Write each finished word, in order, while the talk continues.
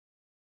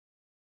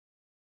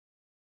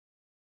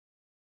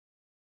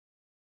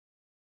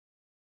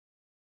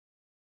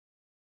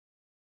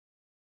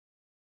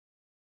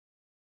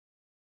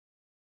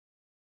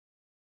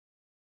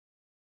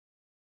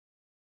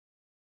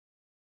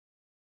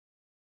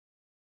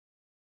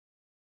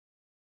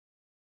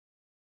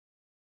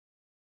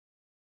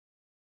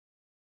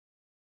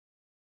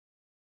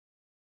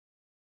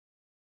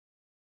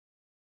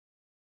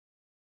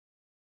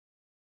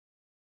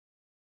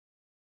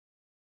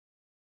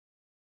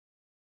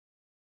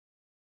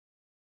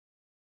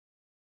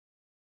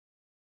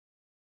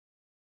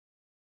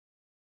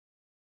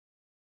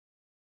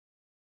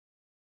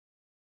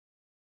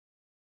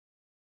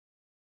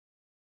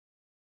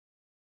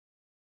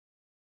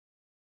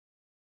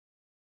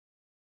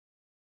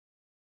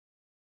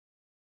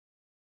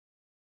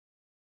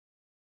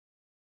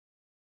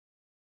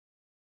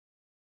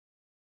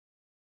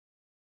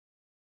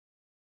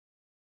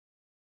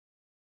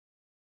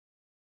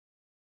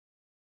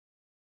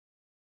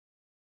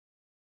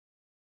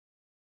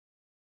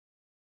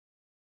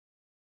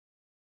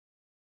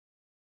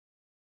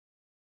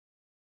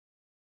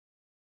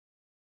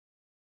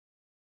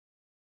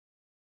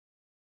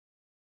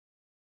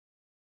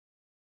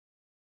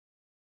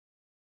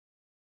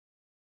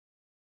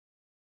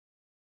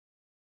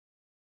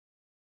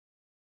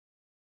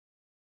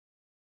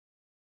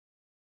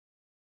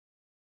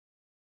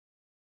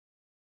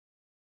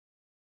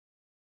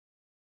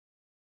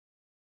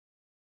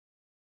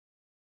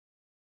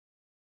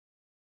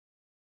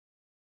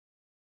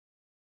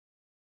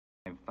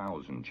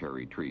1,000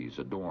 cherry trees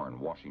adorn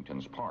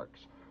Washington's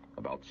parks.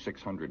 About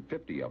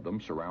 650 of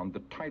them surround the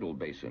tidal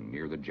basin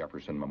near the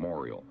Jefferson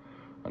Memorial.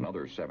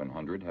 Another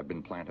 700 have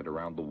been planted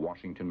around the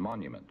Washington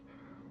Monument.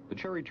 The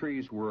cherry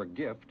trees were a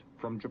gift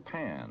from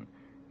Japan.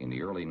 In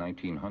the early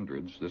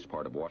 1900s, this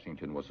part of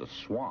Washington was a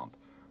swamp.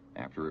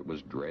 After it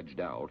was dredged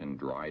out and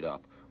dried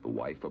up, the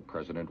wife of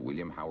President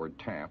William Howard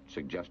Taft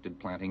suggested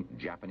planting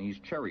Japanese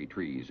cherry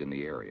trees in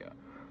the area.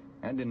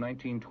 And in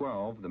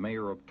 1912, the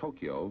mayor of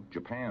Tokyo,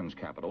 Japan's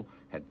capital,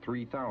 had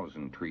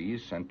 3,000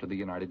 trees sent to the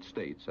United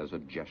States as a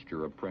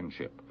gesture of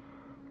friendship.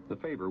 The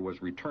favor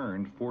was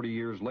returned 40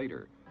 years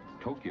later.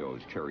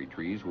 Tokyo's cherry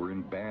trees were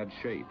in bad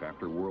shape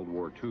after World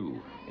War II,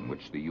 in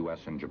which the U.S.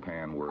 and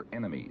Japan were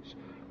enemies.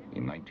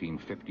 In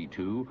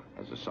 1952,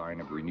 as a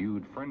sign of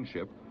renewed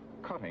friendship,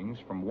 cuttings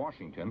from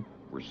Washington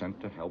were sent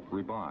to help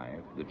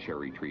revive the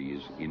cherry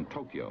trees in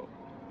Tokyo.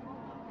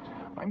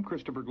 I'm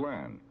Christopher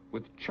Glenn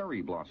with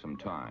Cherry Blossom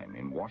Time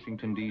in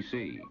Washington,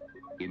 D.C.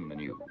 in the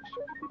news.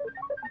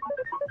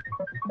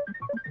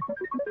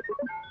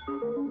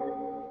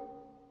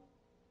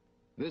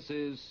 This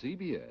is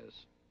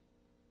CBS.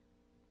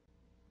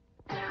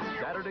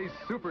 Saturday's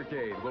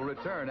Supercade will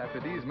return after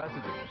these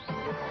messages.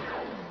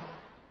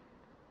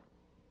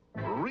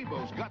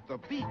 Rebo's got the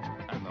beat,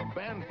 and the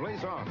band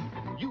plays on.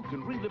 You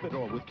can relive it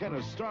all with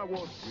Kenner's Star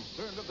Wars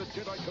Return of the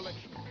Jedi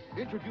Collection.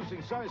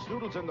 Introducing Size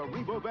Noodles and the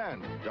Rebo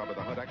Band. Jabba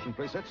the Hutt action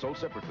playset sold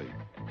separately.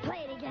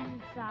 Play it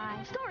again,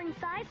 Si. Starring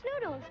Size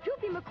Noodles.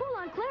 Droopy McCool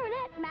on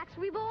clarinet, Max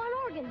Rebo on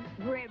organ.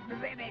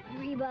 Ribbit,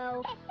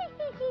 Rebo.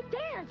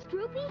 Dance,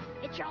 Droopy.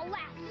 It's your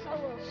last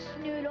solo,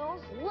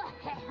 Snoodles.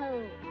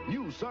 Whoa.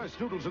 New Size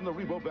Noodles and the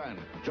Rebo Band.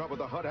 Jabba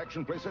the Hutt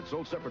action playset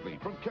sold separately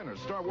from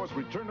Kenner's Star Wars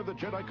Return of the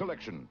Jedi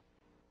Collection.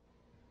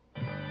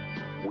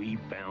 We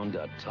found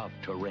a tough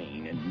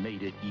terrain and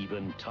made it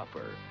even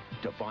tougher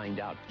to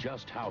find out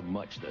just how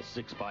much the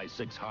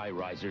 6x6 high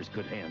risers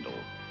could handle.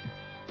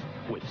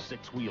 With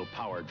 6-wheel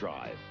power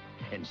drive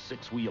and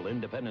 6-wheel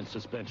independent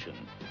suspension,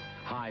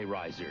 high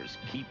risers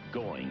keep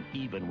going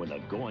even when the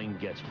going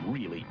gets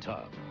really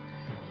tough.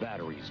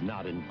 Batteries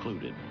not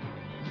included.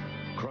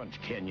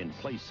 Crunch Canyon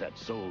playsets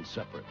sold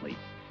separately.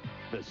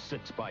 The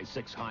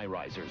 6x6 high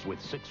risers with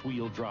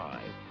 6-wheel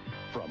drive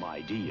from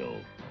Ideal.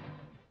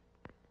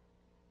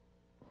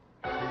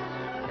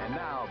 And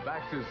now,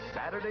 back to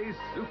Saturday's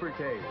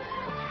Supercade.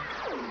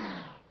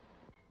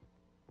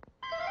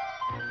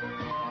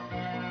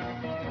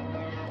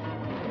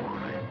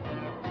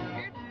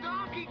 It's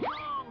Donkey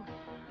Kong!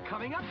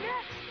 Coming up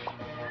next!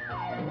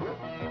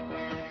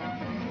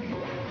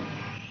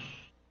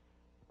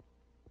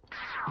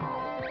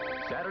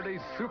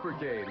 Saturday's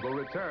Supercade will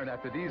return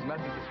after these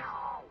messages.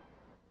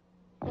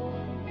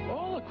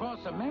 All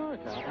across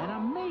America, an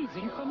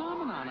amazing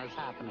phenomenon is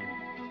happening.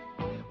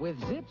 With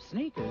Zip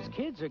sneakers,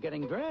 kids are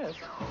getting dressed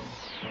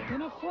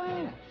in a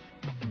flash.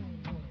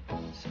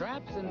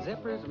 Straps and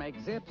zippers make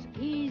zips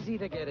easy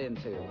to get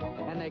into,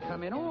 and they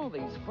come in all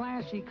these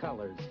flashy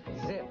colors.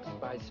 Zips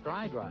by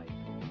Stride Rite.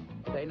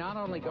 They not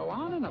only go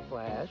on in a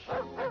flash,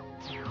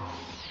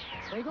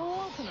 they go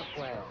off in a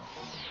flash.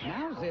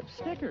 Now Zip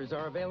stickers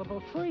are available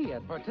free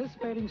at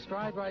participating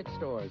Stride Rite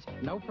stores.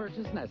 No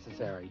purchase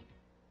necessary.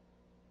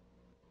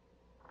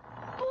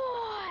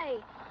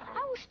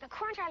 I wish the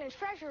Crunch Island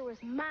treasure was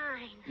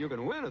mine. You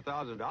can win $1,000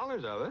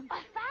 of it. $1,000?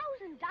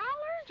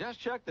 Just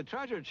check the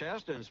treasure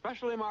chest and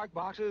specially marked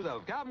boxes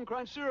of Captain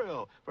Crunch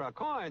cereal for a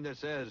coin that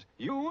says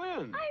you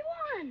win. I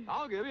won.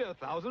 I'll give you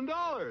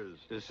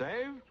 $1,000 to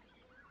save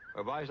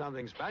or buy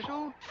something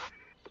special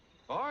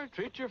or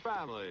treat your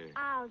family.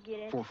 I'll get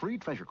it. For free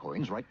treasure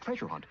coins, write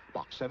Treasure Hunt,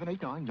 Box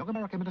 789, Young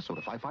America,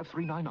 Minnesota,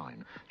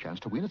 55399.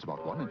 Chance to win is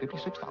about 1 in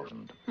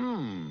 56,000.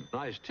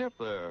 Nice tip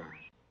there.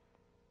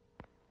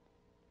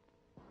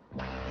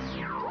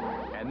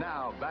 And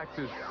now, back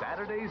to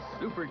Saturday's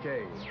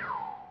Supercade.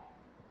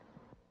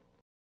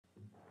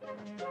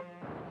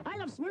 I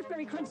love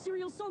Smurfberry Crunch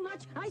cereal so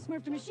much, I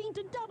smurfed a machine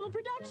to double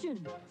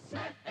production.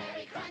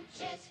 Smurfberry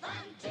Crunch is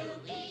fun to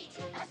eat.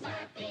 A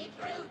Smurfy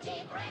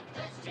fruity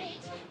breakfast treat.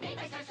 Made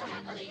by Smurfs so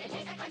happily, it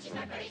tastes like crunchy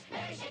Smurfberries.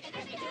 Very shaken,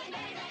 crispy, chewy,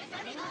 very,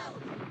 very Smurfy low.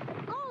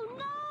 Oh,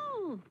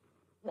 no!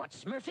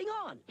 What's smurfing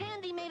on?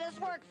 Handy made us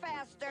work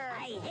faster.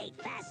 I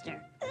hate faster.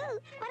 Ooh,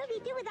 what'll we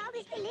do with all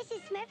this delicious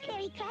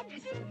Smurfberry Crunch?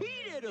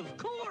 Eat it, of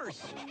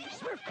course.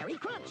 Smurfberry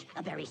Crunch,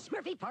 a very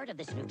Smurfy part of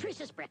this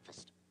nutritious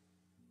breakfast.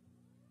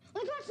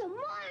 Let's watch a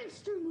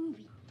monster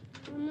movie.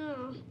 Oh,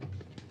 no.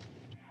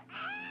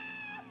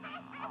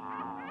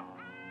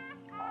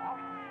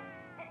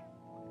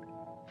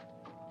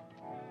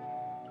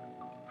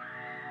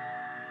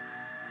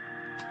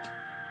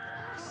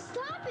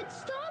 Stop it!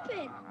 Stop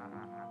it!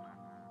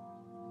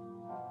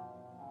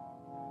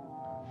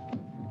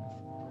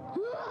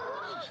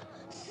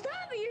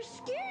 Stop it! You're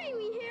scaring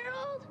me,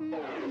 Harold!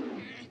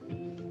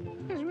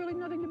 There's really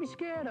nothing to be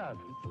scared of.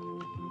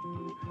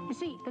 You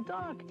see, the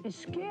dark is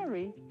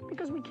scary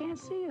because we can't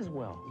see as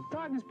well.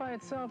 Darkness by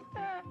itself,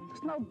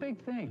 it's no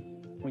big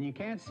thing. When you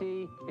can't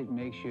see, it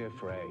makes you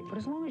afraid. But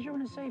as long as you're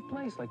in a safe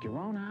place, like your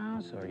own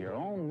house or your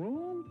own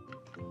room,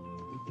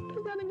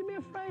 there's nothing to be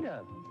afraid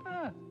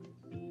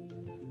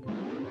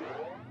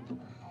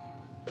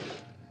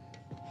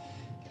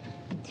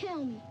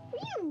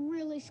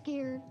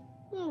scared.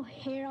 Oh,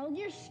 Harold,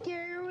 you're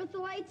scarier with the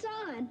lights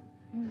on.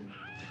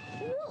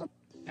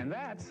 And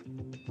that's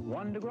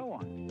one to grow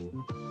on.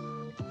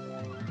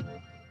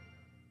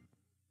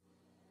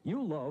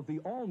 You love the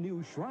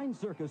all-new Shrine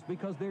Circus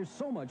because there's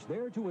so much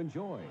there to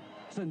enjoy.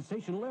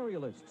 Sensational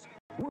aerialists.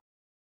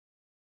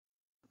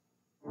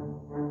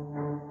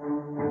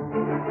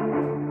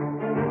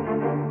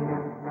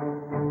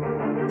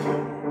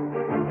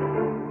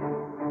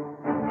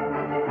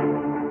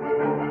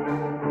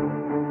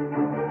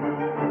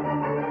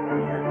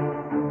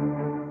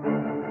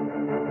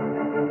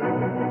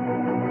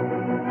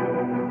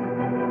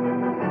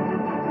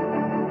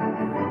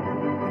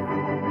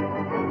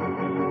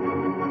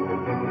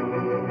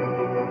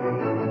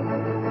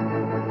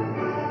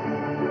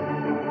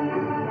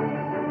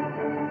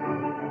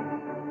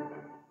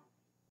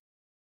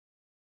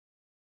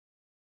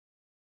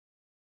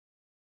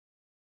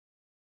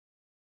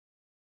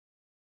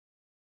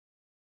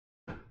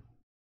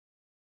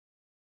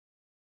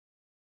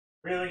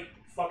 Really?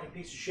 Fucking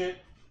piece of shit.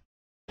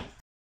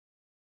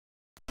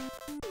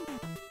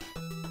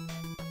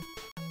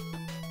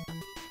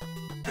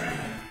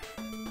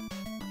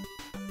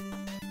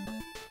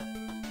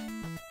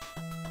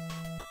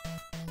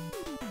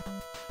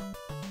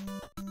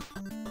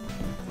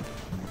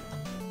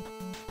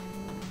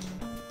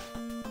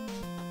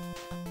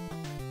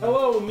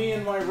 Hello, me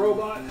and my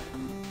robot.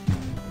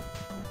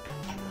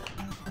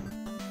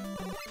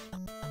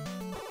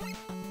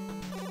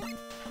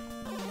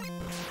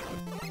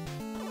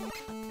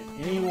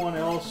 Anyone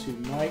else who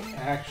might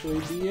actually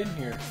be in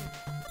here.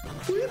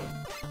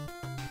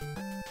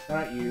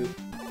 Not you.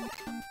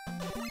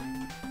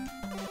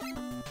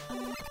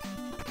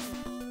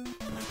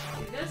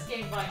 This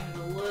game volume is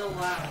a little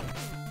loud.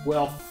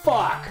 Well,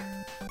 fuck!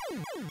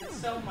 It's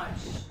so much.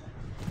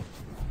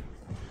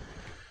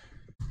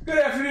 Good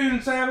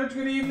afternoon, Savage.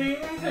 Good evening.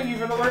 Thank you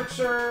for the alert,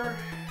 sir.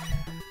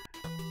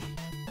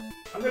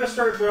 I'm gonna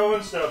start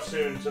throwing stuff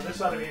soon, so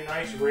this ought to be a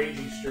nice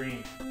ragey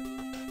stream.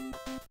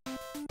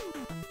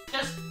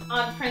 Just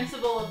on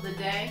principle of the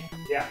day?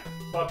 Yeah,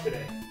 fuck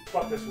today.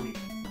 Fuck this week.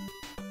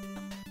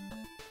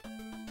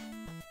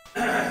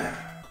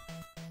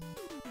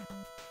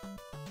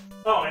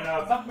 Oh,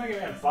 and fuck Mega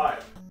Man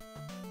 5.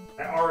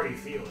 I already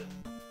feel it.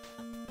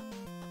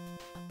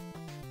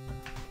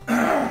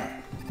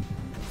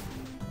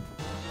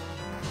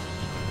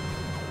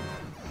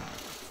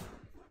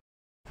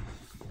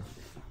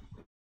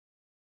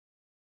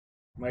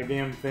 My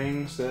damn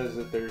thing says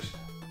that there's...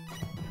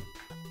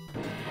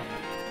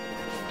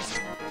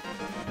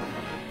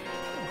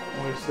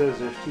 It says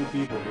there's 2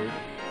 people here.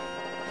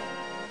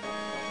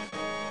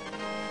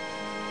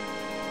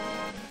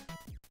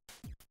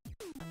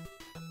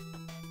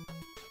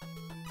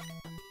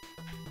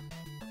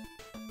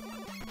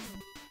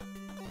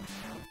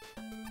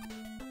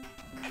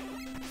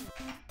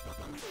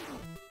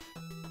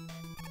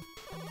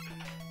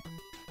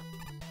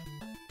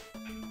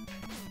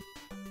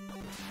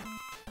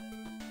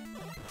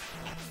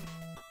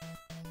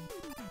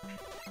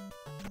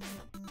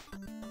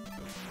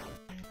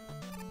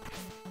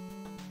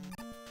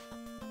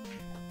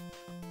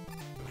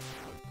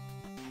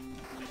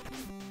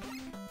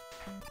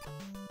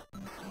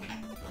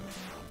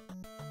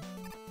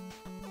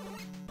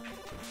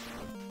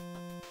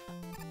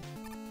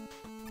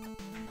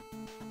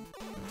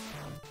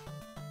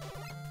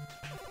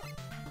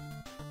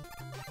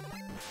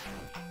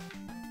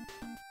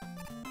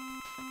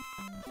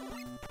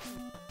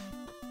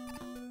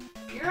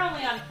 You're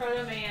only on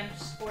Proto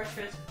Man's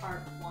Fortress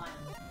Part 1.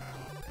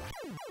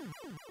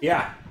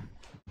 Yeah.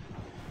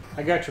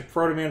 I got your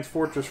Proto Man's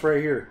Fortress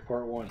right here,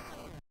 Part 1.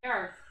 There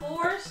are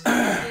 4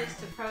 stages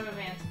to Proto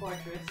Man's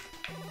Fortress.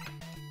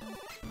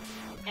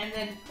 And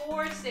then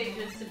 4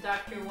 stages to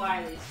Dr.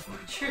 Wily's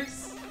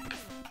Fortress.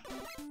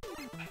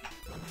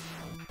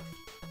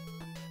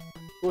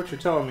 What you're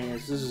telling me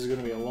is this is going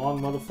to be a long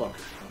motherfucker.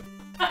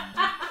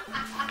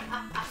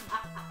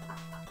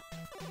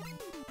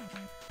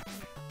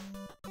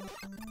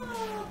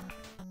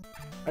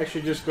 I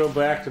should just go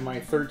back to my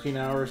 13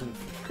 hours and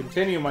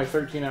continue my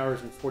 13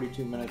 hours and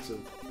 42 minutes of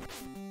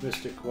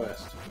Mystic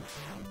Quest.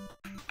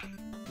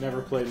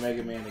 Never play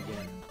Mega Man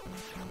again.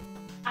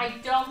 I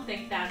don't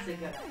think that's a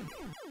good idea.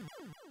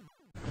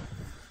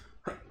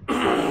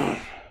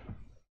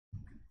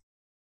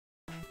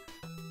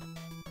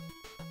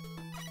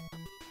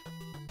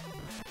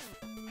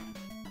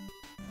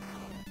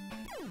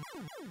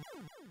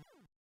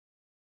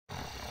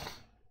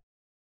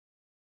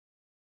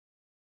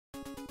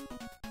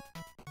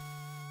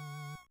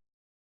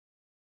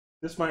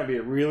 This might be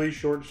a really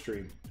short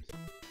stream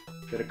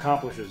that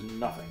accomplishes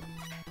nothing.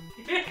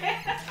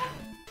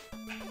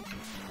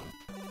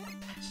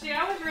 See,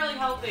 I was really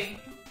hoping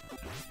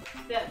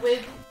that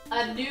with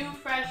a new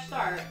fresh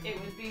start, it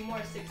would be more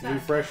successful. New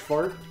fresh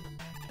fart?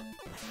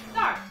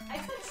 Start! I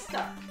said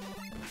start.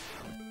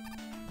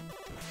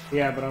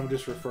 Yeah, but I'm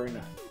just referring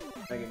to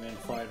Mega Man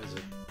 5 as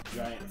a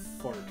giant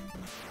fart.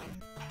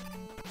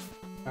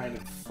 Kind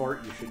of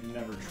fart you should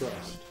never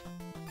trust.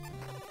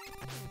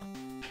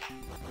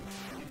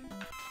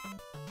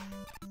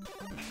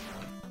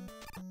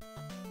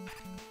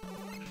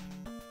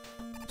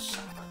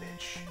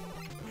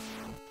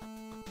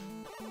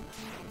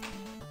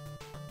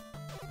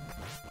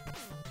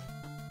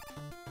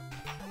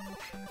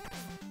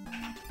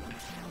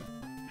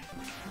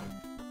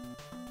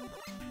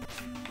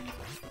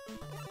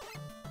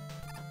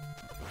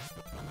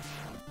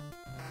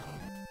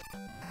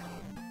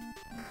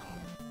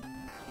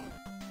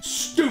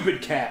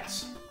 Stupid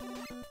cats!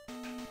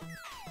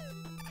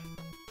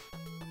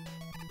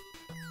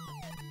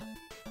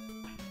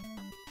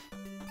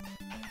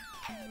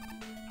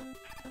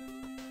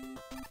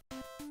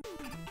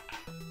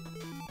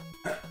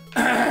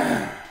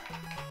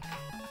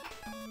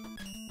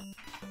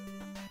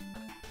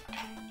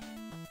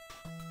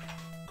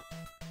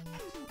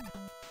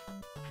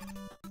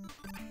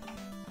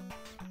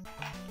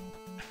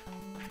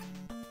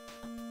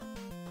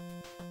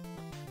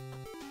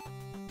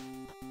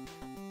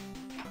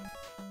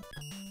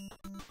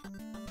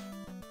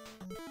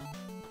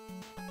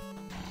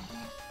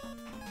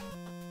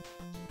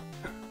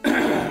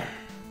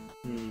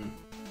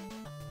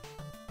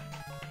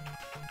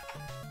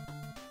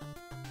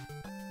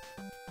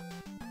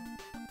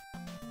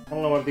 I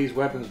don't know what these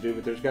weapons do,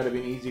 but there's got to be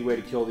an easy way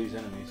to kill these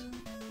enemies.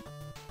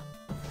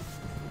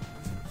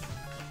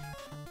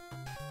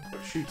 It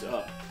shoots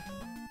up.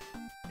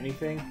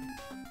 Anything?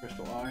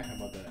 Crystal Eye? How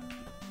about that?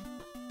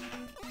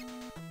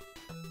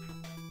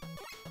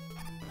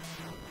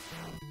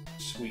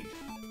 Sweet.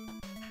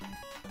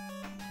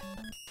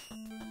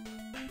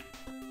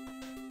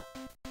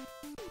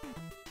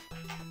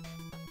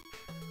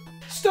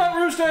 Stunt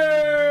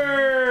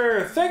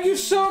Rooster! Thank you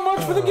so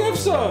much for the gift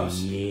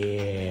subs!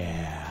 Yeah.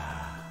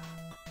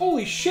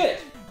 Holy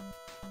shit!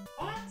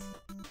 What?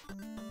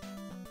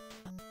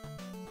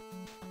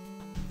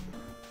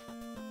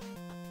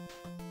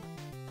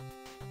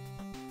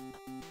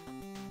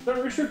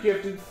 Stunt Rooster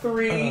gifted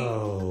 3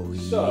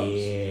 subs.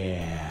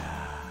 Yeah.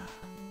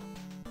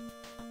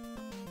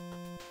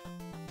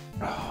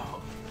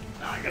 Oh,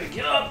 now I gotta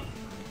get up!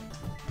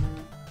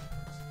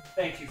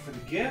 Thank you for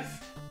the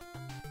gift.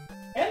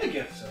 And the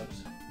gift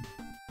subs.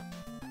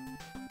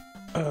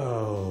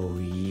 Oh,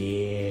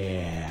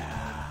 yeah.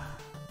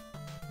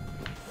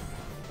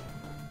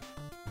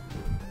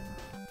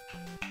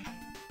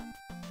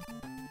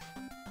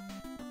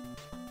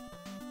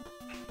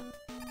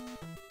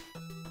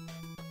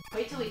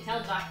 Wait till we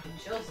tell Dr.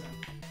 Chilson.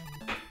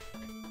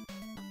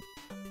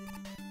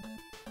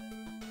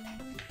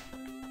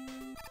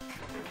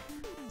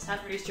 South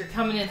Rooster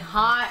coming in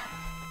hot.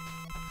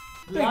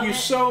 Thank you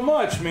so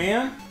much,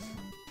 man.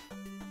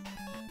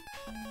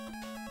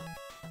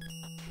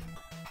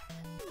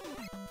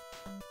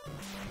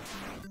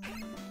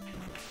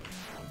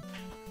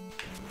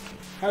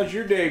 How's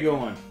your day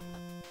going?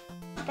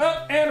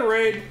 Oh, and a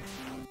raid.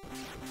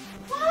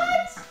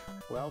 What?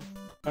 Well,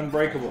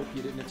 Unbreakable.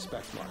 you didn't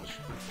expect much.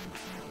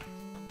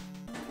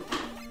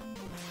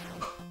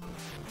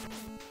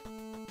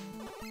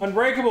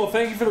 Unbreakable,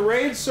 thank you for the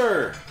raid,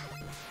 sir.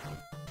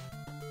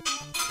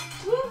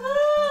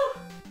 Woohoo!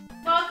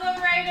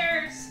 Welcome,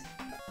 Raiders!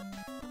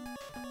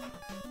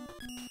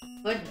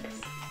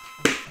 Goodness.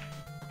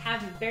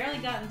 Haven't barely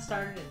gotten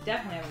started and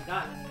definitely haven't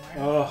gotten anywhere.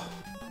 Oh.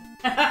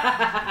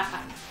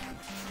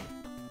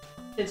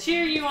 To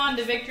cheer you on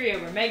to victory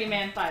over Mega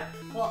Man 5.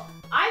 Well,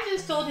 I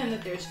just told him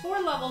that there's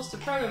 4 levels to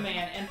Proto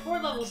Man and 4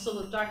 levels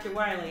to Dr.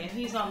 Wily, and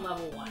he's on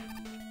level 1.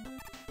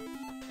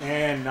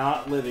 And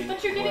not living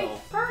But you're getting well.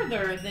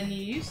 further than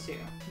you used to. You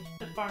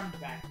should have farmed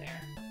back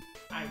there.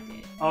 I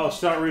did. Oh,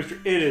 Stunt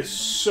Rooster, it is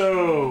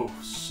so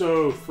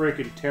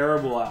freaking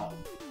terrible out.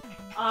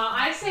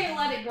 I say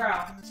let it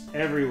grow.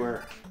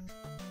 Everywhere.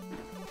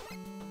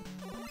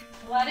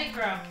 Let it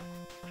grow.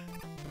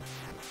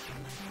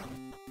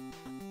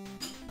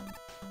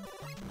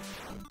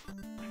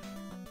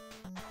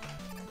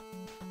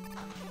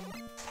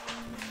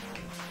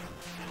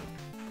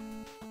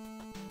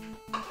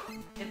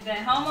 If the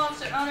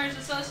Homeowners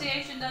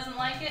Association doesn't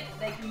like it,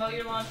 they can mow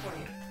your lawn for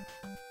you.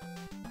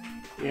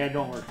 Yeah, it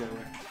don't work that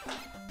way.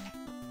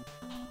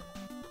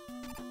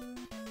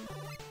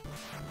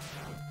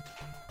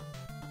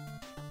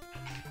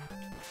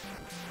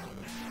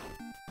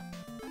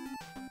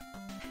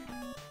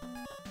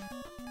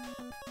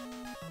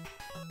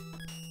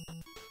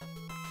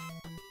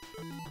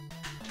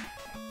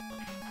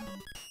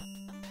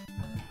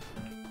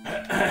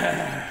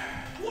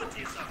 What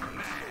is a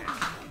man?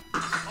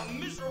 A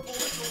miserable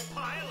little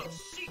pile of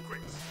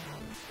secrets.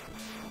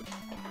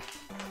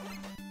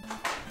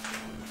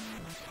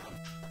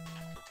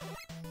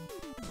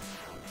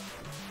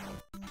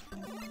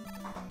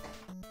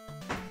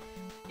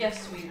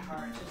 Yes,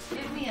 sweetheart. Just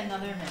give me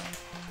another minute.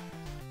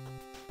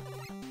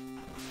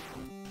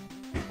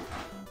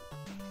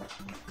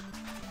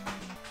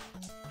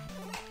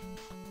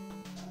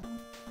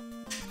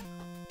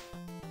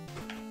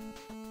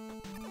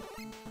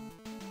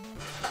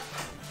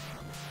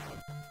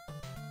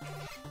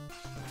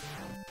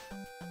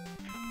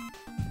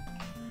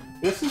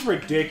 This is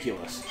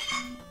ridiculous.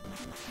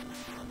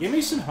 Give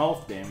me some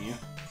health, damn you.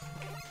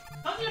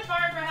 Don't you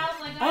farm for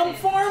health like I I'm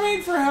did.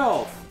 farming for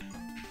health.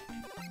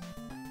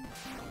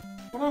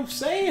 What I'm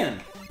saying.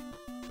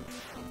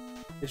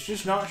 It's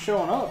just not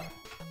showing up.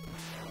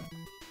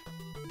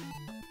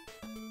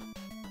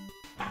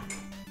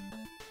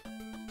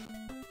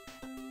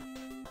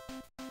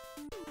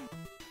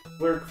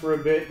 Lurk for a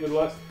bit. Good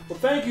luck. Well,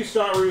 thank you,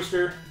 Stunt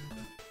Rooster.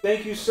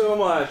 Thank you so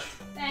much.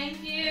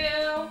 Thank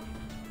you.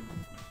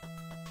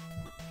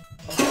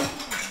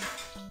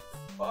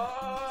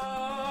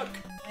 Fuck!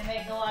 I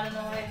make a lot of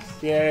noise.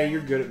 Yeah, you're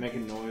good at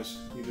making noise.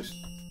 You just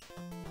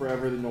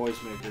forever the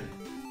noisemaker.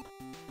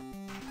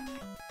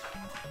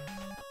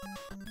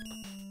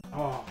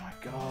 Oh my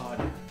god.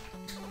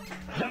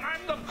 And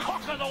I'm the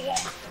cock of the walk.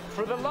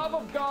 For the love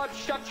of God,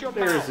 shut your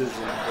There's mouth. his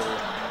info.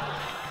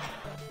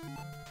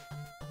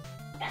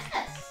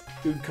 Yes!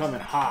 Dude coming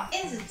hot.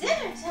 It's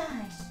dinner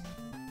time!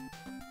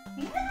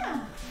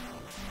 Yeah!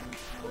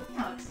 Look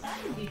how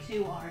excited you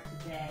two are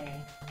today.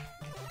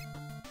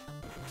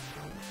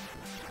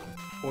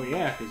 Oh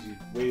yeah, because you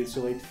waited so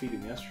late to feed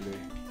him yesterday.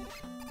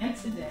 And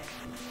today.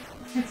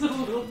 It's a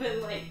little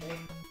bit late.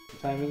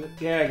 What time is it?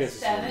 Yeah, I guess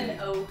it's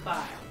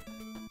 7:05.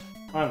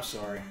 I'm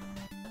sorry.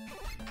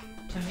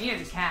 To me,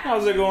 it's cat.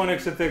 How's it going,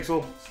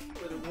 Ixafixel?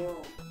 For the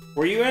world.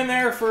 Were you in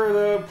there for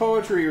the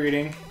poetry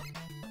reading?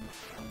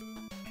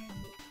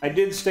 I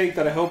did state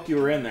that I hoped you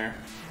were in there.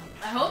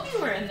 I hope you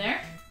were in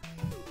there.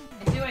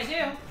 I do.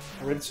 I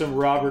read some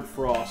Robert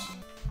Frost.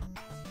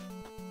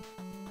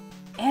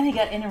 And he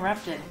got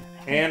interrupted.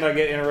 And I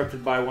get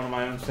interrupted by one of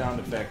my own sound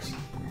effects.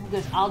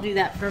 Because I'll do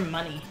that for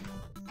money.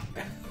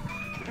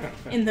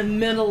 In the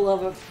middle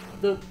of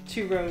the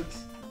two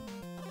roads.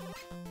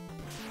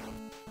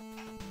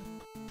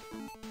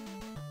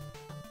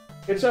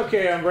 It's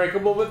okay,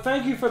 Unbreakable, but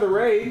thank you for the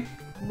raid.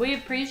 We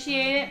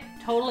appreciate it.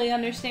 Totally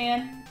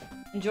understand.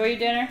 Enjoy your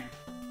dinner.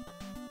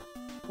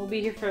 We'll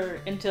be here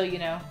for until, you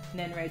know,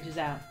 Nin rages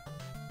out.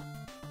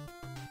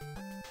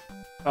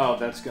 Oh,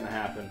 that's gonna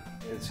happen.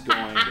 It's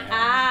going to happen.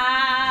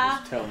 I'm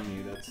just telling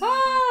you, that's...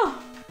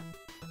 Oh!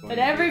 going But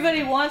to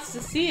everybody wants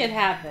to see it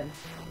happen.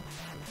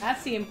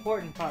 That's the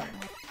important part.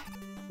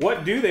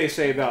 What do they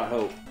say about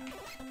hope?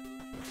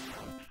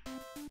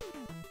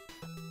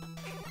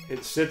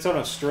 It sits on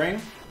a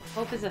string?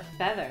 Hope is a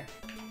feather.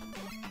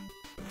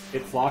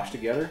 It flocks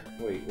together?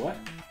 Wait, what?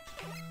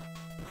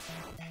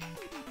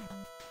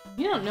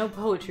 You don't know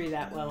poetry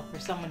that well for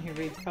someone who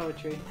reads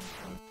poetry.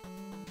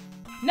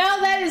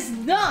 No, that is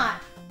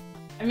not!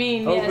 I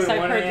mean, Hope yes, in I've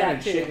one heard hand that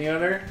and too. shit in the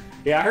other?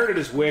 Yeah, I heard it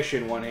as wish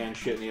in one hand,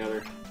 shit in the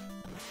other.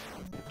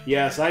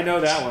 Yes, I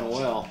know that one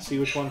well. See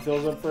which one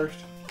fills up first?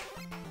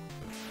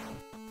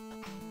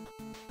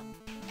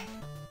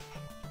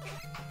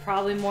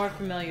 Probably more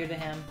familiar to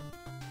him.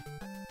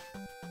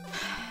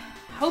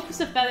 Hope is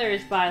a Feather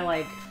is by,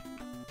 like...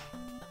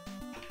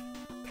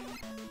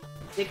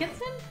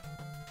 Dickinson?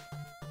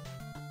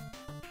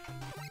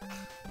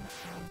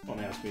 Don't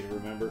ask me to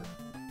remember.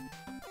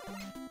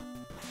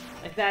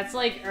 Like, that's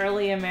like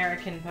early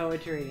American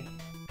poetry.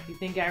 You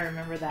think I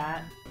remember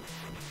that?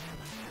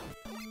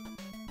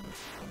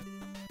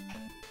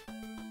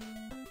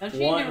 Don't you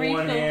need to One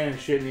refill? hand and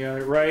shit in the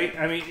other, right?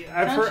 I mean,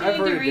 I've Don't heard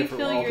you it need to different,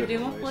 refill all your different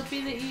Duma ways.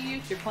 Flippy that you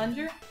used, your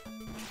plunger?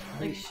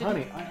 Like,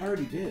 Honey, I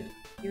already did.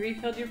 You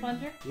refilled your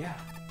plunger? Yeah.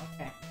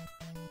 Okay.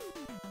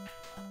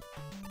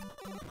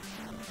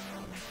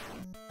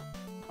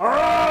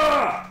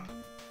 Ah!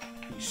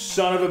 You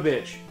son of a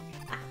bitch.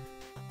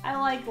 I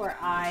like where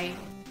I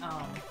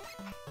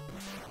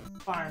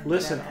farm.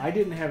 Listen, together. I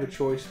didn't have a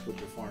choice with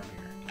the farm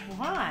here.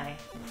 Why?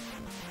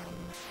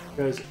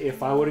 Because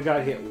if I would have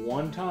got hit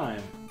one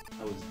time,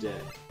 I was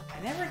dead. I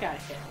never got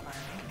hit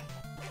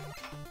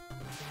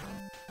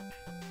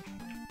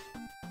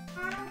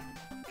farming.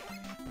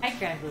 Hi,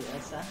 Grand Blue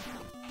Issa.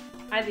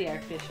 Hi, the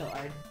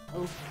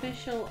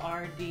official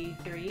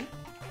RD3.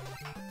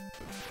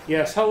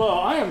 Yes, hello.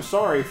 I am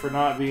sorry for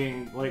not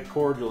being, like,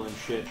 cordial and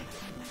shit.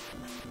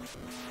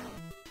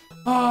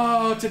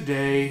 Oh,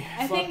 today.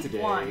 I Fuck think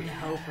today. one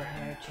hope are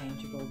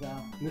interchangeable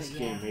though. This But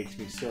game yeah. makes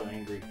me so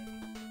angry.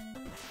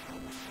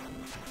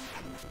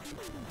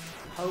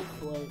 Hope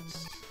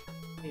floats.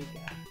 There you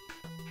go.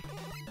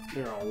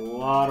 There are a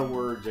lot of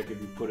words that could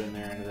be put in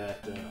there into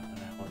that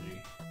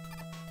analogy.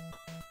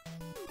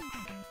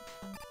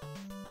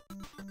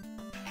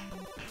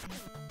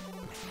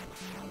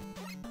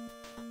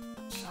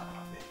 Son of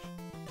a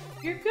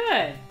bitch. You're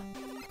good.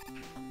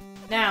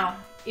 Now,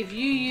 if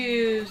you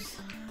use...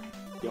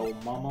 Yo,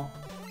 mama.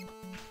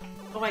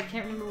 Oh, I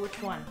can't remember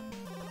which one.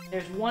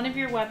 There's one of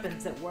your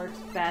weapons that works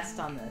best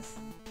on this.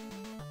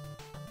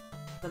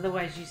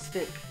 Otherwise, you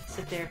sit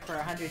there for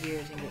 100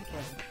 years and get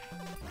killed.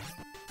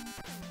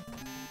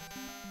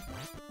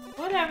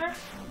 Whatever.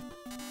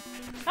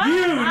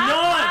 You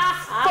non!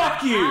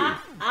 Fuck you!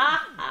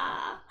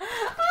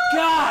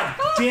 God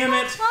damn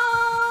it!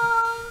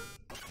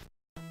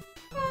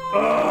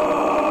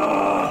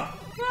 Ugh!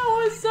 That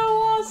was so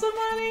awesome,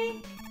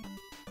 honey!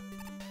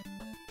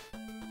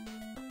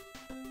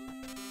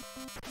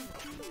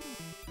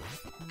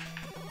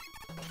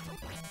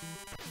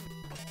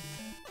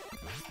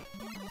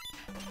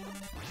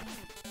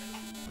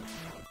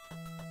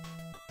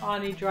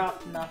 Ani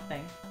dropped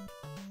nothing.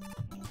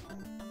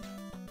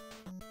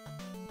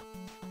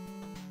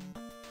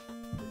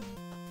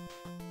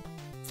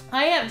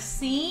 I have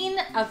seen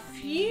a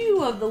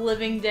few of the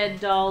Living Dead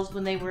dolls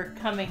when they were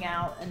coming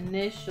out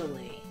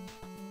initially.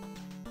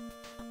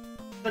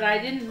 But I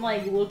didn't,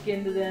 like, look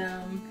into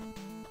them.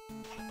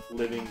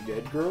 Living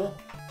Dead Girl?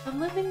 The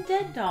Living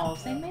Dead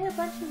dolls. They made a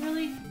bunch of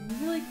really,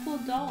 really cool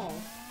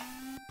dolls.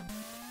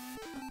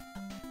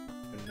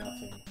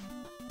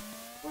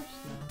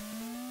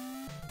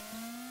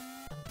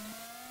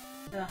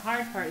 The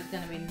hard part is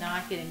going to be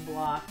not getting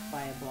blocked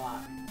by a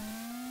block.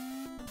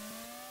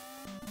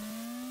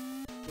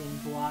 Being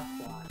blocked.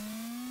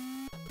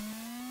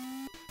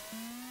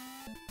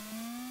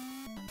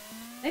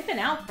 They've been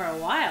out for a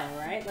while,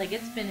 right? Like,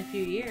 it's been a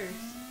few years.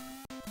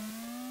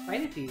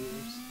 Quite a few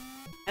years.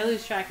 I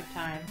lose track of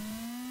time.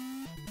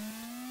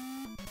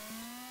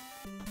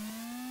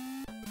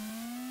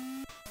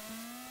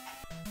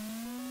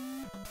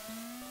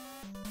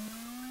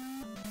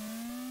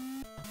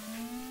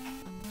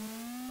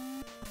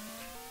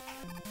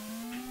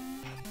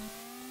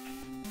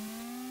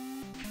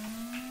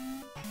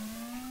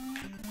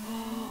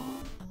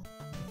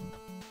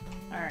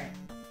 Alright.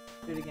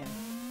 Do it again.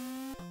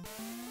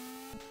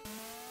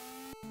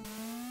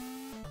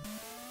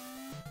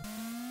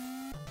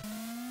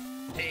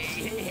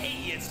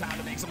 Hey, it's time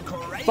to make some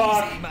crazy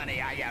Fuck.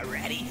 money. Are you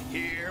ready?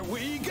 Here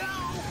we go.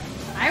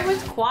 I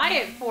was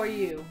quiet for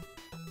you.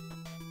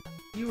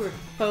 You were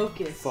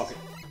focused. Fuck it.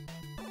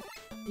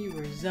 You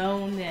were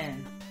zoned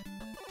in.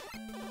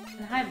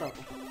 And hi, Bubble.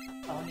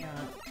 Oh, you're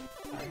on.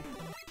 Sorry.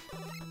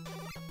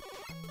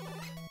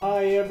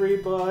 Hi,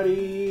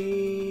 everybody.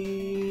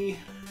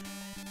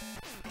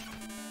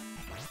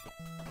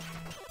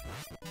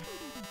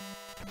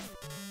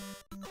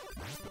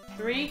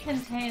 Three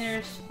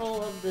containers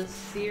full of the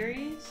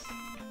series?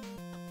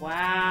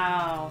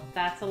 Wow,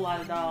 that's a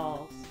lot of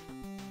dolls.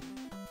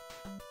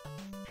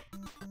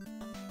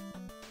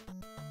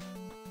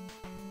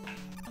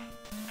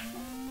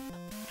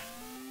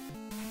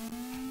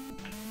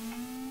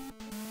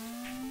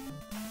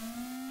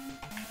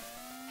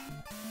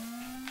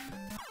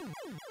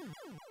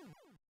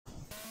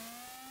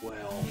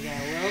 Well, You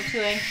got a little too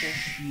anxious.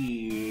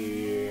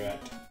 shit.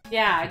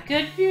 Yeah, a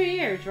good few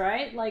years,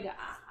 right? Like,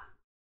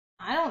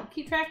 I don't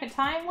keep track of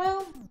time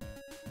well,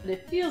 but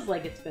it feels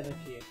like it's been a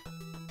few.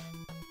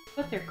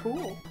 But they're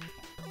cool.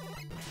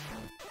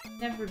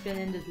 Never been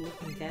into The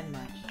Living Dead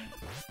much.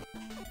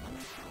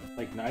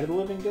 Like Night of the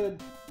Living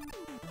Dead?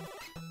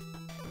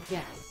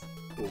 Yes.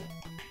 Cool.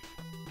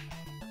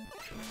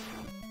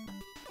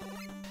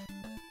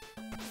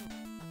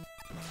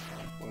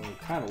 Well, we're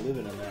kind of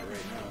living in that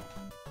right now.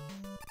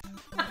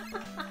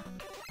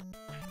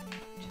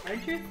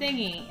 Charge your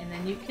thingy, and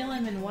then you kill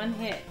him in one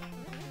hit.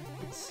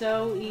 It's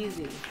so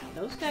easy.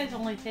 Those guys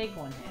only take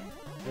one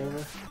hit.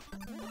 Whatever.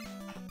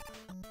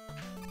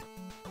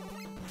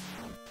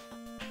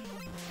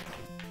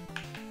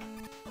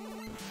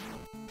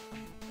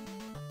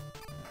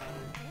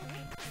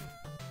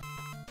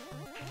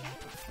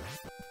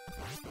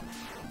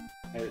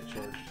 I had it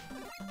charged.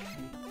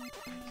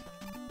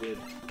 Good.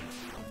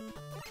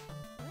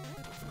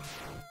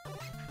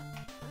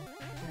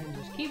 And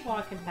just keep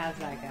walking past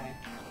that guy.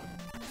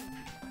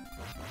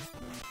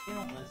 You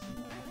don't listen.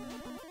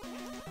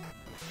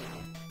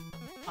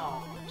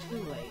 Oh, too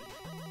late.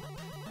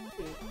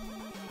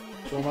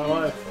 Show my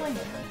life.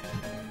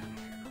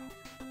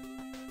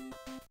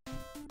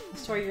 The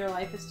story of your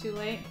life is too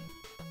late?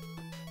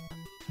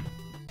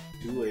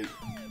 Too late.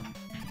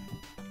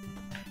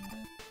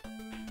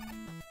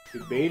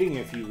 Debating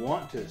if you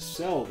want to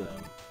sell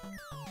them.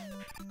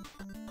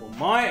 Well,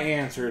 my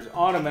answer is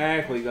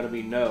automatically going to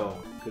be no,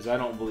 because I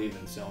don't believe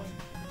in selling.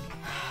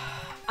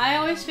 I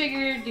always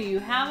figure, do you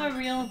have a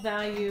real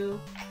value?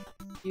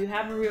 Do you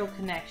have a real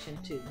connection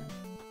to them?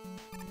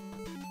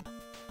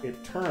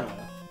 Eternal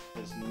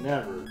has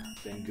never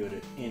been good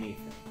at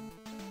anything.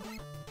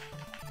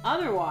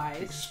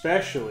 Otherwise,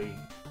 Especially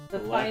the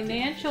collecting.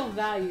 financial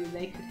value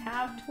they could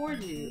have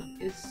towards you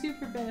is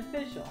super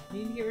beneficial. You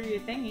need to get rid of your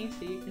thingy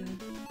so you can...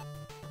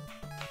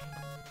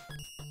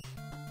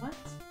 What?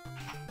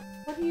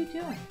 What are you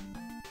doing?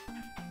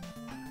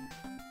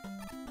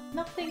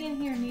 Nothing in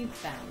here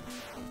needs that.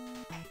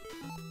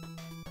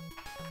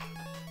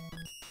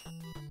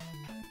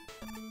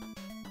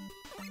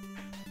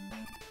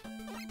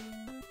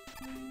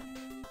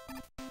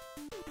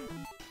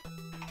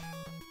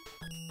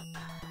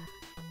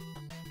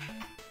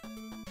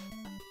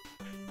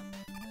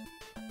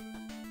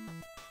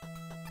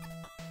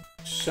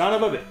 Son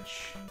of a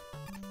bitch.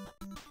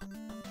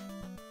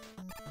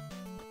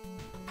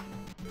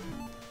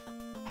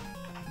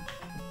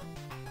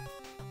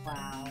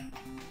 Wow.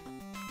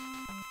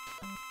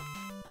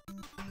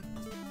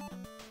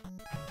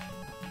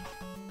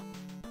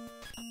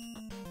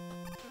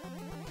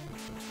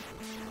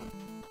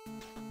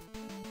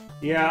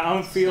 Yeah,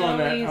 I'm feeling So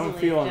that. I'm easily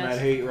feeling just-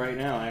 that hate right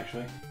now,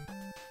 actually.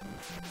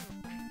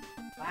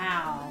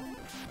 Wow.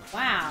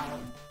 Wow.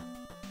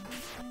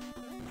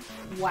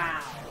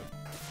 Wow.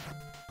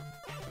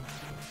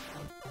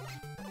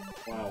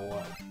 Wow,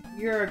 what?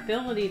 Your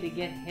ability to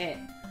get hit.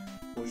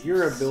 Well,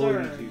 your ability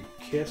Absurd.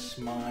 to kiss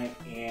my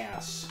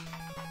ass.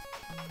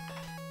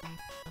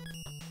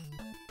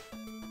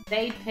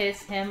 They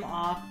piss him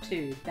off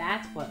too.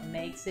 That's what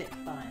makes it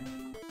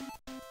fun.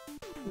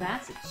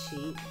 That's a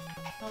cheat.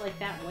 I like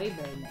that way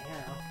better than the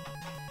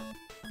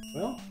arrow.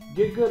 Well,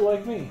 get good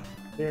like me.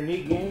 They're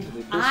neat games.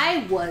 They piss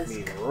I was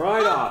me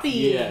right off.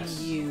 copying Yes.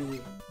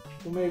 you.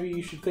 Well, maybe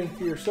you should think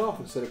for yourself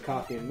instead of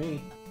copying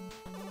me.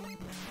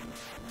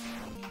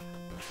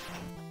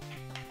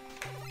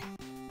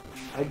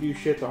 I do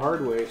shit the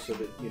hard way so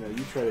that, you know,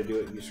 you try to do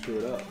it and you screw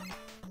it up.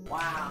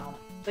 Wow.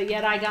 But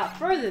yet I got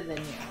further than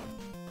you.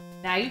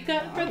 Now you've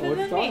got further what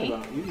than you're talking me.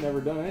 about. You've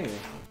never done anything.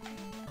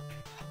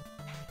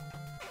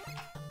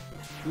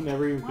 You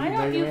never even beat Why don't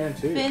Mega you Man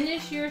 2.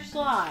 finish your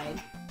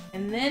slide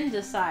and then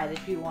decide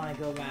if you want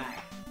to go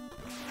back?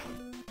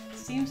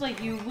 Seems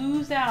like you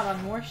lose out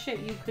on more shit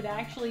you could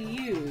actually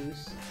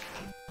use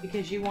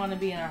because you want to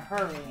be in a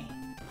hurry.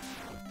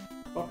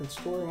 Fucking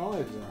story my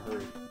life is in a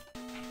hurry.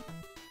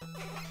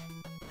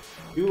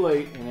 Too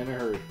late and in a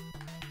hurry.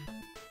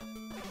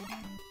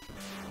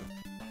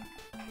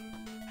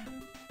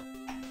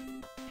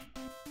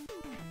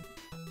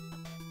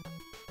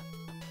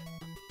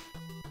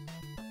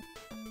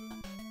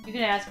 You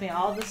can ask me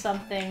all the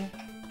something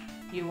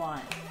you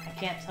want. I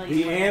can't tell you.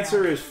 The what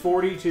answer is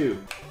 42.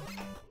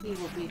 He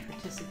will be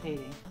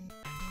participating.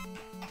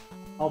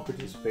 I'll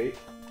participate.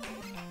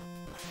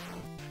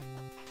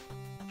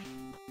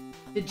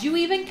 Did you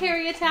even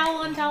carry a towel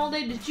on Towel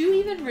Day? Did you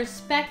even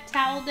respect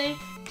Towel Day?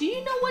 Do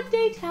you know what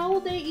day Towel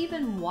Day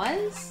even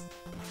was?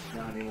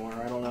 Not anymore.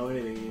 I don't know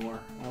anything anymore.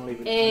 I don't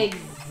even.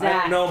 Exactly.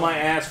 I don't know my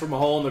ass from a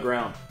hole in the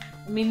ground.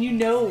 I mean, you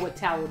know what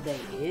Towel Day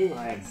is.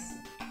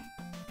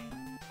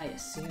 I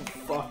assume.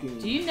 Fucking.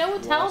 Do you know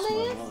what Towel lost Day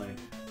my is?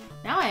 mind.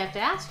 Now I have to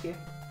ask you.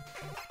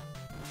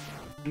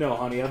 No,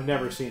 honey, I've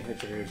never seen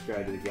Hitchhiker's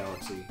Guide to the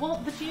Galaxy.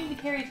 Well, but you need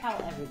to carry a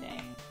towel every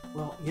day.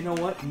 Well, you know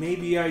what?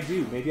 Maybe I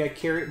do. Maybe I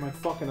carry it in my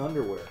fucking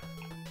underwear.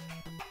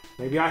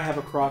 Maybe I have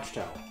a crotch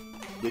towel.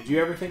 Did you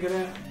ever think of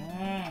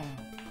that?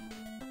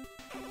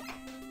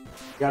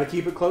 Gotta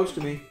keep it close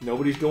to me.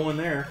 Nobody's going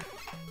there.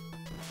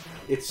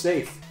 It's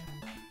safe.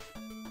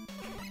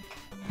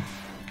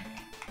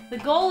 The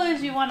goal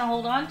is you want to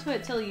hold on to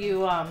it till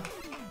you,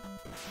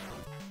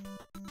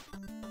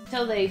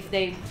 till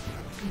they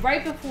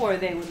right before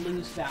they would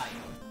lose value.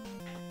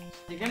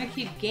 They're gonna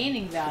keep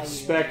gaining value. It's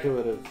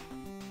speculative.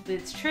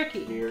 It's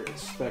tricky. Dear,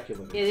 it's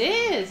speculative. It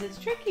is. It's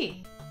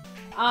tricky.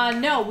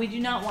 No, we do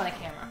not want a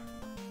camera.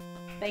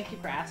 Thank you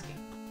for asking.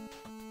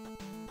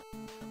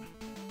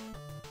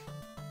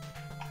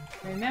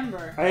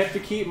 Remember, I have to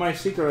keep my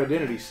secret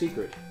identity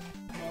secret.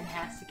 man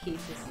has to keep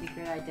his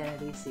secret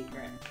identity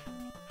secret.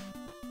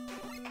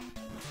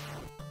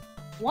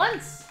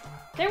 Once,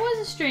 there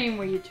was a stream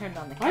where you turned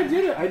on the camera. I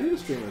did it. I did a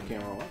stream with a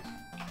camera once.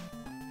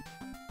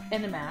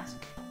 And a mask.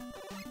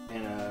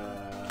 And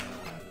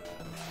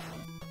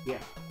yeah.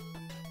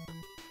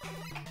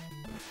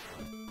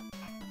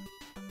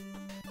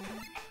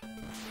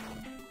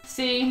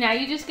 See, now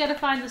you just gotta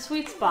find the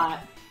sweet spot.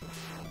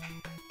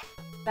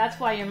 That's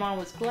why your mom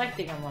was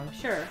collecting them, I'm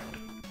sure.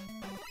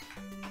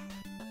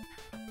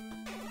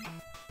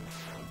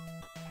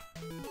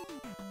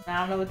 I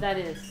don't know what that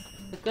is,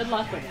 but good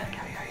luck with it.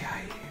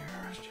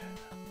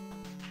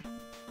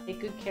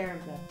 Take good care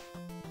of them.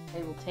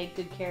 They will take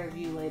good care of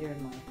you later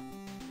in life.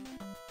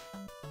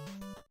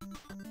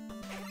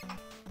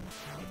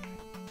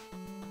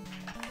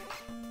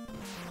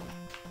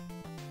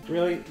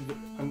 Really,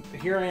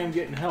 here I am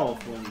getting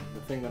health when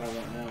the thing that I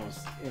want now is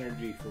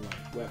energy for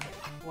my weapon.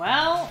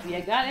 Well, you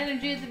got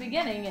energy at the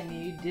beginning and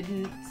you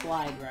didn't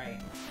slide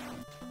right.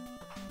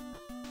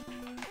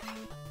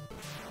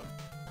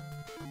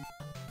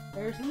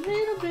 There's a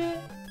little bit.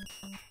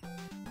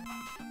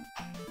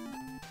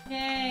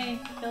 Yay,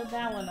 filled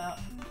that one up.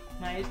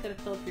 Now you just gotta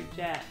fill up your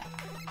jet.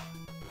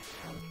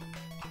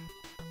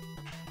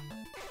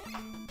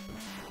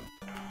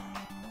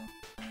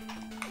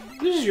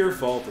 This is your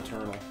fault,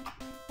 Eternal.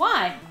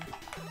 Why?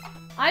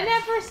 I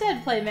never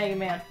said play Mega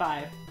Man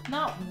 5.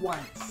 Not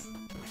once.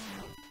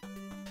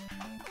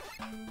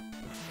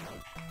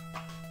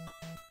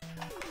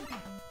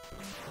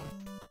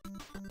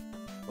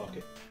 Fuck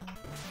it.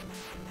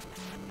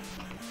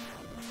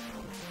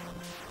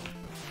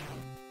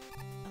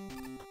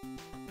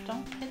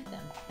 Don't hit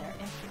them. They're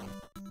empty.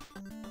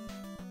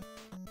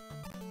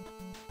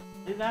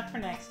 Do that for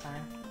next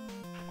time.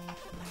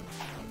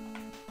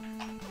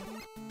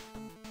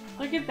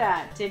 Look at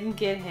that. Didn't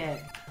get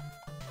hit.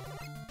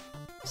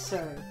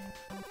 Absurd.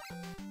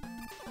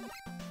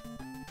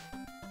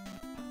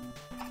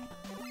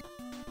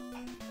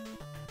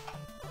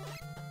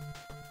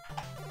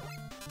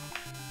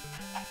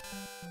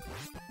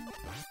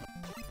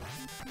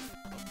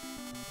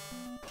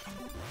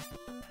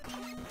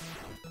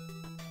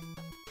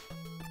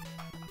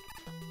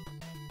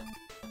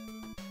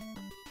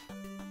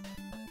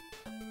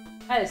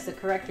 That is the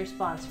correct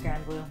response,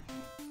 Grand Blue.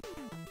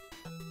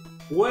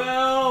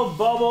 Well,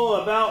 Bubble,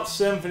 about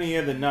Symphony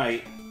of the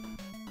Night.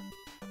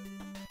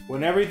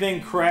 When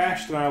everything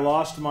crashed and I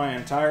lost my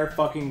entire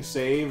fucking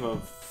save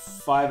of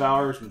 5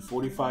 hours and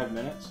 45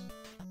 minutes,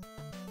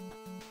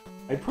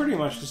 I pretty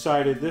much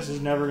decided this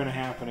is never going to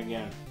happen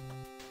again.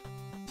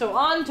 So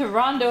on to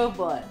Rondo of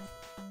Blood.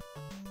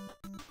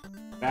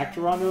 Back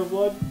to Rondo of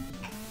Blood?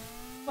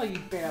 Well, you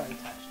barely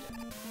touched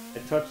it. I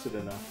touched it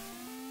enough.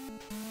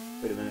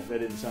 Wait a minute, that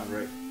didn't sound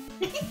right.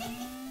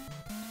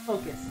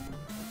 Focus.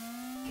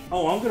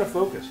 Oh, I'm gonna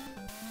focus.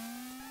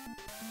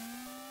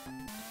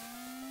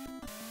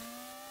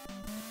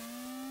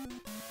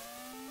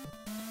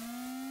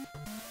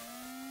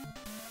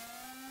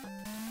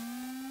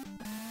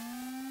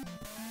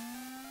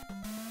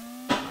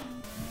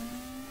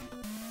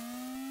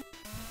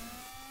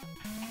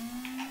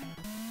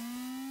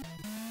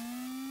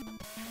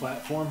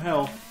 Platform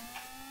hell.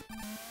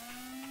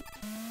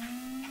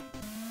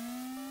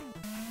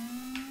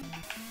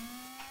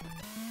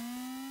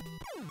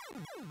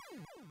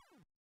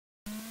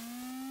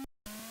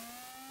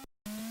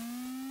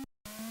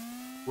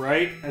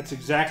 Right? That's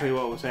exactly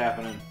what was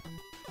happening.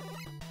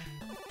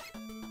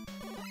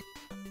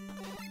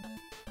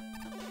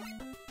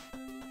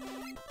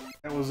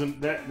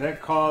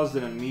 That caused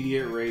an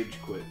immediate rage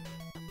quit.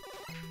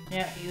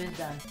 Yeah, he was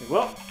done.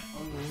 Well,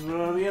 this is the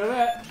end of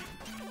that.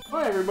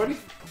 Bye, everybody.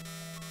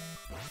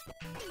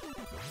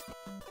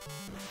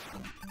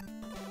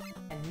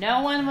 And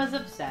no one was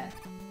upset.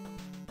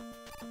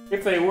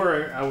 If they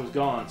were, I was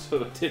gone,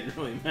 so it didn't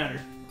really matter.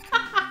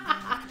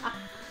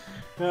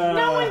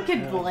 No one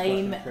could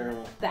blame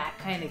that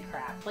kind of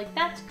crap. Like,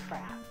 that's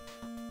crap.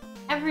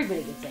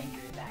 Everybody gets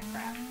angry at that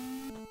crap.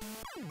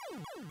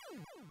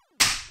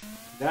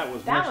 That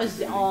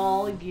was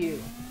all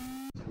you.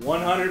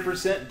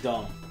 100%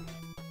 dumb.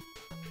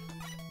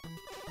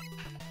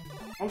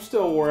 I'm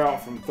still wore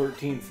out from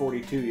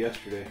 1342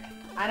 yesterday.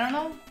 I don't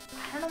know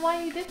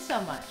why you did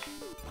so much.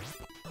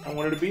 I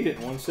wanted to beat it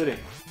in one sitting.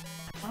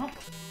 Well,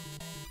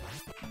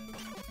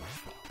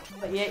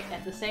 but yet,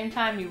 at the same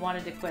time, you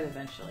wanted to quit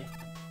eventually.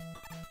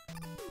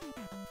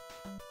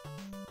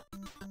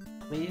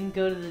 We didn't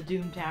go to the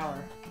Doom Tower.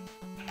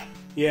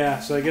 Yeah,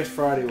 so I guess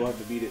Friday we'll have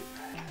to beat it.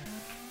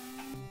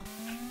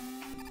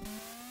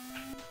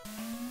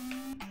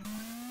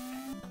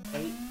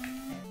 Wait.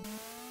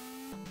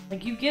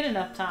 Like, you get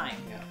enough time.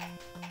 Yeah.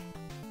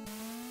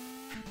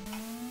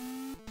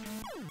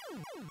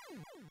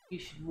 You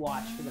should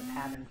watch for the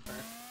pattern first.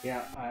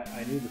 Yeah,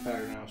 I knew the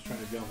pattern. I was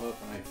trying to jump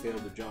up and I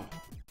failed to jump.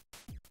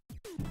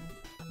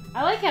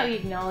 I like how he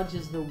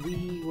acknowledges the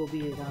 "we will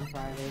beat it on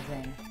Friday"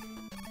 thing.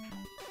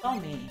 Oh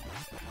me.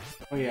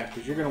 Oh yeah,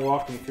 because you're gonna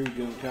walk me through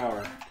Doom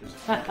Tower. Because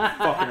I'm not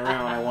fucking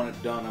around. I want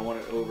it done. I want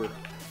it over.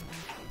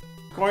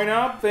 Coin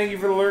Up, thank you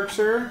for the lurk,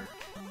 sir.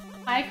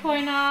 Hi,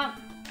 Coin Up.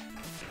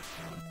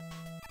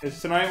 Is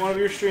tonight one of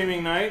your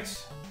streaming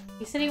nights?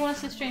 He said he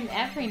wants to stream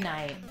every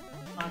night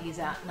while he's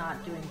out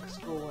not doing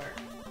schoolwork.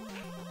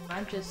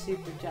 I'm just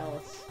super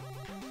jealous.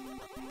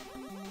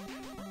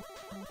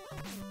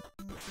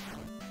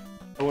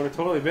 I would have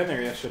totally been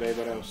there yesterday,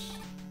 but I was...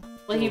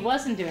 Well, he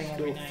wasn't doing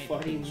every night,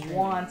 but he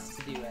wants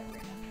to do every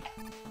night.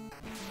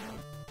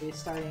 He's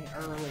starting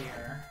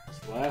earlier.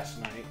 It's last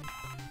night.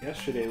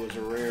 Yesterday was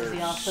a rare,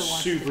 He also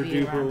wants super to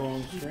be duper around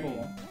long people.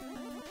 stream.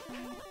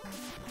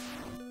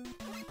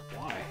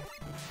 Why?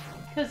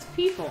 Because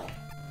people.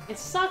 It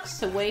sucks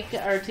to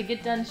to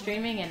get done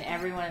streaming and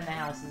everyone in the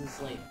house is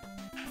asleep.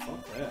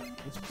 Fuck that.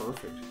 That's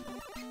perfect.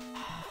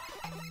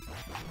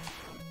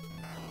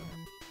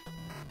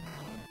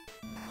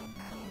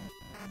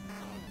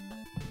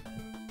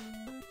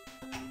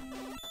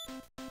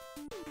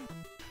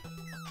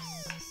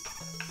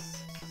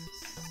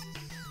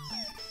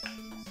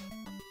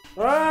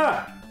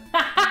 Ah!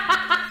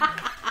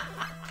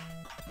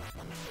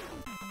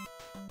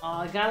 Oh,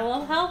 I got a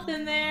little health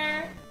in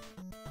there.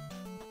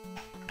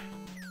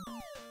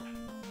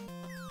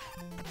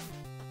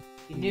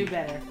 You knew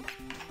better.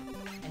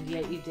 And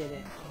yet you did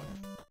it.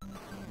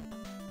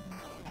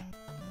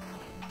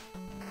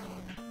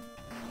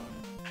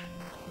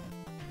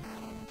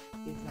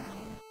 He's not.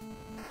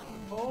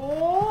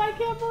 Oh, I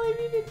can't believe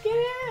you didn't get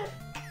hit!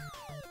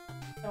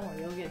 Don't worry,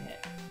 you'll get hit.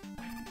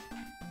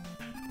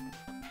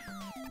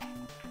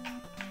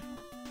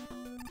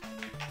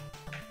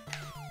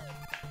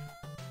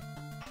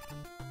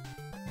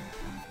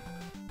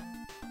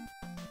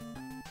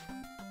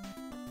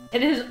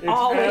 It is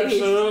always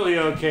absolutely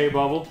okay,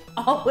 Bubble.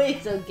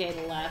 always okay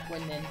to laugh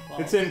when Nin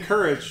falls. It's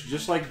encouraged,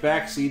 just like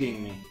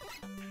backseating me.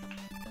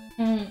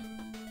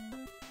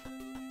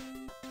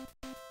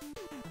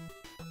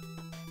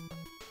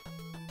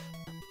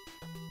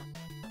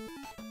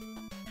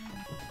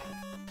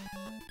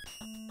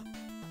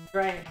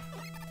 Right.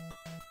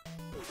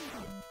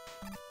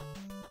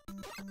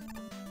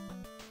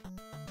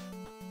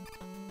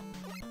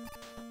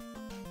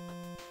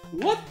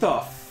 What the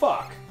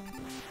fuck?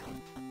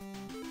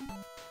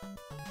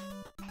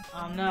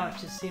 Oh no, it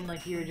just seemed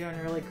like you were doing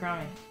really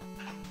crummy.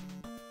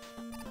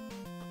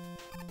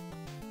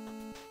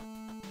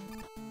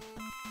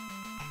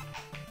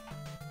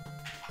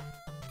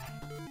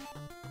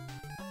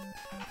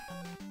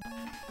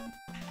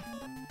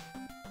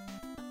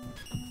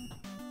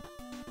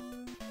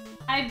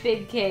 Hi,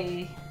 Big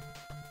K.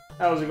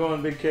 How's it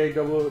going, Big K?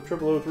 003?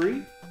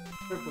 003.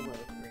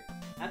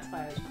 That's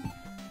why I was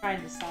trying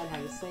to decide how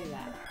to say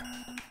that.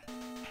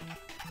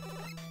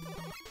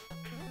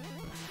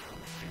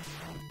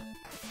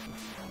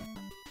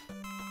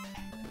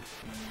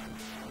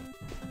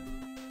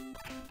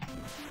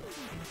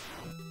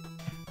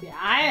 Yeah,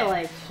 I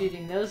like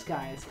shooting those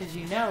guys because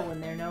you know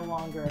when they're no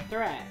longer a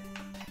threat.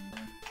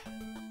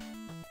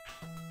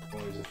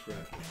 Always a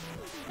threat.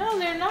 No,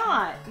 they're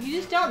not. You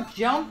just don't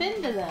jump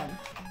into them.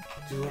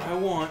 Do what I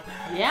want.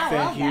 Yeah, Thank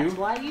well, you. that's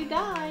why you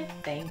died.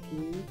 Thank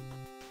you.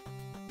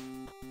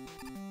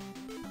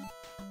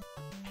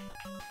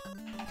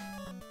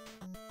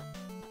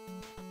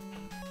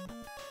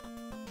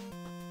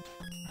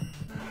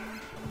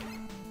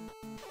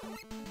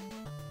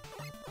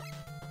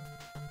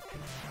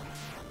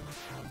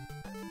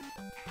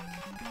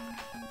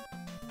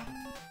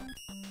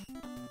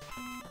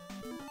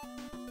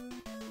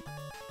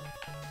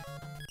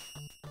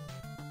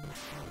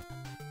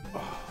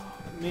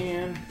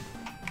 Man.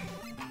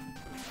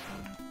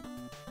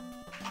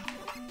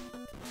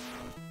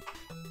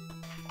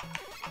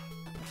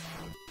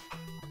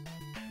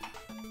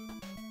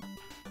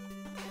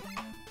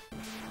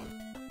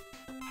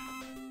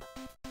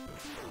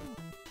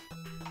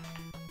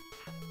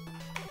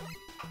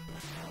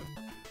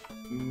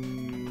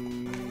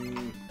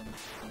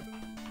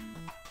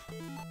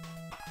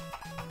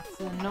 It's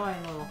an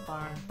annoying little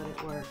farm, but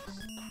it works.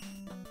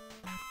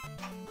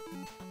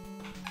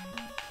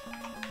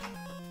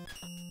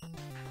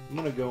 I'm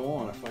gonna go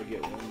on if I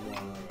get one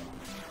more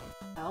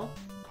health.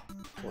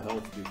 Well,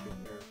 health beacon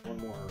there. One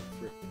more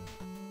freaking.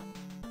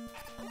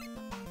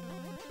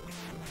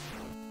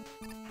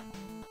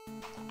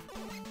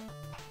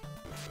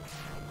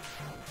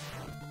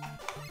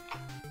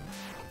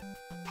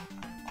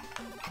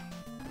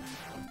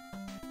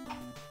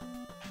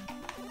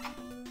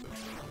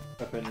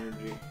 Up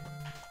energy.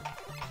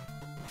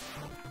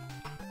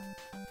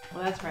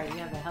 Well, that's right. You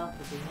have the health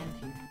at the end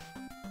here.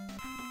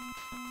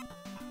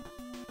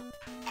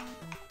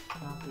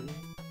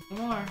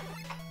 More.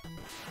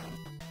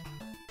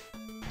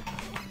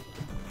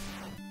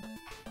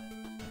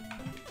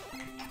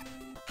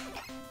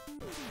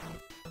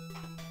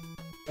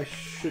 I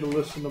should have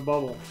listened to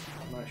Bubble,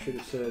 and I should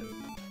have said,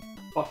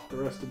 fuck the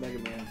rest of Mega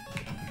Man.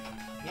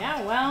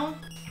 Yeah, well,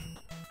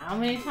 how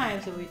many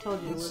times have we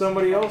told you to listen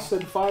Somebody to else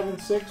said 5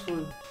 and 6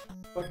 were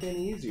fucking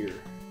easier.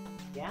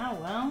 Yeah,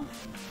 well,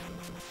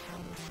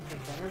 they're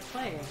better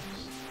players.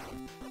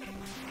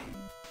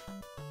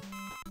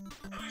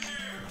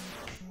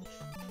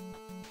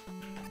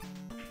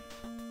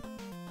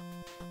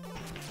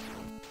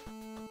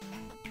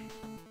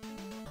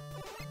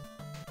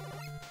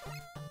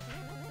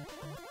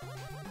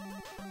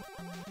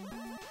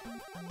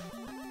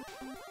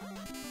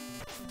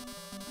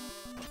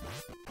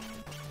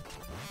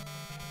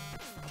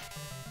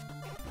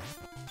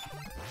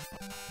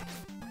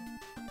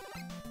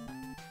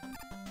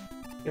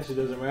 Guess it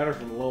doesn't matter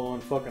if I'm low on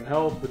fucking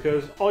health,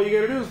 because all you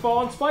gotta do is fall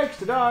on spikes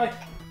to die.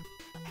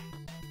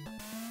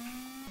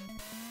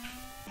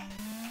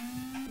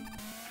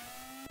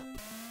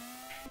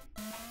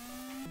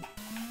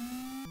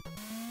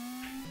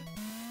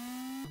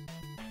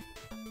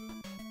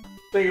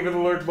 Thank you for the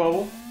lurk,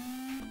 Bubble.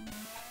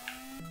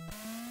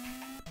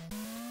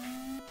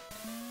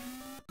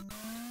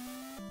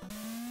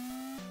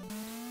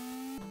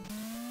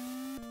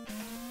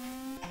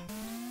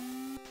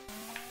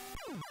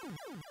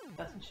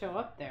 Doesn't show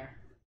up there.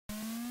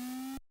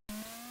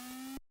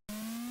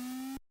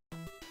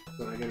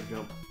 Then I gotta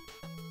jump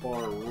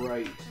far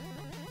right.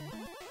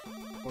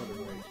 Far to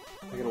right.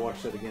 I gotta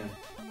watch that again.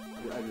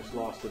 I just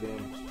lost the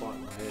damn spot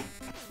in my head.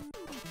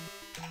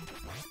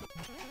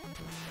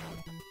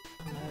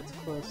 That's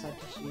close. I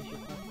just use your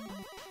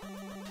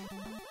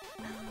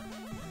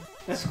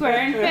phone. Square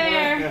and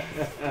fair.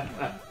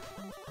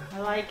 I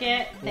like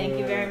it. Thank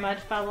you very much,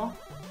 Bubble.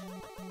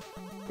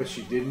 But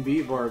she didn't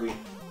beat Barbie.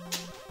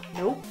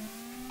 Nope.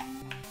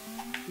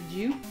 Did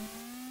you?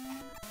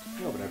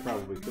 No, but I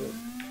probably could.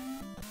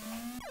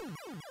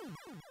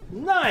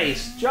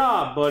 Nice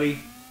job, buddy.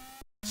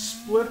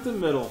 Split the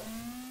middle.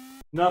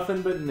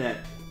 Nothing but net.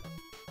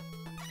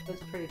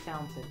 That's pretty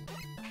talented.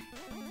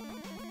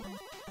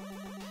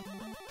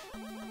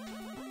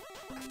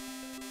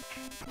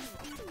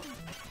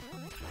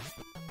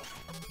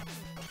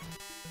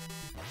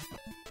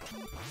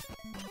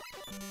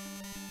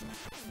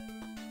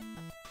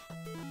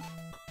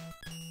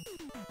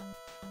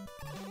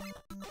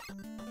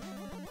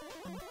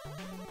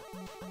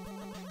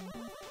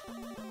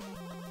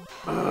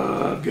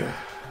 Ugh.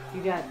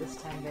 You got it this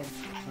time, babe.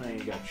 I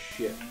ain't got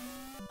shit.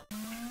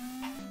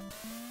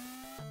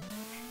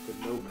 But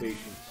no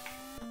patience.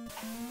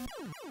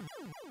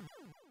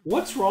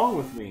 What's wrong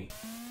with me?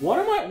 Why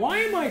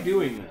am I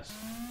doing this?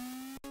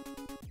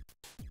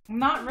 I'm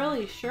not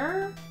really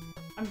sure.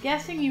 I'm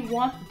guessing you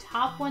want the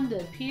top one to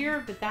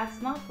appear, but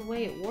that's not the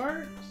way it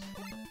works.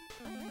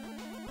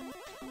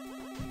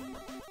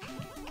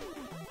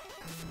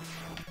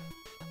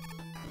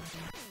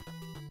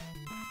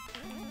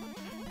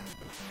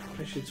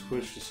 I should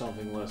switch to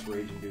something less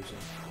rage-inducing.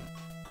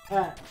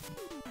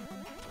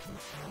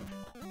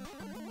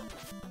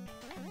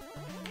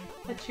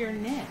 That's your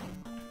name.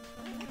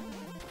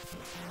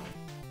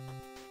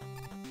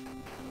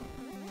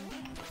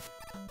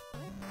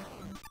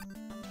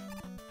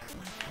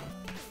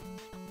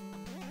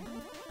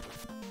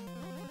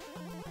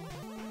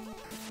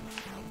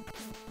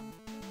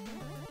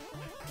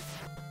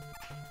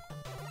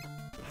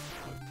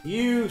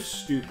 You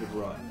stupid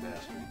rotten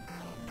bastard.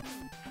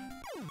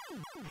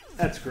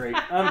 That's great.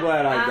 I'm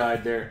glad I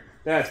died there.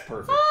 That's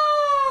perfect.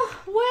 Oh,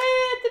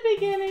 way at the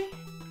beginning.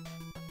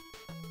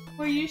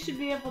 Where you should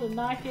be able to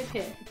not get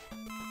hit.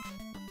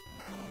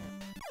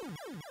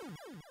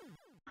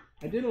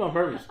 I did it on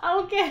purpose.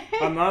 Okay.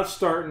 I'm not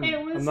starting.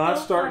 I'm not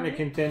so starting funny. to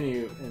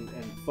continue and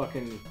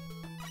fucking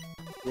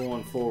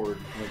going forward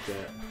like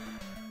that.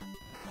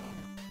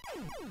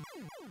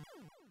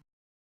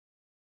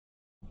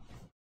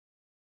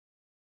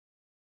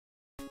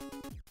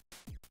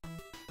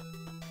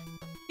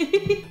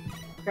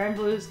 Grand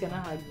Blue's gonna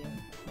hug you.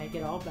 Make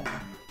it all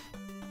better.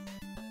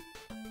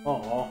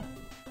 Aw.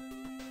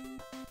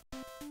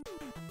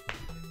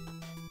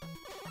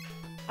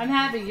 I'm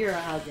happy you're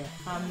a hugger.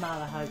 I'm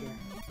not a hugger.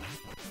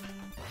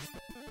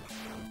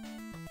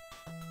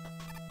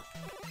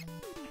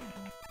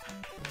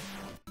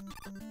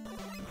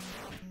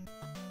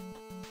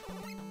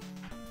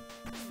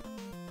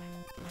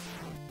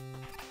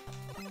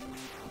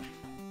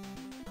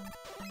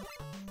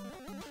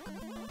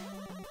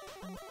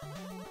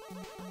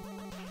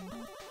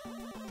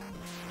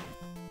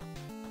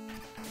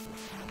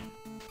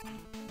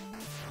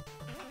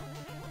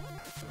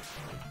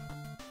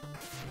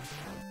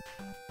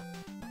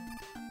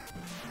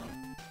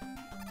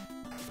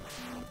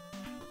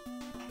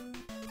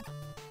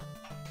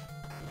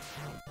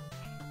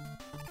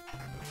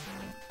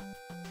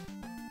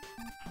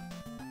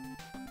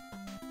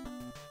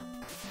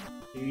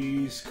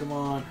 Jeez, come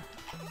on.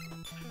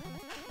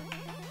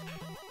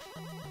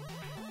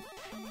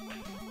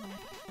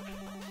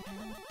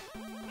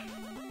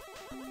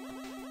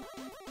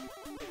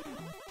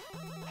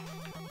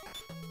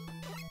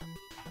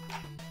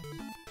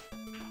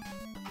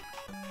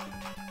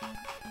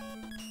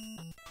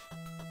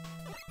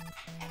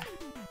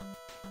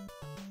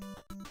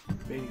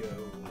 Bingo.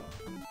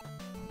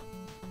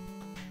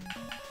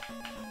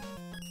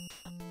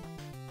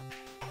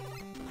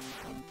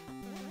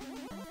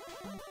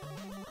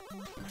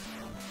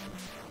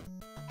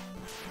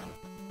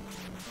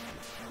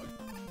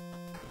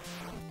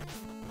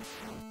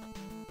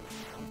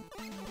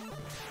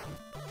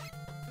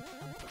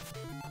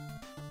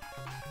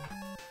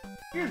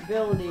 Your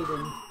ability to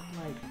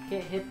like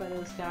get hit by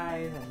those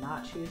guys and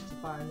not choose to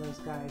farm those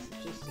guys,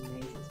 it just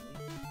amazes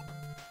me.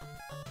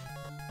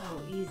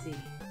 Oh, easy.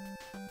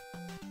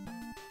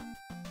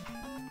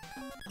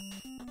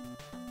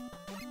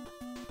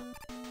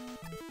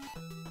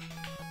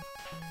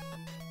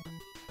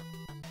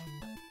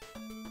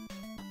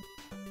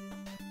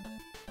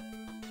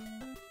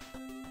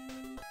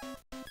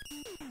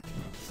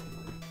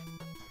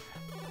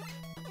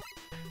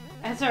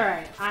 That's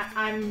alright.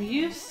 I'm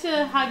used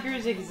to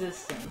huggers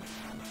existing.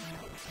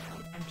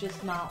 I'm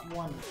just not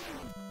one.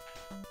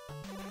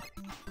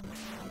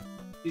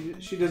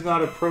 She does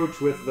not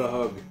approach with the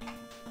hug.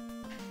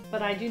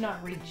 But I do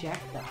not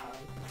reject the hug.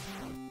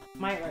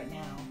 Might right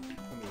now.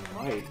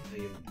 I mean, might.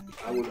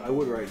 I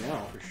would right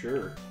now, for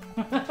sure.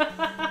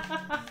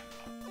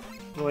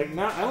 Like,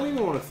 not, I don't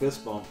even want a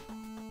fist bump.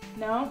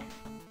 No?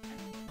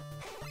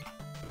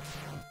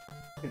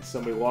 And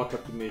somebody walked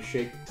up to me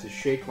to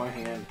shake my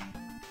hand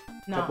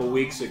a No. couple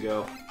weeks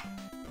ago.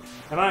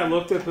 And I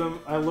looked at them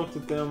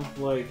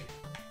like,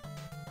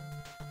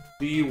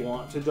 do you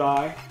want to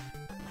die?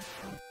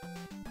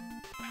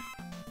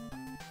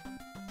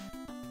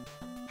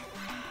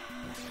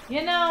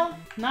 You know,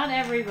 not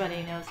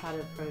everybody knows how to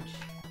approach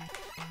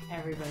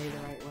everybody the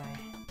right way.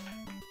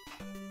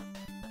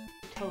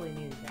 Totally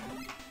needed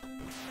that.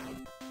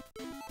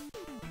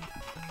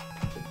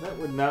 That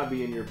would not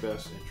be in your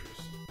best interest.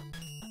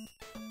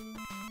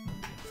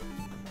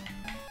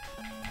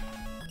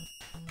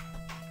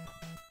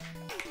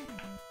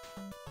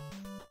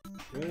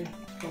 Really?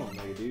 Come on,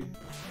 Mega Dude.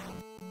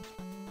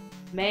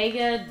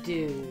 Mega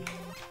Dude.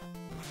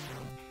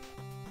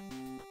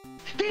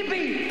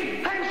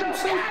 Stimpy! I'm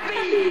so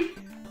happy!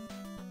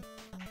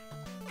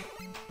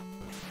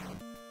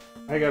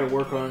 I gotta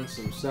work on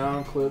some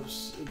sound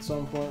clips at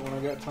some point when I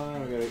got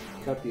time. I gotta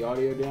cut the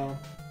audio down.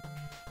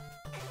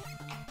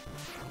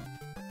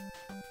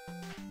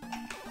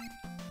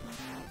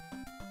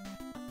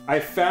 I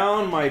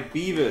found my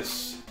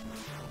Beavis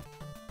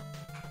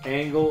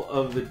angle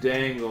of the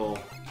dangle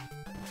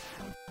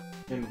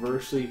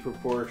inversely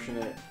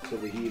proportionate to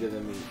the heat of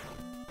the meat.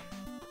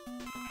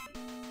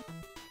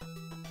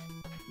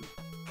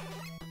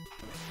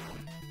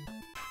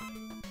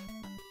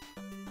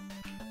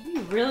 Do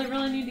you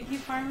really need to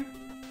keep farming?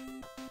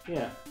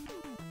 Yeah.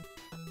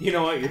 You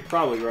know what? You're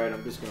probably right.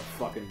 I'm just gonna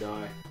fucking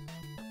die.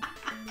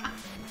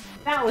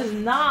 That was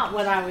not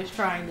what I was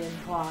trying to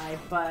imply,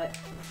 but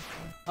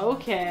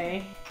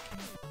okay.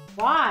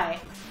 Why?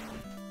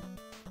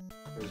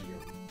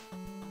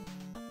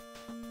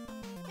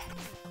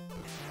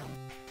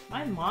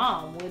 My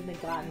mom wouldn't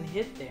have gotten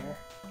hit there.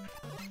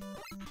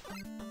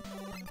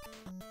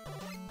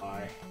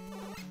 Why?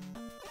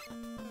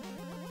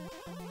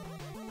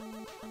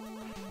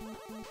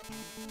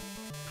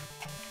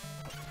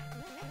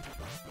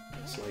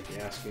 It's like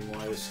asking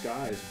why the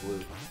sky is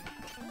blue.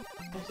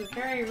 There's a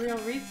very real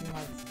reason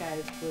why the sky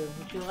is blue.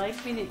 Would you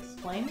like me to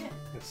explain it?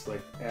 It's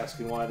like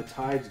asking why the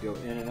tides go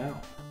in and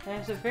out.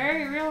 There's a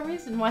very real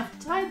reason why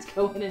the tides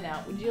go in and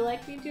out. Would you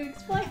like me to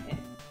explain it?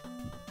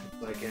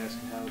 It's like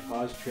asking how the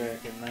pause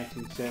track in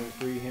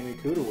 1973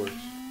 Hemi-Cuda works.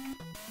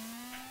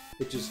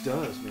 It just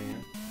does,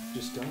 man. It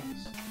just does.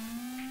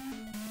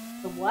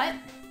 The what?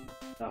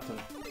 Nothing.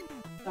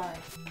 Sorry.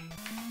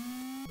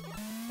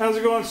 How's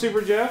it going,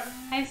 Super Jeff?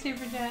 Hi,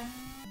 Super Jeff.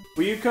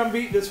 Will you come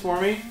beat this for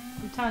me?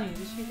 I'm telling you,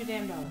 just use your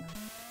damn dog.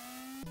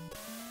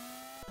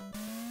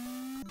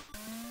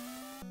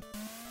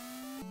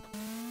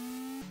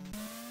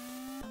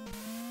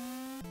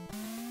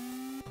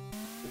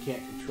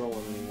 can't control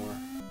him anymore.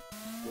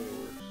 That's the way it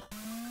works.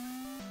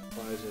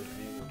 Why is it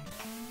angle?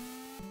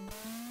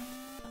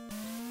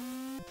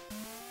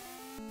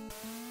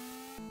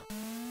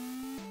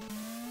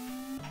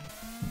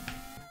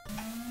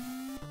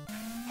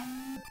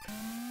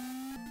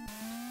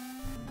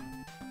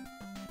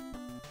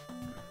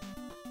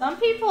 Some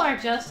people are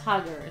just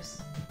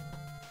huggers.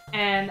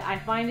 And I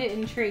find it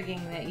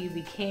intriguing that you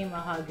became a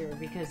hugger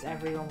because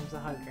everyone was a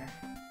hugger.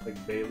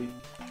 Like Bailey.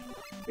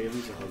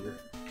 Bailey's a hugger.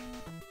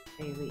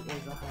 Bailey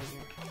is a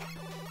hugger.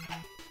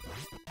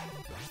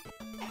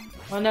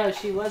 Well, no,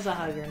 she was a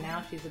hugger.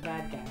 Now she's a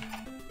bad guy.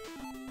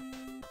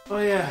 Oh,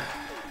 yeah.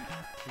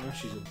 Now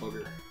she's a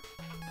bugger.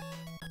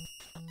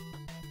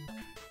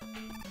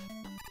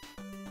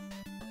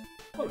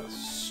 What a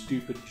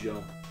stupid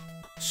jump.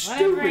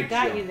 Whatever it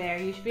got you there,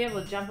 you should be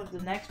able to jump up to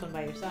the next one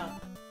by yourself.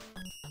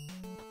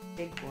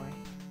 Big boy.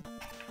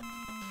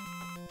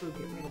 Ooh,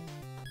 get rid of it.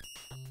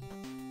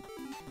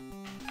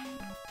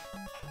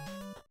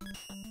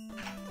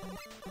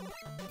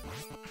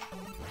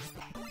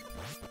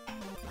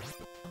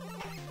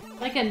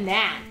 Like a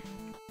gnat.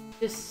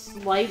 Just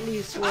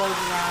slightly swirls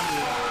around you.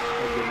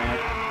 Like a gnat.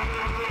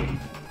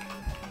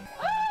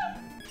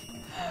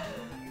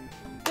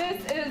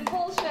 This is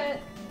bullshit.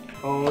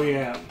 Oh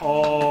yeah,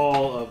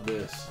 all of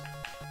this.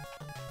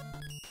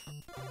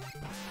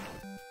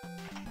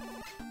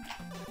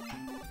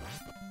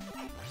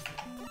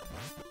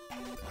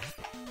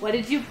 What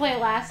did you play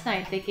last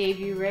night that gave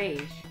you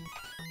rage?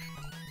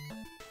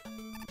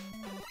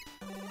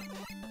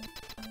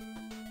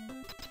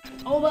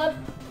 Hold up!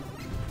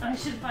 I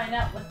should find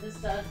out what this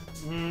does.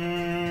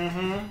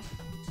 Mm-hmm.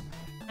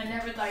 I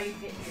never thought you'd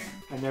get here.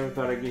 I never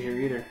thought I'd get here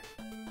either.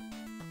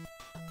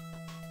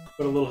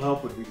 But a little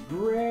help would be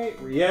great.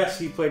 Yes,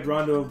 he played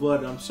Rondo of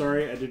Blood. I'm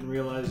sorry, I didn't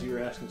realize you were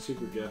asking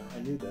Super Jeff. I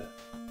knew that.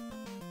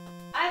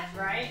 That's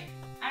right.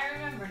 I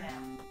remember now.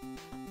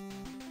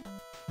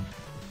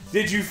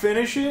 Did you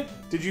finish it?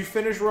 Did you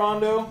finish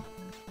Rondo?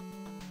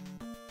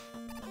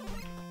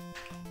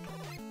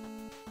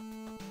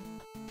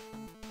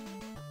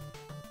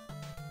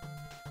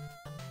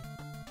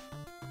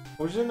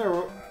 I was in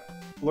there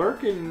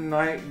lurking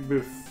night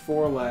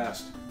before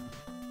last.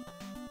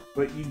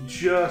 But you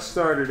just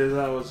started as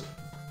I was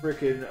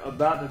freaking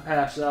about to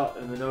pass out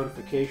and the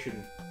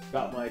notification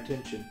got my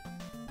attention.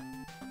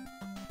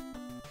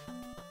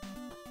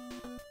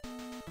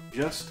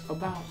 Just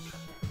about.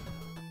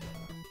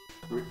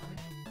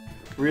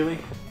 Really?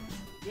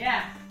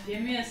 Yeah,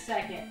 give me a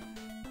second.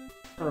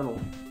 Colonel.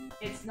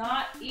 It's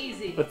not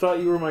easy. I thought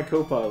you were my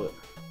co-pilot.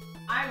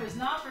 I was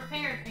not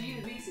prepared for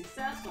you to be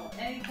successful at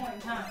any point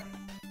in time.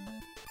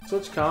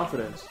 Such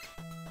confidence.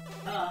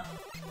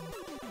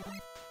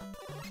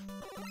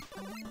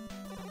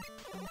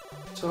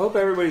 So I hope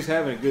everybody's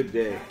having a good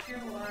day. Dr.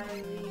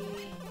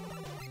 Wiley.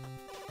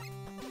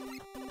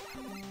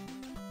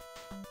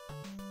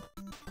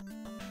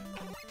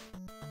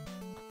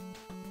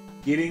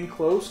 Getting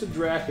close to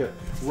Dracula.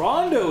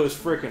 Rondo is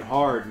freaking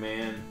hard,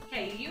 man.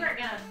 Okay, you are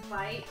gonna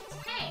fight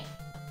Tank.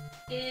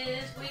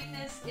 His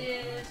weakness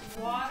is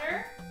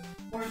water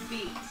or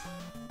beat.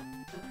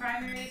 The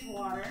primary is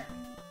water.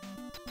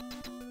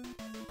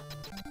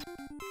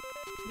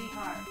 Be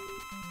hard.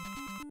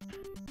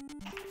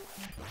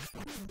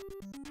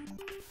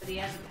 But he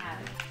has a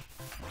pattern.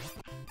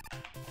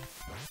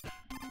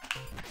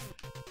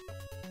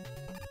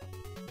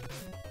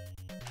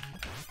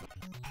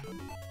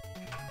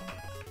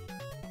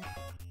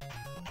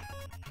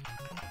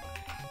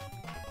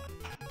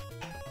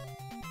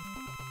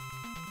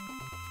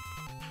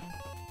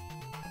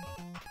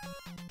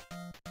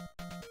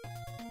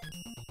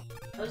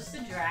 Close to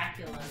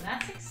Dracula.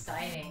 That's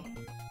exciting.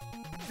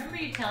 Remember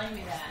you telling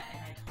me that,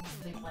 and I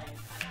totally blamed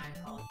and I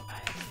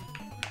apologize.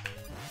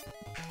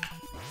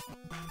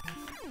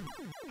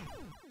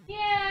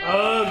 Yay!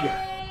 Ugh!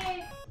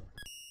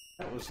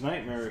 That was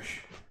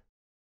nightmarish.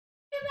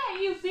 Look at that,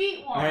 you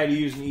beat one! I had to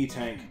use an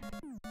E-tank.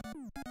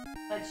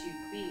 But you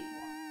beat one.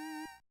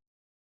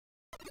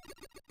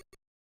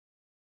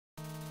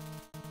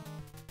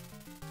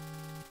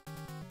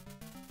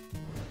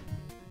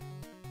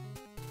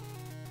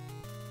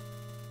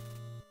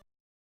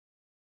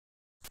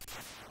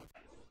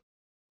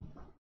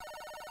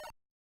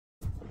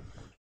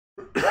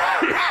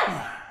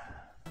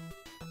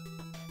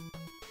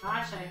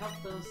 Gosh, I hope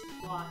those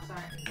blocks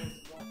aren't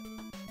invisible.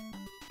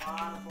 A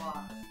lot of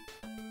blocks.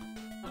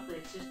 Hopefully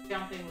it's just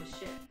jumping with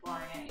shit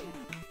flying at you.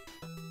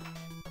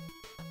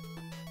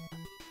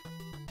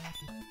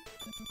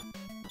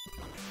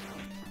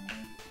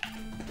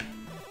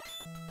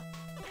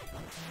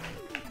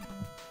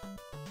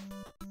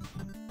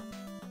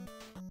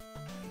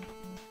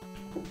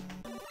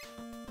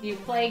 You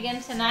play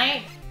again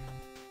tonight?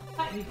 I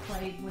thought you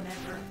played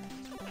whenever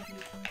you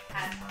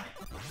had time.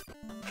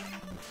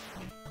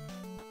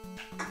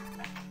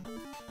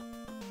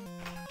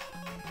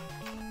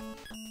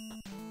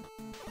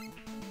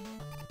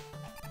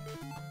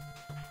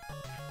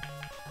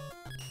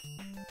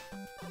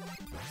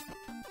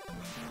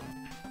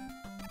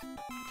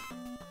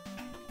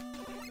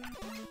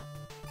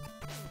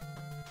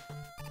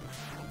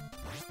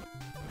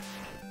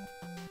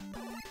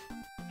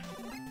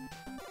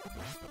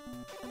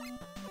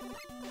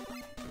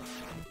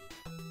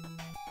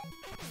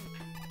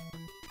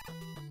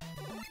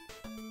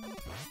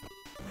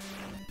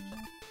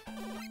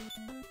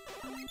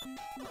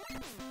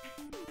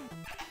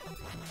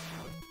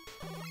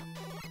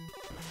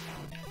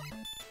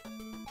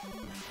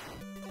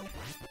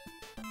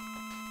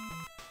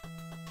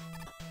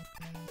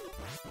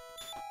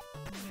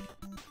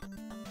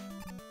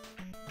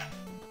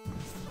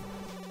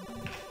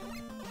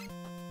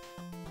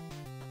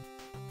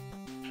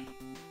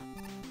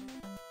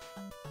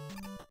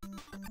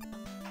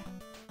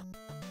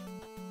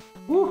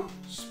 Woo!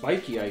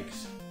 Spiky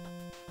yikes.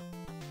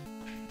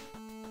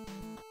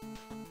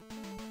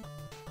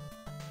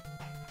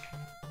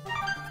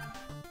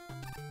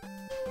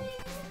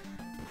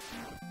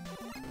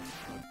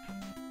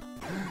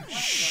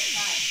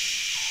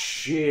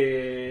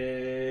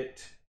 Shit.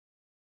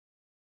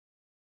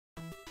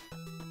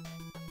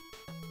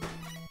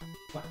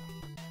 What?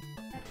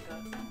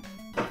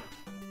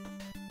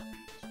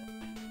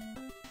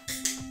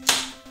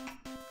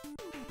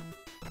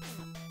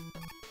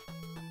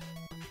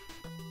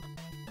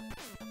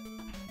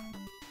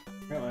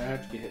 Apparently I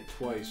have to get hit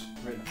twice,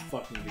 right in the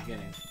fucking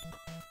beginning.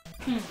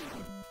 3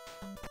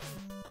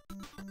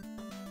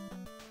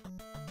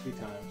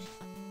 times.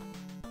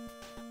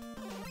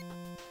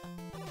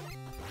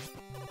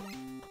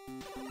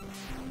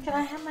 Can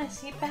I have my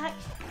seat back?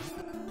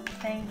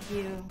 Thank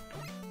you.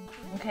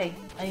 Okay,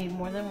 I need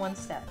more than one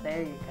step.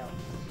 There you go.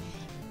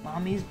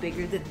 Mommy's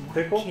bigger than one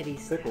Pickle? kitty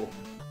step. Pickle.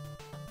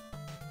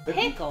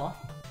 Pickle?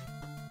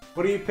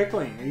 What are you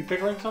pickling? Are you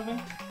pickling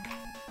something?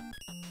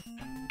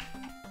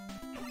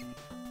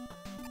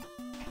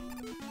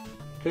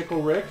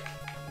 Pickle Rick?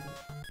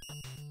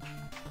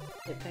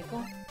 Is it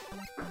pickle?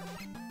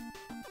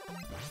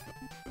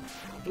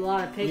 A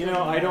lot of pickle. You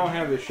know, I don't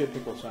have the shit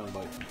pickle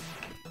soundbite.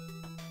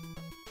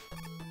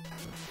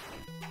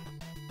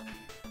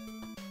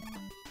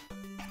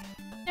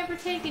 Never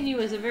taken you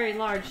as a very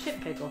large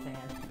shit pickle fan.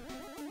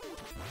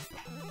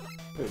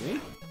 Who, me?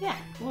 Yeah.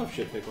 I love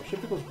shit pickle. Shit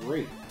pickle's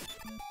great.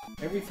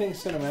 Everything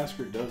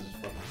Cinemasker does is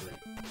fucking great.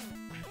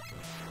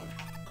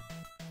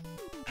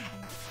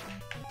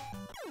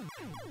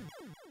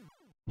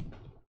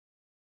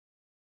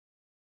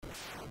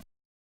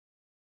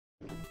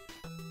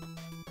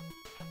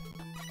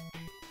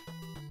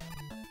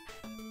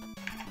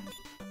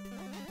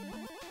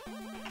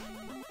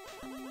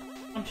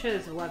 I'm sure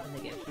there's a weapon to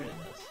get rid of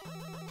this.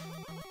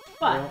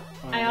 But Well,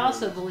 I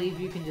also believe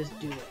you can just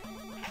do it.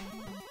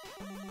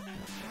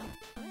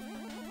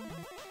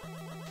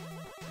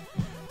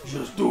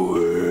 Just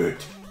do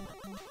it!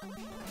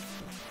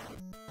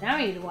 Now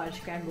we need to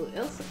watch Grandblue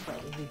Ilsa play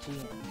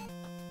VGN.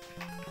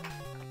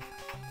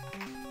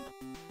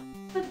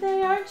 But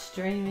they aren't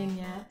streaming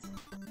yet.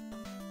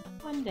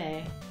 One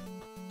day.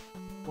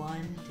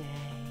 One day.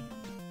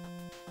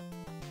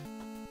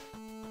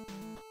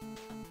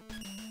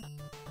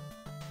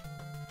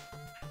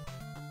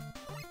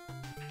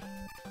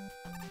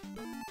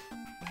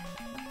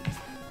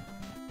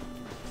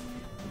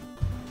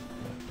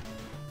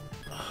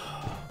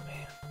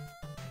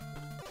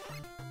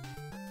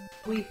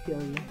 We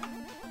feel you.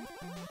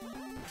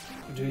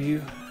 Do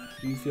you?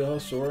 Do you feel how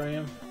sore I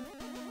am?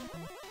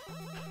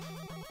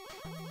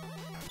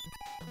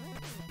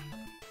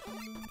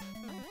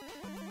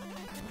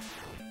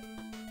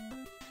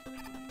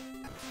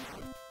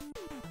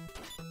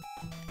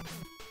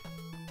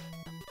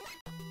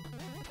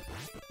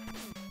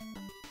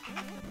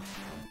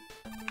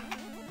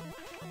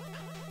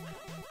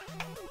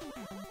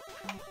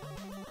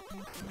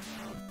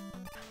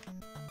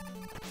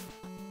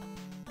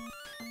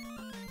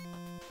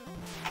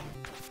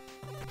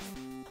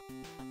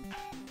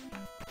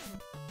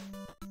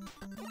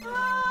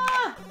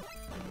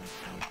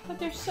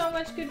 There's so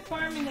much good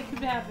farming that could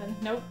happen.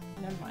 Nope,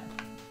 never mind.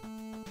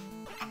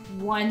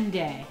 One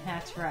day,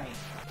 that's right.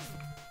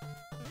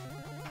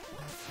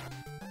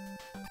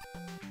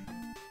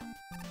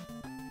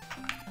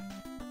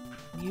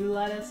 You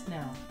let us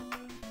know.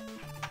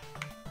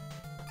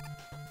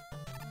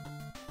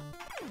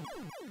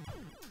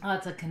 Oh,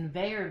 it's a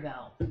conveyor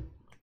belt. It's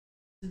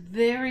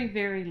very,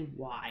 very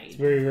wide. It's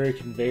very, very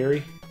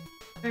conveyor-y.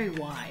 Very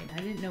wide.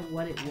 I didn't know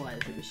what it was.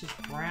 It was just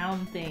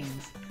brown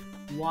things.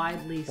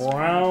 Widely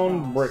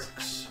Brown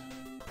bricks.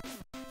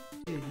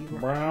 Dude, you were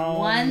Brown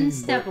one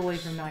step bricks. away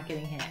from not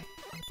getting hit.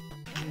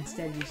 And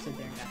instead you stood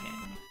there and got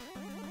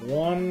hit.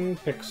 1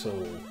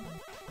 pixel.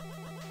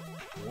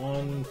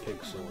 1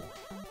 pixel.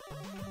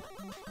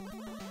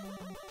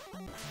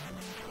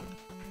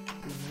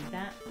 Do you need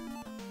that?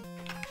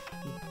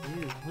 You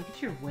do. Look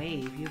at your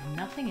wave. You have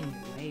nothing in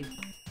your wave.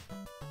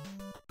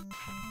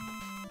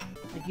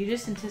 Like, you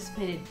just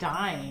anticipated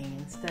dying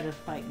instead of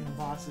fighting the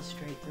bosses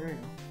straight through.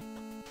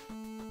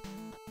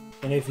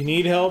 And if you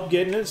need help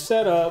getting it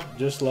set up,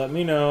 just let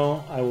me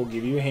know. I will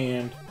give you a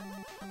hand.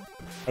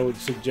 I would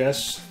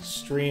suggest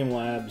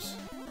Streamlabs.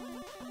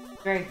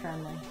 Very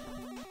friendly.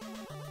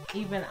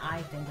 Even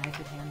I think I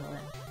could handle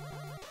it.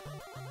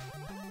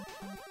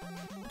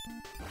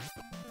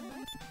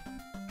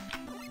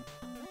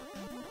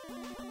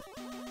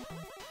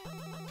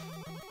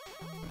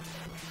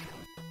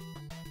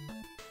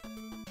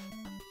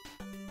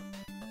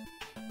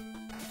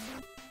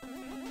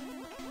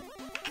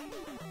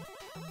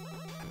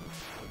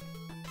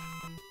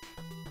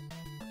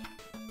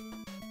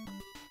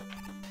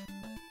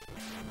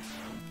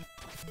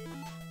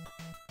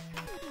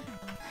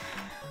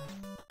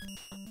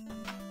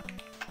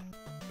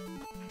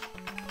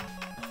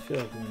 feel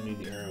like I'm gonna need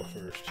the arrow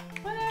first.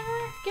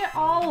 Whatever. Get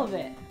all of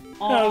it.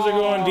 How's it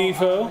going,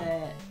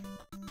 Defo?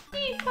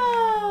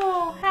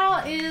 Defo!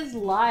 How is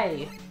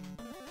life?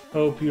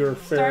 Hope you're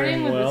faring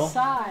Starting with well. a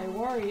sigh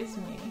worries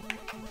me.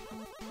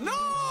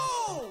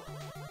 No!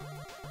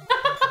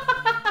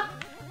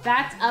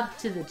 That's up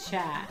to the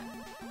chat.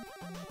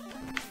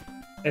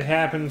 It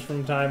happens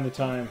from time to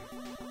time.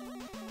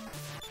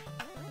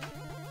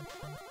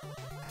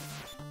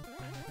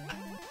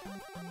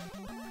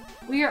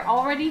 We are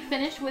already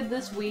finished with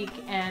this week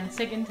and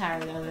sick and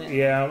tired of it.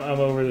 Yeah, I'm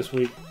over this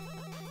week.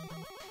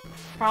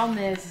 Problem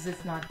is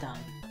it's not done.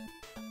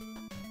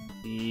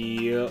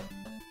 Yep.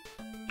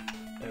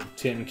 I have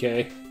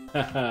 10K.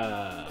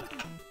 Haha.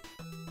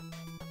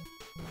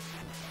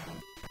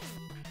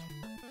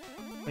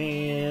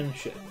 Man,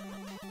 shit.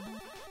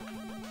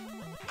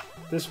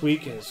 This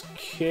week has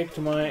kicked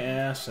my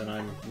ass, and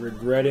I'm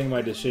regretting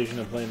my decision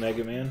to play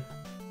Mega Man.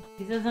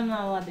 He says I'm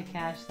not allowed to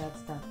cash that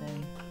stuff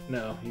in.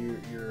 No, you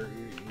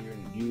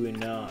are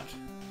not.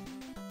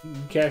 You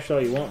can cash all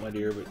you want, my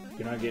dear, but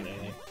you're not getting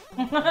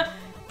anything.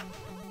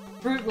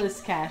 Fruitless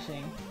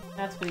caching.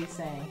 That's what he's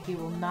saying. He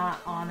will not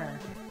honor.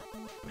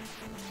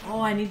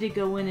 Oh, I need to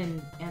go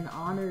in and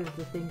honor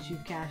the things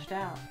you've cashed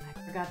out.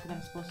 I forgot that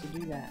I'm supposed to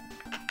do that.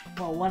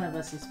 Well, one of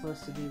us is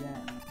supposed to do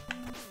that.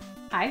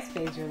 Hi,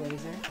 Spacer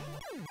Laser.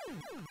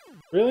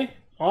 Really?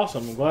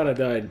 Awesome. I'm glad I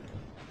died.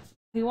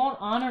 He won't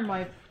honor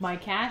my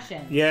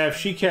cash-in. Yeah, if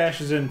she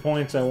cashes in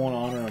points, I won't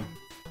honor him.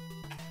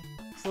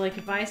 So, like,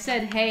 if I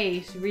said,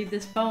 hey, read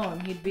this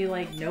poem, he'd be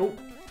like, nope.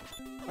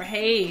 Or,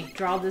 hey,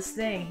 draw this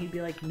thing, he'd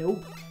be like,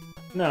 nope.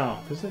 No,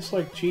 because it's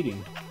like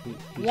cheating.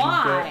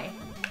 Why?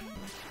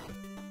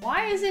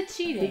 Why is it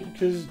cheating?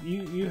 Because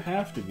you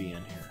have to be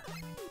in here.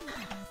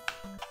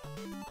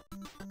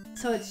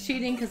 So it's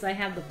cheating because I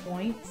have the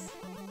points?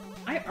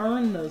 I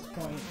earn those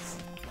points.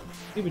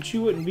 Yeah, but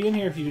you wouldn't be in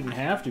here if you didn't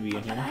have to be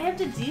in here. I have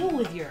to deal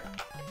with your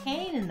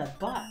pain in the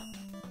butt.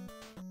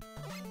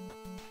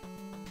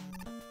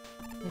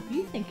 If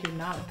you think you're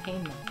not a pain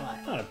in the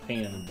butt. Not a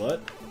pain in the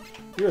butt.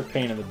 You're a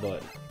pain in the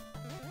butt.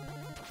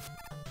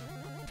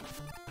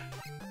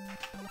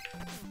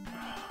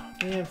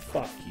 Man,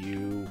 fuck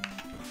you.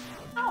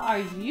 How are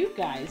you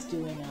guys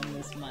doing on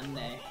this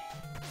Monday?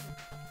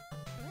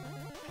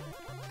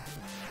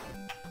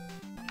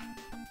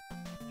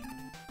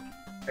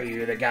 Are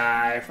you the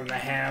guy from the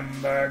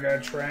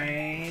hamburger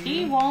train?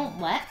 He won't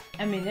let.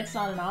 I mean, it's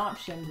not an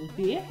option to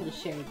be able to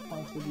share the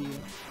points with you.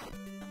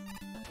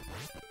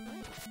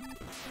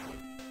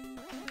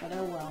 But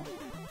oh well.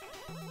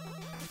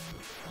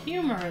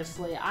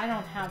 Humorously, I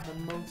don't have the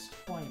most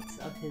points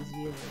of his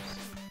viewers.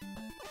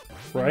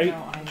 Right?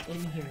 No, I'm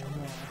in here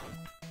more.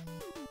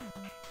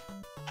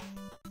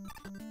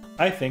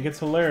 I think it's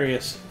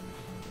hilarious.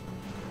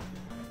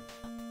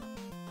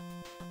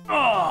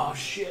 Oh,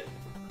 shit.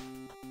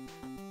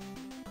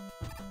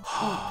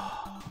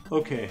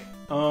 Okay.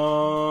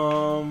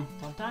 Don't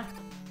die.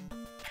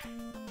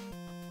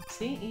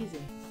 See?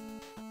 Easy.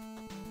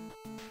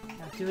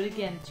 Now do it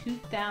again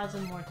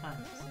 2,000 more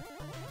times.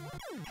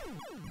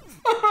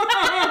 I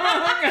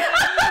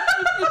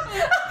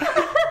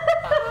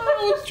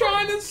was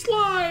trying to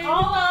slide.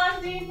 Hold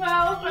on, Depot.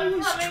 I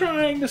was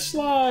trying to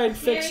slide.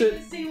 Fix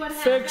it.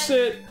 Fix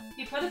it.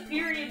 He put a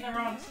period in the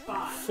wrong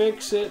spot.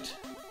 Fix it.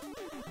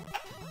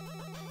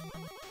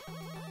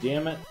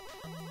 Damn it.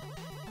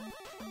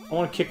 I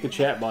want to kick the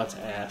chatbot's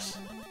ass.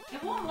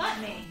 It won't let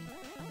me.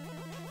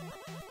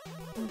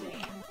 I'm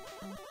banned.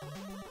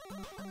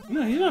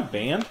 No, he's not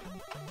banned.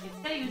 It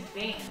said he was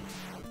banned.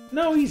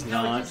 No, he's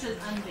No, not. it just says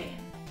unbanned.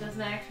 It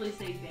doesn't actually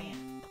say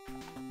banned.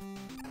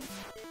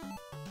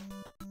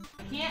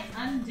 I can't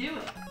undo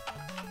it.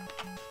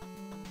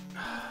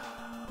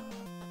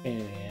 Pain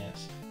in the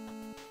ass.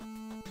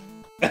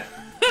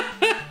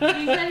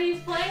 He said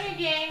he's playing a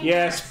game.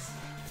 Yes.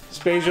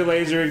 Spacer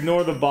Laser,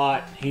 ignore the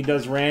bot. He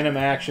does random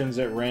actions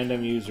at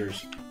random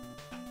users.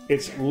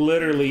 It's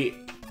literally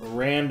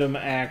random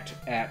act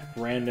at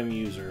random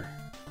user.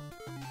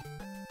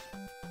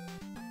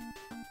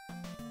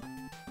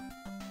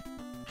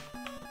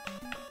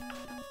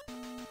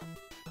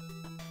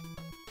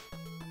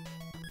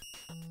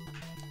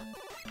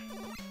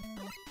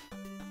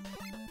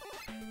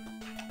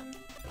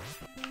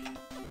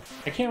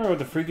 I can't remember what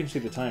the frequency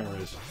of the timer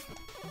is.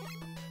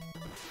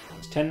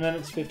 It's 10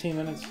 minutes, 15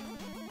 minutes?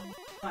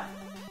 What?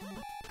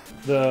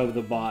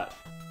 The bot.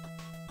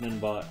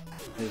 NINbot.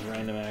 His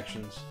random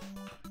actions.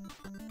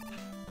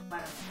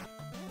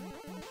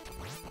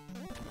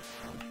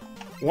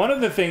 One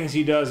of the things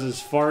he does is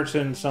farts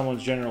in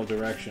someone's general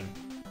direction.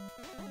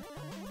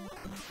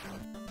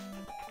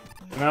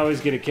 And I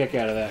always get a kick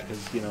out of that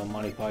because, you know,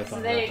 Monty Python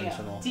So there you reference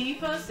go. and all.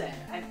 Depot said,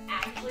 I'm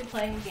actually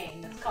playing a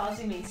game that's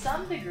causing me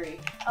some degree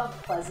of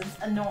pleasant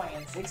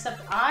annoyance,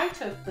 except I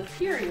took the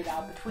period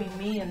out between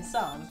me and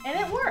some, and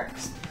it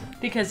works.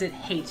 Because it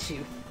hates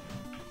you.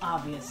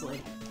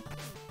 Obviously.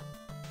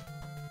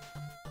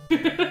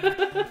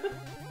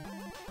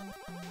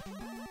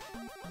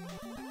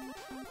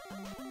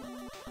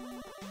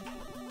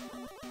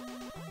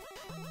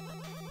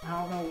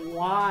 I don't know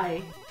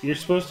why. You're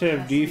supposed to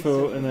have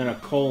default and then a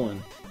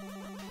colon.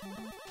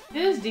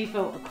 It is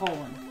default a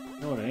colon.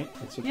 No, it ain't.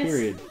 It's a Yes,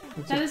 period.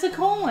 that is a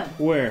colon.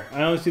 Where?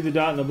 I only see the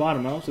dot in the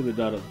bottom. I don't see the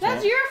dot at the top.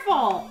 That's your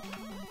fault.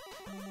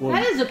 Well,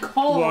 that is a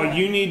colon. Well,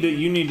 you need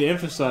to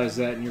emphasize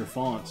that in your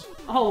fonts.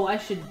 Oh, I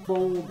should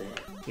bold it.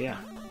 Yeah.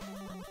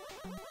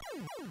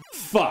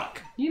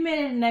 Fuck. You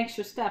made it an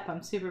extra step.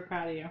 I'm super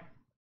proud of you.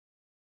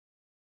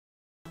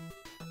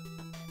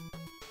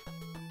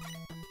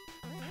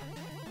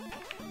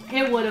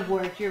 It would have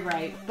worked, you're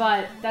right,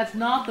 but that's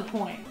not the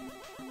point.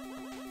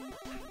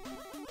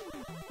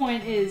 The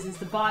point is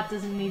the bot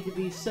doesn't need to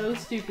be so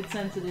stupid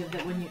sensitive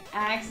that when you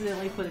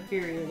accidentally put a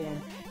period in,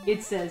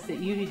 it says that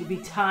you need to be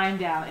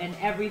timed out and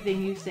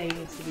everything you say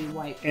needs to be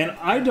wiped. And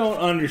I don't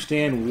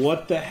understand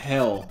what the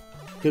hell,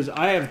 because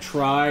I have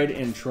tried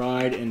and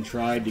tried and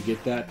tried to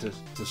get that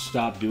to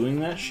stop doing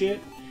that shit,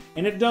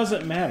 and it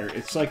doesn't matter.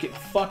 It's like it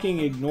fucking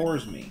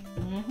ignores me.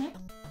 Mm-hmm.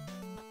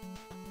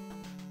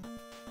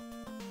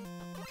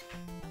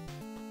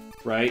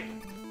 Right?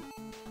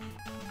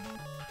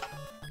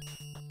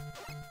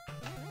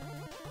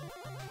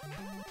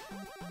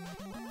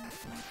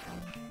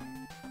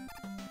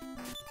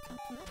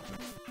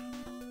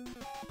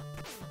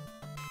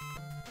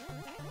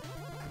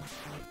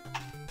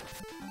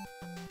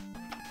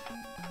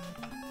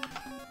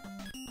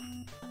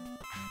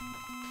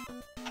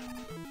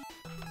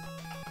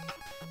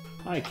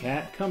 Hi,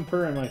 cat. Come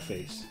purr in my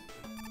face.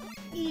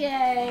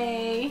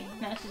 Yay!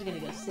 Now she's gonna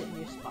go sit in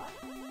your spot.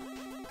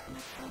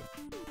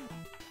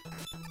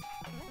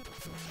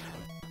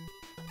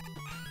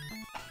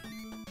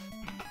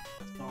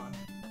 It's gone.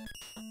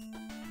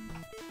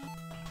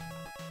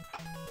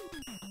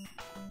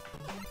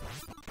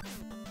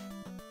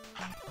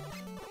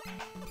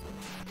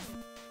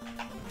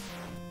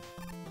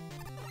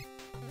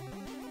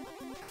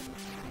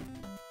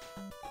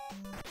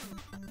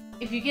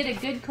 If you get a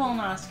good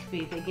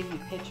colonoscopy, they give you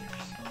pictures.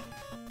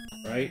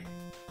 Right?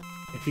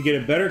 If you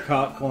get a better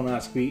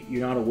colonoscopy,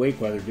 you're not awake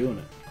while they're doing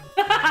it.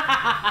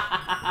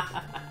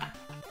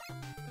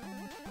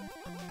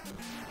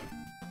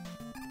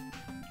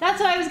 That's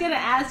why I was gonna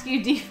ask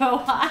you,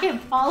 Devo. I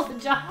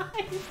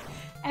apologize.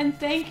 And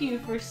thank you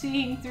for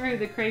seeing through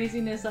the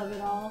craziness of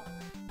it all.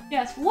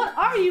 Yes, what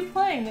are you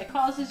playing that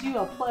causes you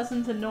a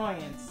pleasant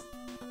annoyance?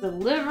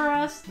 Deliver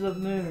Us the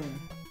Moon.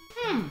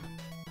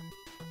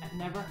 I've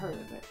never heard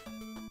of it.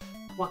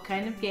 What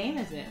kind of game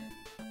is it?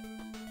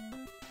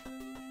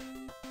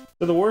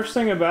 So the worst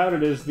thing about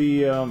it is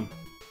the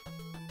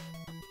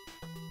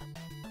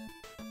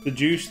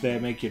juice they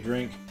make you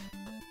drink.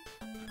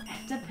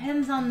 It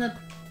depends on the...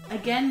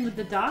 Again, with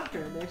the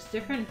doctor, there's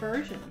different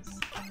versions.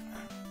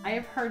 I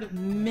have heard of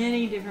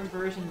many different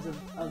versions of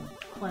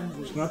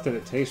cleanses. It's not that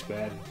it tastes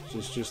bad,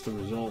 it's just the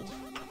result.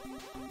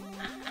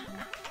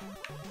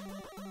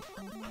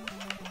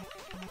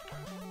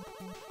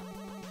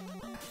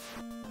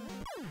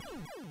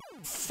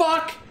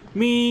 Fuck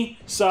me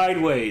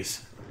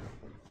sideways.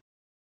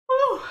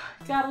 Whew,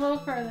 got a little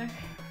further.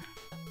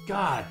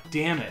 God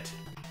damn it.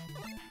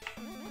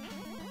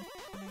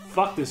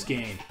 Fuck this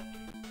game.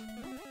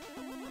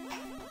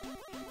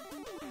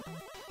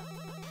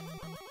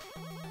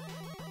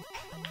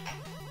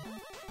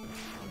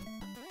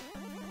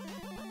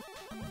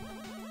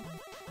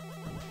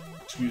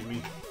 Excuse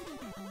me.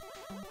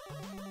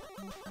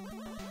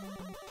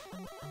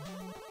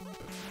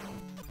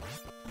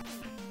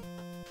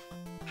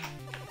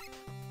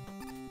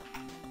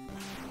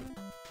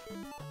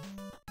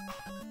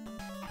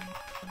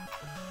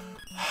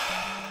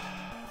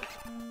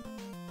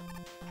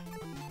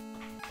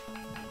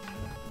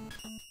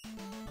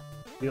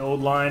 The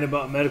old line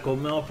about medical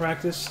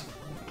malpractice.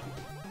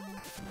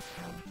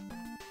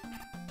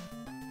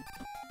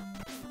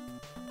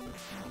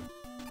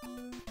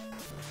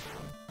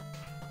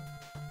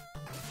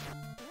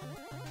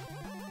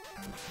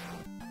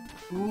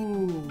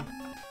 Ooh.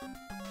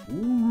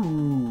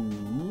 Ooh.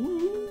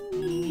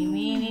 Meeny,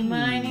 meeny,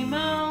 miny,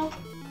 mo.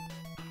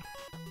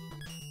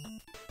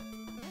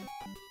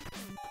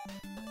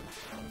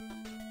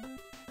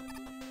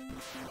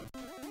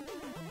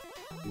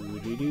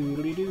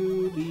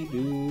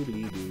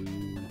 Doody-doody-doody-doody-doo.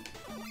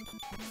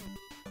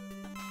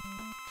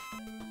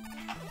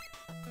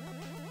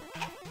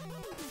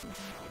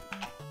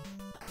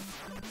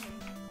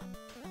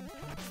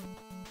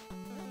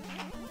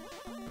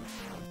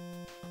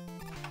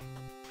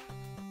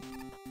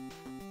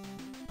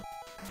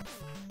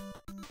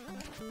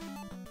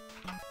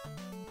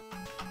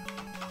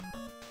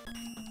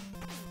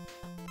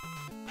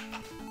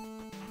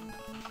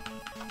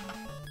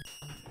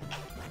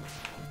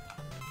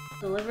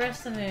 Deliver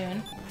Us the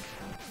Moon.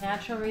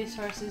 Natural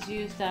resources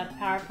used at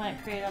power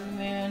plant created on the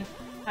moon.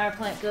 Power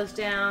plant goes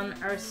down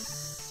or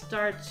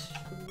starts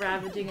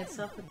ravaging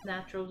itself with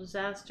natural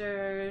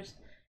disasters.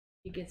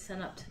 You get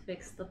sent up to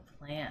fix the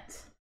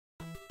plant.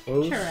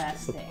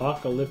 Interesting.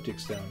 Post-apocalyptic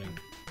sounding.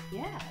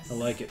 Yes. I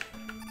like it.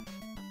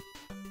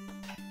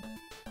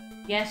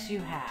 Yes, you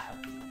have.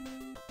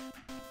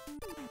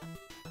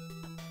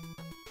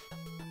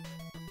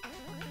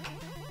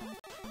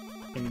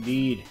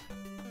 Indeed.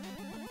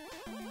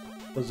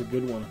 Was a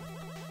good one.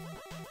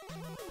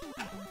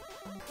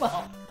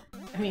 Well,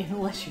 I mean,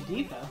 unless you're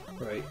Devo.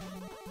 Right.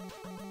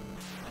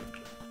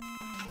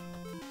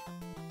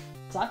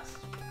 Sucks.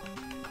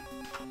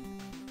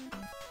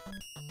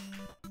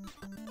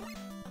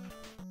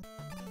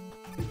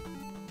 I'm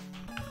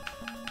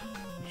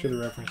sure the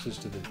references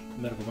to the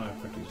medical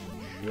malpractice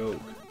is a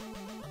joke.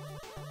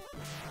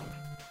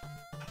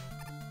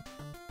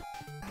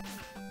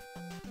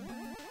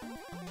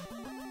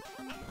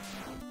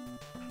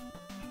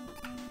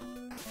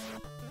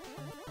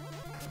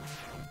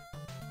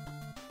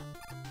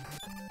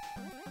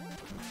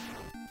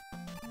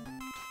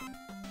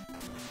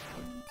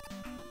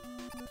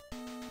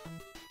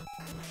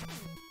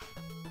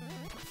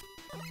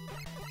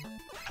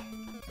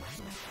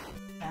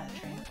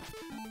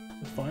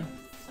 That's fine.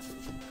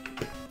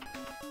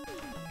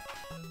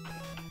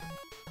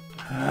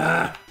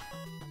 Ah.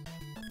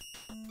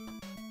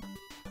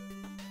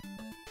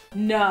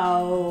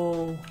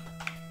 No.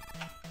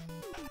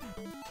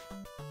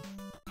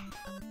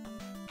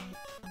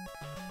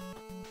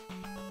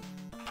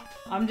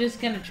 I'm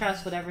just gonna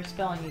trust whatever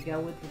spelling you go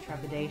with for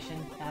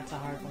trepidation. That's a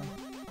hard one.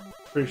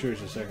 Pretty sure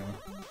it's the second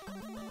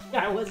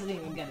one. I wasn't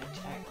even gonna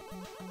check.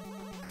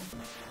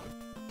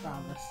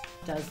 Promise.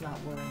 Does not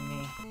worry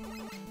me.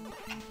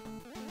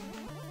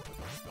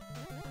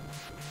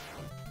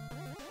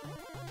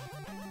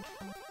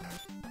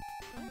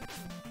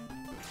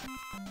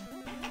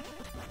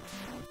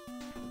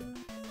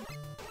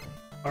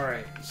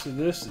 Alright, so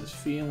this is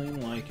feeling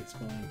like it's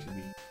going to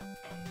be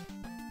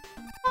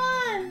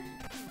fun!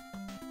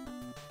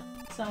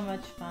 So much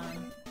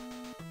fun.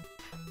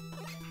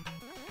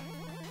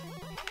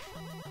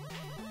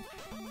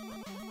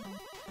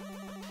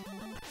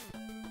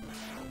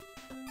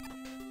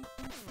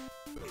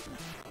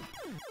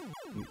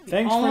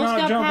 Thanks Almost for not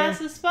got jumping.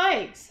 past the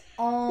spikes.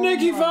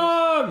 Nikki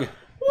Fogg!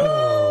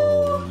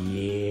 Oh,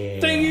 yeah.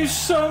 Thank you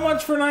so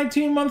much for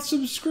 19-month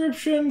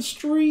subscription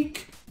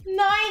streak.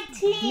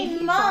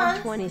 19 months?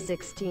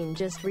 2016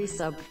 just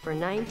resubbed for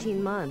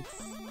 19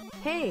 months.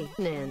 Hey,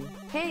 Nin.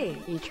 Hey,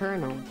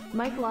 Eternal.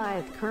 Mike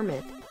Live,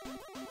 Kermit.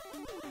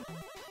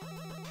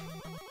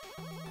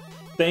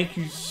 Thank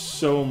you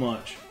so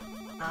much.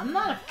 I'm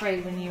not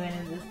afraid when you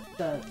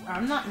enter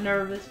I'm not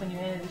nervous when you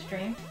enter the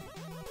stream.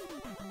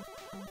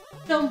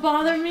 Don't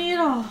bother me at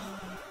all.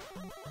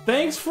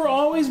 Thanks for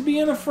always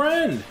being a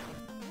friend.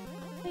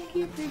 Thank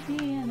you for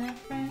being a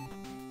friend.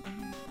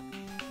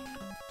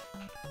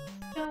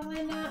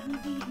 Going out and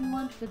eating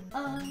lunch with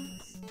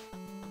us.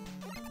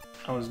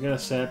 I was gonna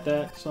set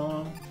that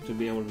song to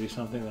be able to be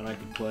something that I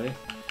could play,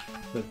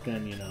 but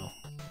then, you know,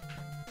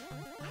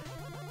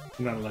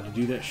 I'm not allowed to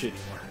do that shit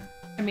anymore.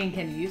 I mean,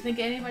 can you think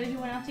of anybody who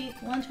went out to eat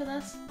lunch with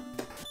us?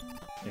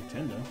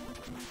 Nintendo.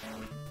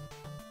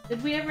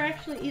 Did we ever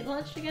actually eat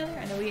lunch together?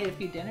 I know we ate a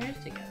few dinners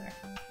together.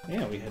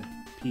 Yeah, we had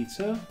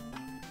pizza,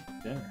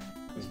 dinner.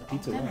 It was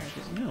pizza lunch.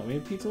 No, we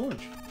had pizza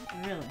lunch.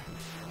 Really?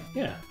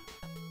 Yeah.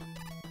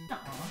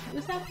 It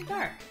was after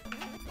dark.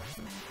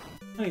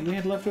 I mean, we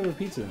had leftover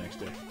pizza the next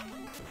day.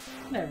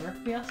 Whatever.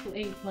 We also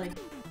ate, like,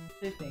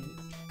 other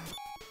things.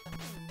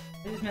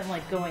 I just meant,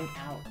 like, going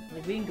out.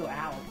 Like, we didn't go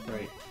out.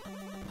 Right.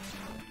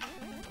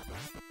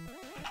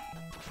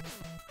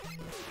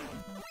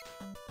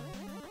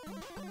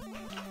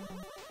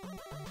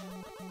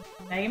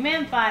 Mega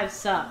Man 5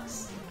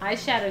 sucks. Hi,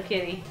 Shadow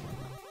Kitty.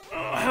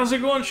 Oh, how's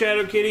it going,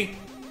 Shadow Kitty?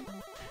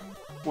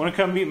 Wanna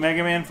come beat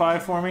Mega Man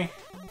 5 for me?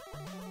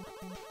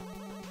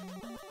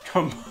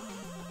 Come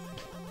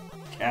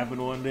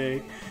cabin one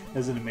day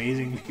has an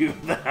amazing view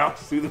of the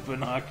house through the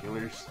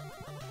binoculars.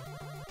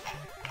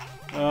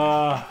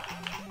 Damn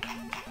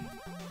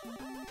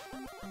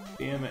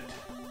it.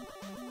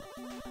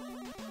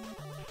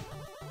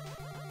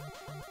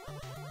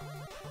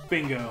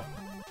 Bingo.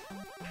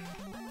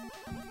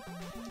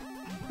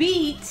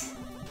 Beat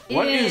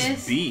What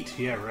is beat?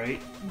 Yeah,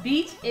 right.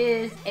 Beat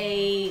is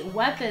a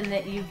weapon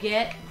that you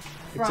get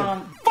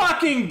from It's a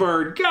fucking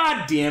bird.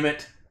 God damn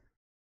it.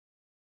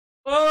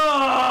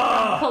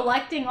 Oh!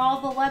 collecting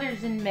all the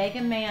letters in Mega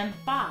Man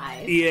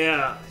 5.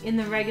 Yeah. In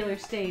the regular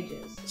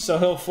stages. So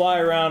he'll fly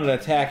around and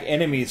attack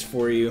enemies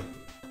for you.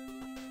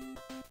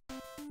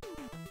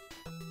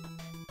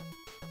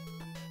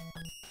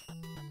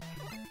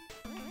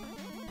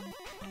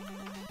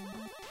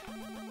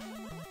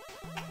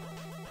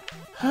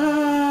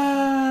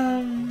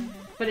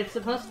 But it's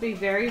supposed to be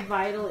very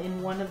vital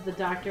in one of the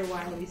Dr.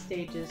 Wily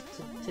stages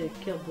to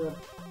kill the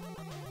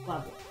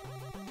level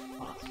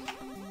boss.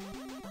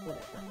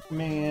 Whatever.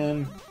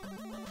 Man.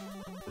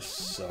 This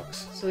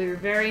sucks. So we were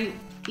very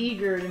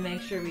eager to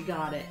make sure we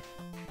got it.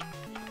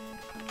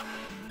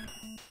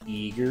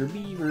 Eager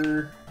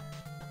beaver.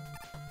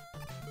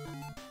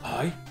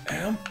 I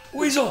am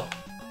Weasel!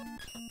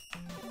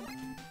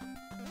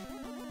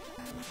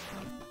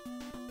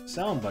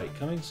 Soundbite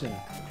coming soon.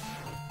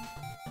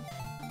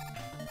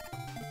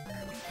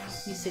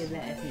 You say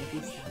that at the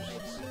East.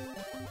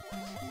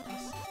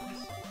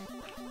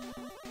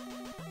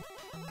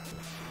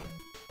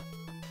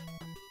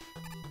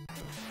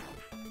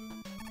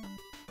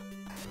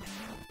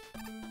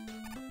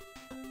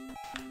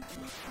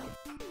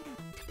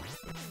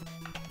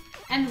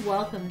 And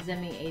welcome,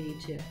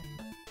 Zemi82.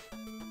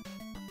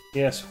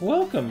 Yes,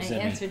 welcome, I Zemi.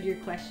 answered your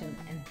question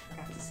and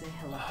forgot to say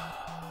hello.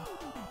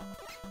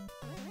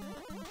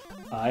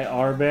 I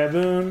are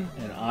Baboon,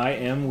 and I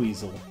am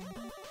Weasel.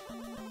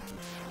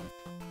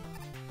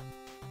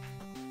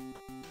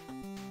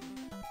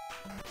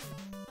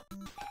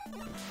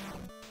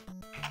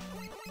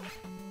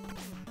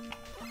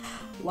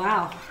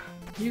 Wow,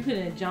 you could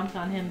have jumped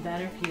on him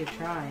better if you had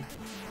tried.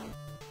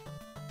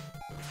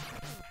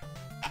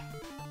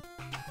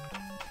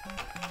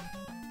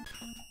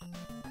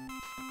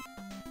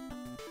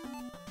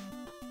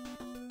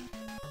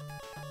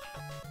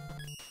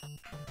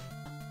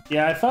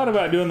 Yeah, I thought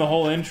about doing the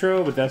whole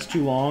intro, but that's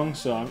too long,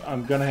 so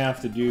I'm gonna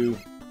have to do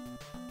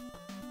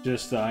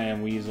just the I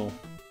am Weasel.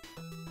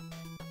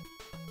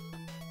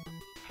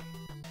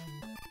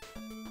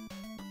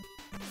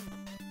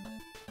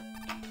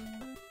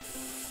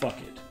 Fuck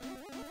it.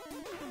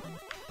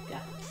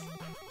 Got this.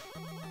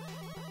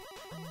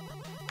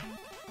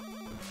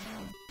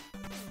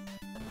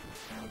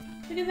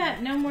 Look at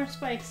that, no more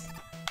spikes.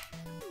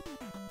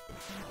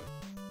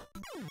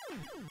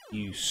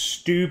 You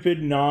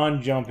stupid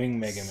non-jumping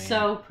Mega Man.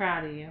 So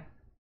proud of you.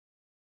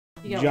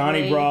 You got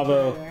Johnny way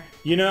Bravo. further.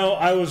 You know,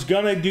 I was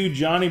gonna do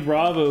Johnny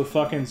Bravo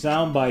fucking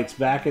sound bites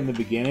back in the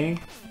beginning,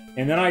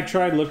 and then I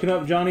tried looking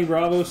up Johnny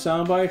Bravo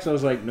sound bites. I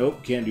was like,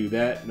 nope, can't do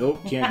that.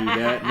 Nope, can't do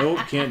that. Nope,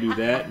 can't do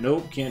that.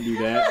 Nope, can't do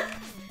that.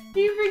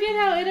 You forget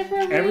how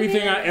inappropriate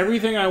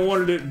Everything I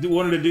wanted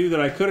to do that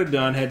I could have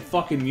done had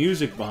fucking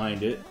music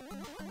behind it.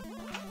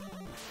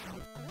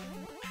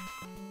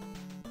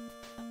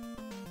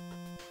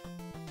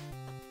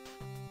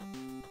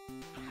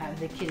 I'm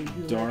the kitty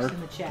who lives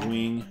in the chat.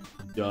 Darkwing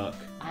Duck.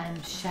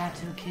 I'm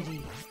Shadow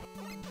Kitty.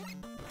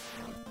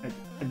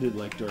 I did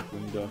like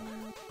Darkwing Duck.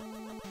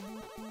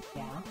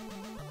 Yeah.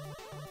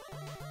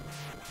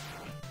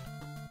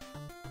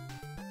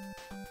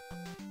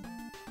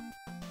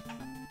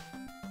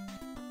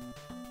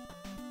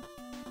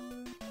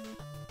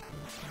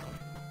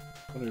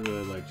 But I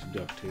really liked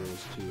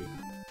DuckTales too.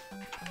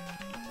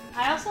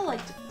 I also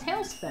liked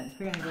Tailspin, if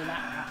we're gonna go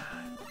that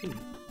route.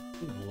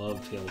 I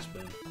love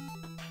Tailspin.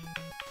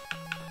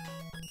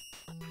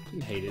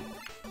 Didn't hate it.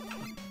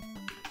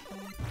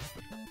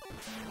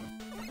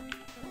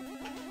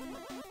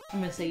 I'm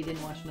gonna say you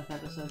didn't watch enough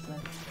episodes then.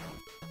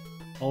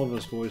 All of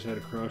us boys had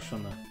a crush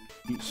on the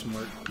cute,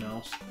 smart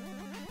mouse.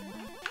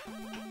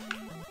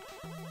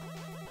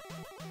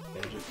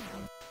 Gadget.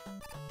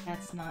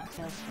 That's not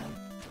Tailspin.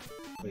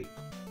 Wait.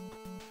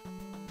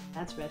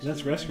 That's Rescue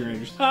That's Rescue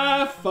Rangers.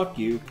 Ah, fuck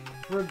you.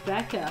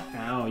 Rebecca.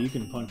 Ow, you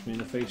can punch me in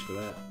the face for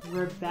that.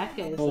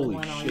 Rebecca is Holy the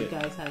one all you shit.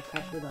 guys had a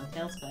crush with on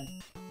Tailspin.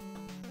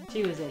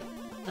 She was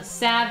a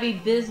savvy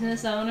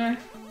business owner.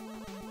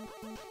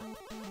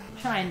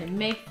 Trying to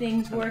make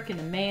things work in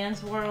a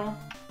man's world.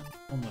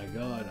 Oh my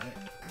god.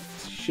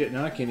 Shit,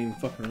 now I can't even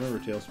fucking remember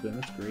Tailspin.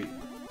 That's great.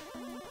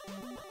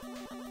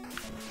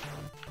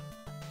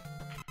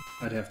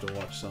 I'd have to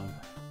watch some.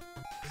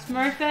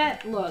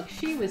 Smurfette, look,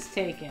 she was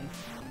taken.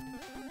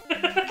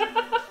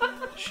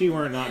 She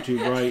weren't not too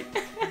bright.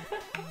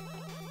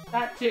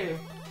 That too.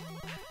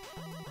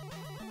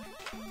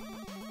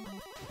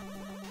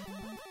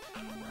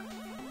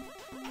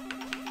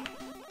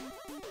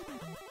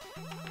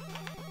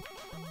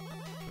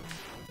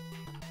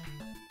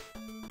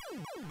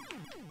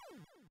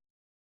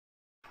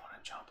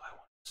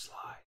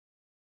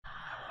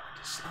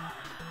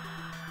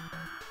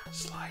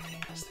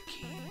 Sliding is the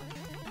key.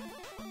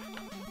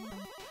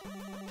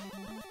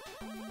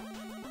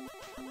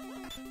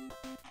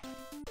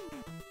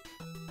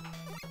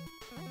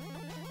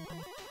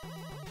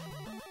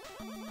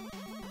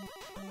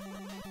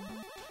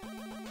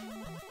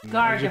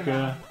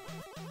 Gargamel.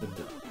 The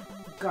duck.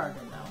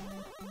 Gargamel.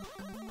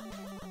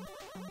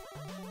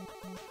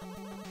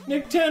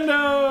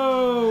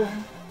 Nintendo!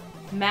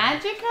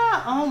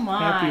 Magica? Oh my,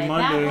 Happy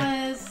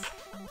Monday.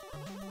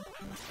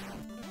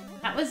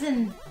 that was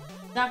in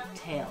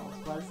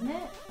DuckTales, wasn't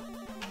it?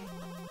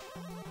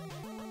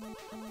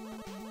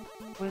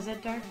 Or was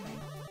it Darkwing?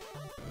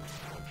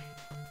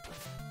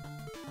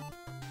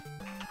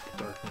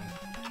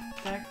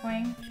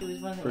 Darkwing? She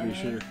was one of the Pretty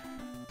enemies. sure.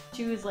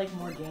 She was like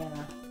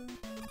Morgana.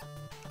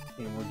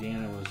 Yeah,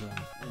 Morgana was in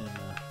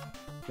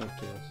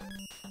DuckTales.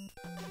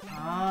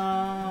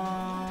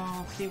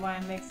 Oh, see why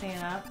I'm mixing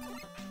it up?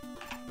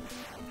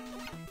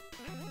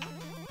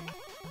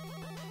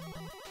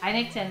 Hi,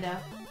 Nintendo.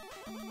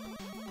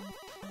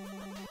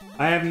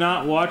 I have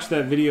not watched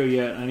that video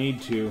yet. I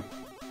need to.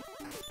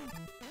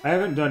 I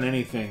haven't done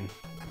anything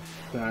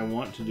that I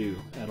want to do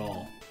at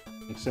all.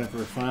 Except for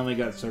finally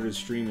got started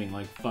streaming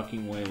like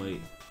fucking way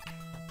late.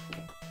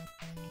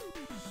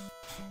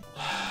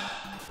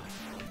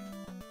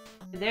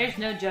 There's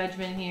no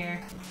judgment here.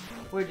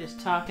 We're just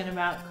talking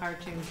about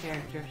cartoon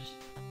characters.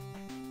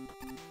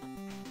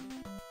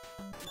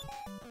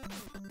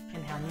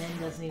 And how Nin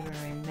doesn't even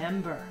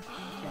remember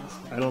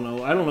Tailspin. I don't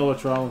know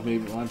what's wrong with me,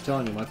 but I'm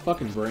telling you, my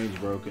fucking brain's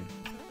broken.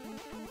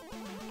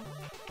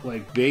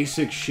 Like,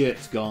 basic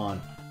shit's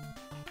gone.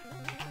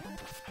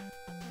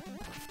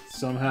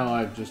 Somehow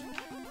I've just,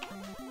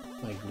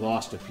 like,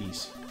 lost a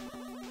piece.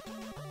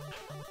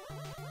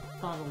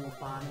 It's called a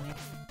lobotomy.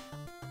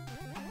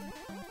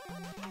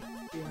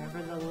 Do you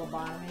remember the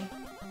lobotomy?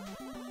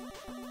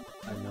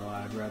 I know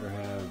I'd rather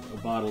have a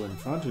bottle in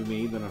front of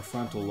me than a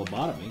frontal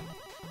lobotomy.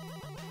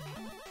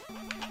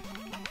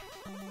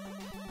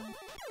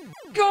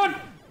 God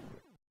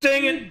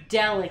dang it! Too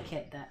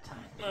delicate that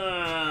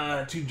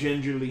time. Too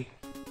gingerly.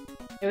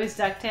 It was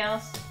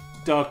DuckTales?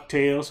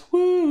 DuckTales.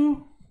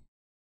 Woo!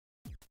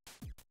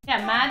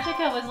 Yeah,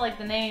 Magica was like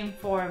the name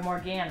for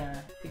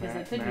Morgana. Because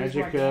they couldn't use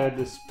Morgana. Magica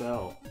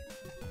Dispel.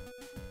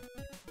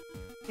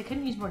 They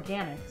couldn't use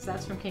Morgana, because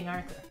that's from King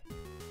Arthur.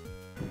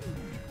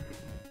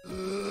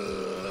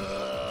 Ugh.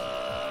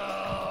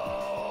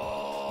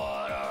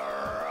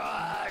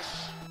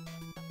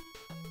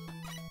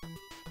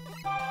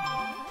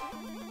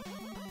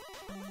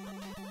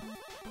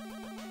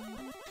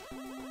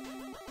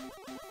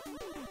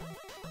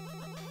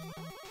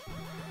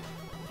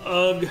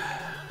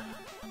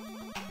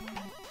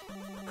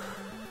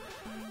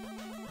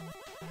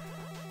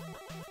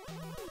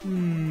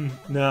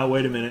 No,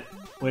 wait a minute.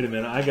 Wait a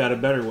minute. I got a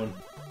better one.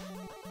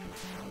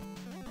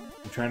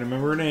 I'm trying to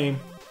remember her name.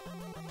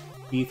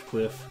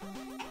 Heathcliff.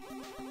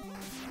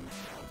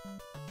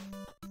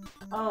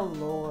 Oh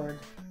lord.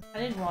 I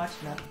didn't watch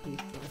enough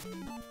Heathcliff.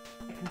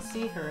 I can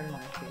see her in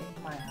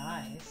my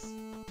eyes.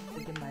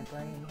 Like in my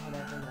brain,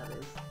 whatever that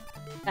is.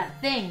 That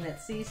thing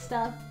that sees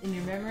stuff in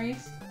your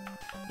memories?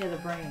 Yeah, the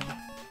brain.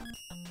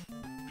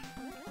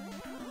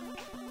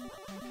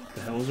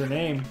 The hell was her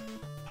name?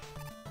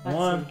 Let's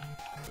One. see.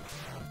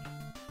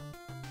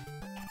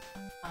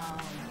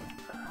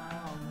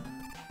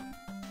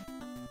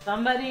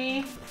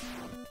 Somebody?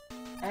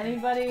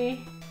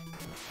 Anybody?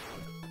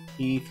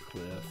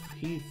 Heathcliff.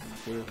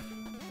 Heathcliff.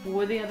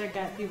 What are the other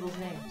people's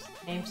names?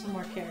 Name some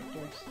more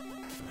characters.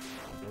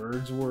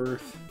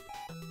 Wordsworth.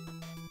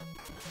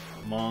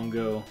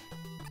 Mongo.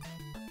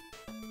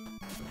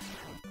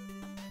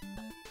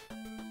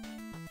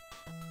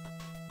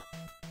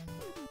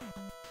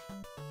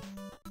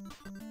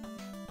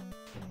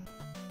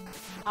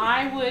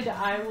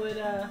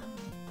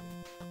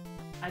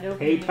 I'd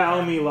open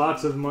PayPal me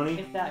lots of money.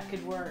 if that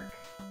could work.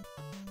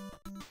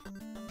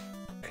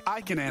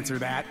 I can answer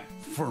that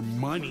for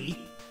money.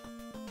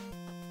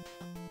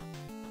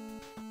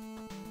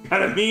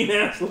 Got a mean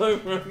ass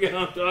look when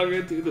I'm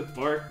talking to the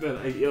park that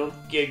I yelled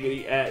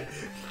giggity at.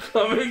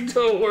 Coming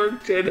to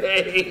work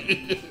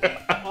today.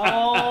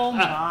 Oh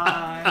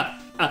my.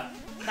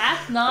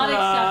 That's not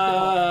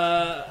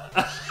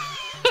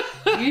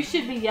acceptable. You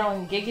should be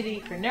yelling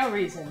giggity for no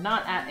reason,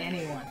 not at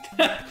anyone.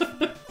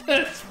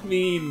 That's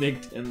mean,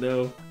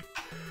 Nintendo.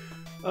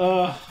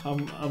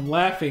 I'm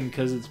laughing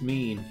because it's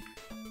mean.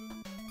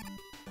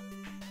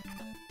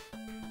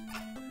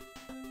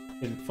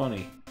 And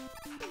funny.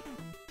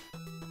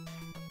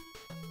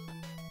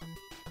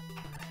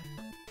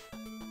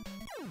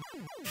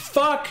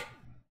 Fuck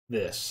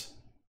this.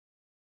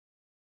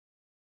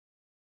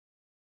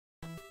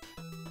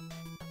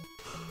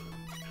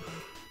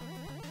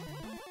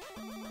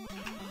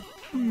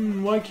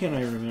 Why can't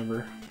I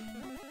remember?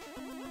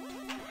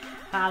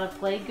 How to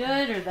play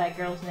good or that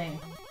girl's name?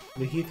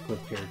 The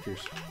Heathcliff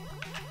characters.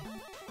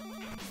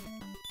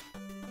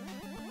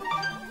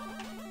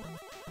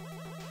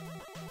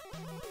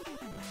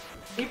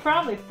 He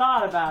probably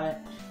thought about it.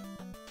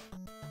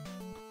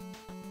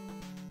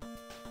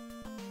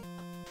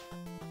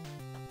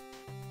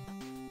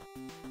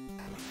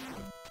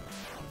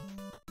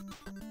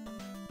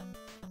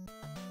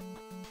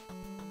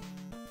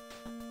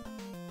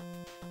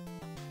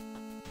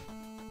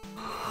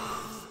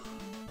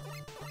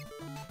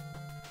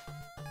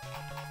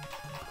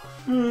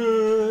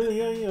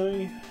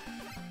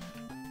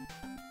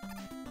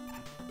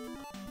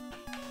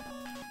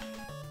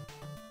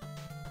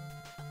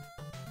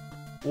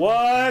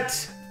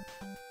 What?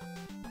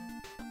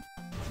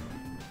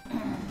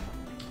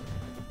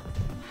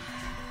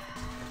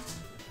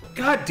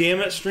 God damn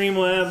it,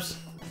 Streamlabs.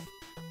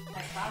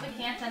 I probably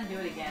can't undo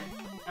it again.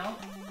 No?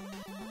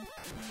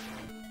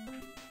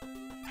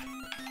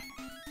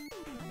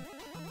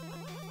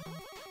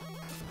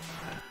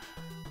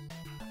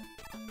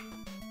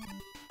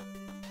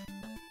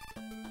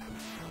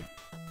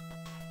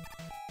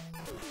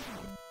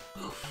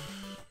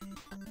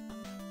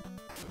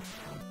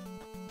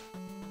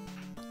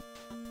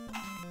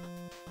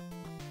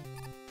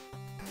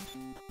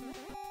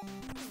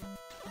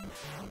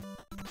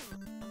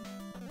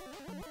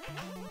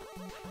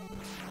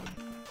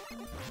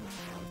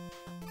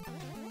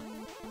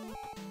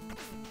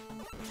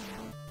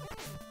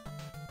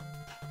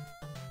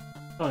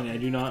 I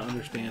do not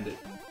understand it.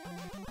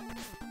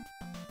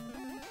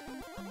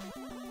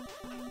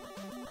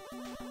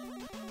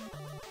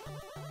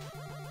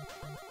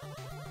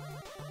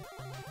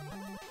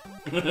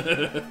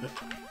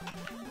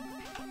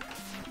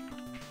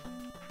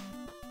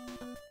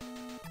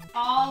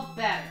 All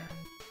better.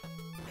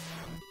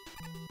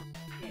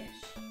 Ish.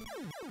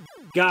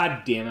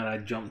 God damn it, I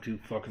jumped too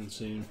fucking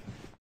soon.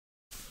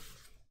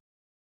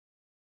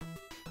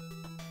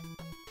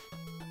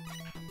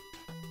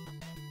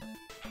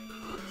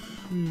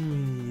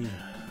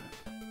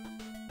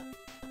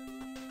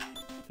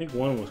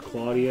 think one was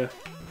Claudia.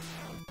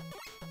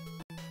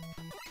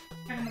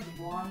 Kind of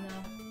blonde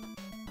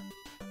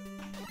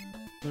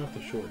though. Not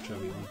the short,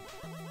 chubby one.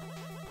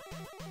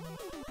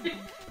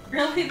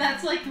 Really?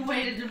 That's like the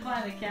way to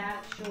define a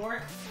cat?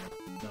 Short?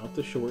 Not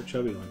the short,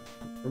 chubby one.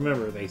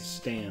 Remember, they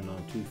stand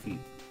on 2 feet.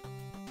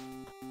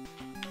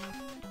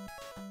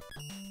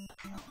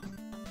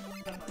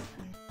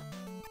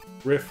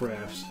 Riff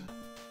raffs.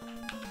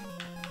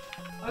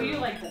 Oh, you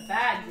like the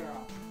bad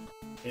girl.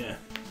 Yeah.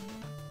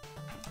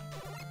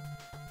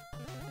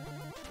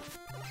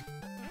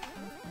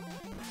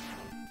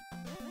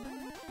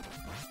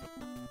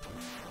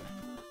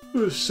 It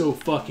was so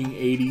fucking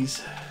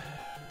 80s.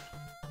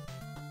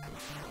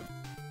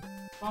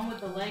 One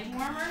with the leg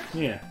warmers?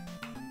 Yeah.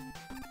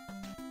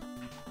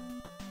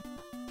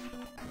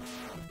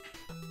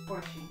 Of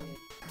course you did.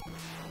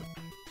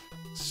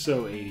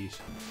 So 80s.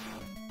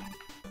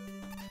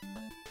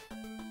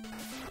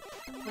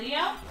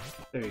 Leo?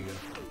 There you go.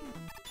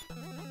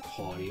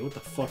 Claudia, what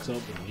the fuck's up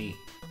with me?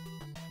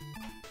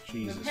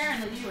 Jesus.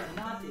 Apparently you are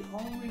not the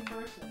only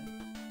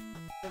person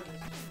for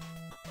this.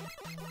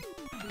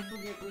 People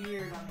get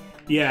weird on the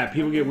internet. Yeah,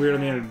 people get weird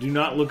on the internet. Do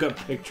not look up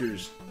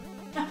pictures.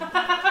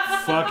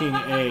 Fucking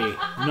A.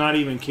 Not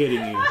even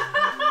kidding you.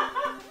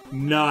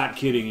 Not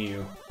kidding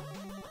you.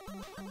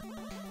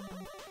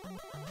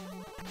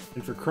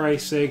 And for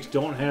Christ's sakes,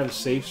 don't have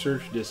safe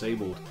search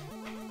disabled.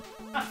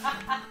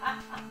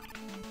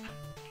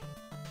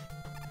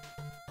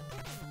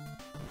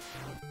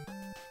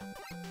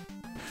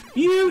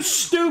 You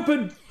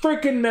stupid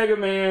frickin' Mega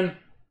Man!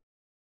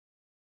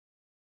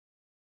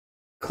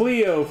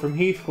 Cleo from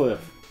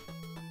Heathcliff.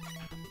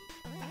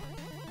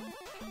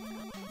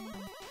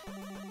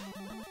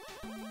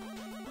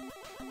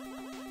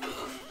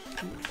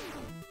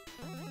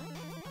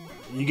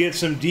 You get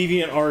some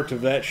deviant art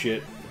of that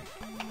shit.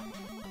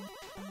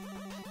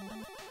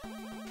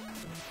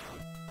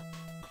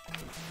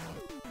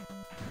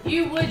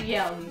 You would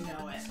yell, you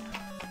know it.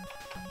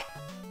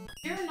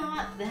 You're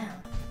not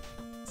them.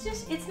 It's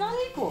just, it's not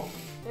equal.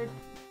 There's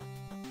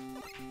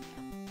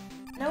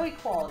no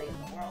equality in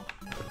the world.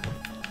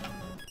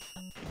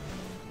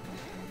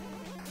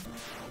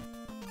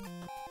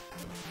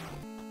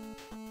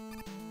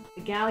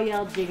 The gal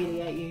yelled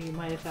jiggity at you, you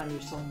might have found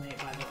your soulmate,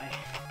 by the way.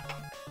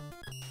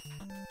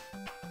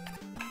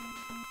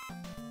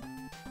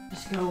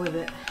 Just go with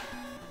it.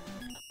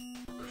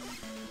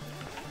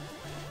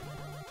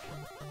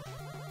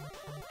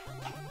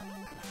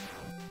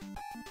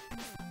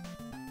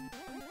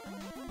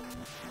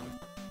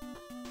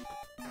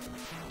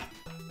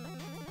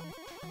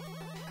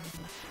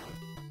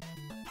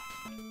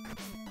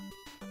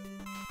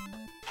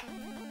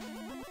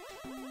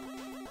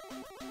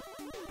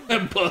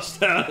 And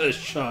bust out a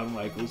Shawn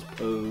Michaels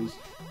pose.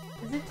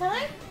 Is it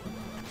time?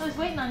 I was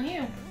waiting on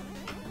you.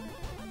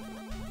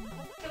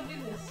 Let's go do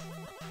this.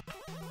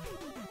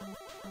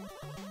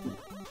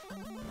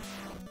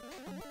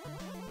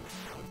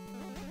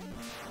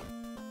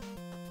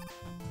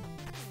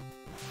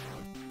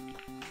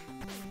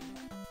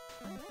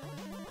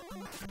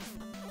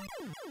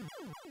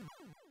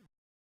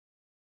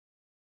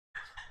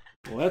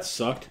 Well, that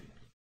sucked.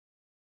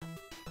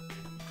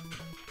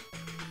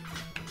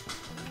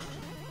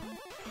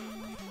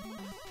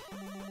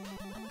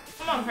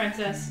 Come on,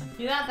 princess.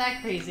 You're not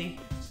that crazy.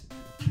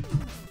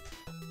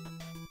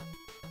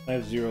 I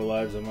have 0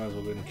 lives, I might as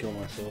well go ahead and kill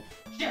myself.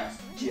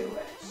 Just do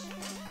it.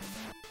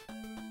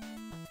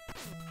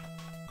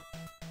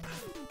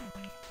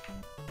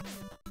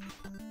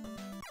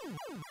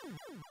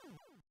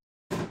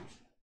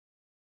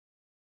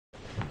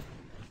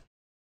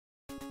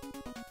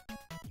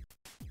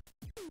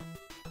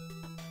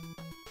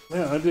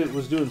 Man, I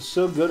was doing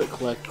so good at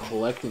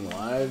collecting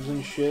lives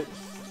and shit.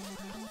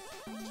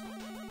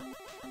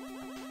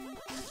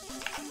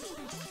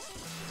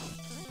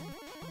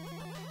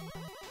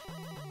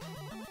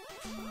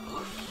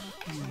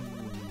 She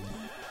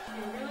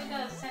really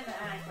does tend to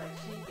act like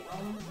she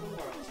owns the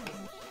world,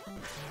 doesn't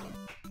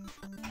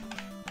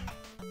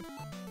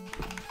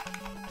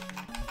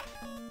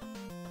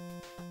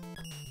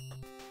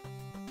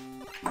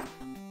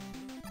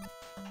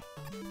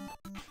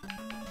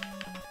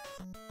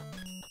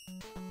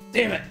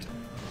Damn it!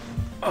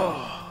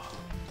 Oh.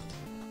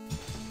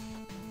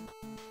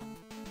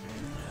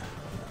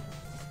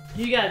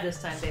 You got it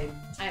this time, babe.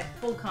 I have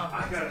full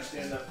confidence. I gotta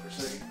stand up for a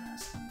second.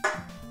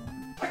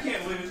 I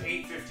can't believe it's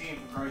 8:15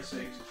 for Christ's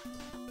sakes.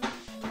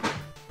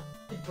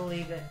 Just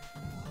believe it,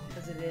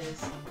 because it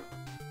is.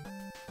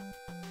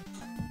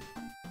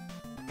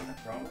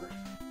 Robert?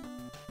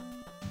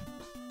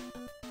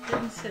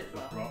 Didn't sit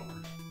well.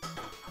 Robert.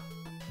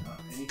 Not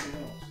anything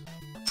else.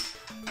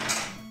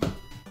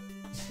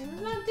 It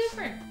was not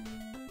different.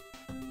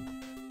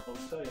 I'll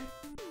tell you.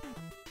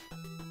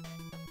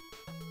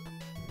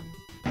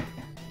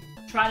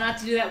 Try not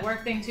to do that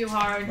work thing too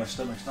hard. My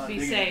stomach's not Be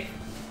digging safe.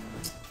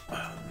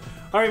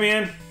 Alright,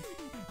 man.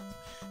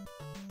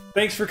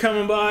 Thanks for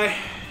coming by.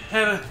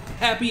 Have a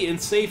happy and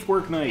safe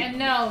work night. And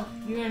no,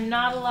 you're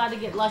not allowed to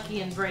get lucky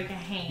and break a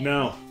hand.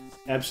 No,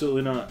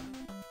 absolutely not.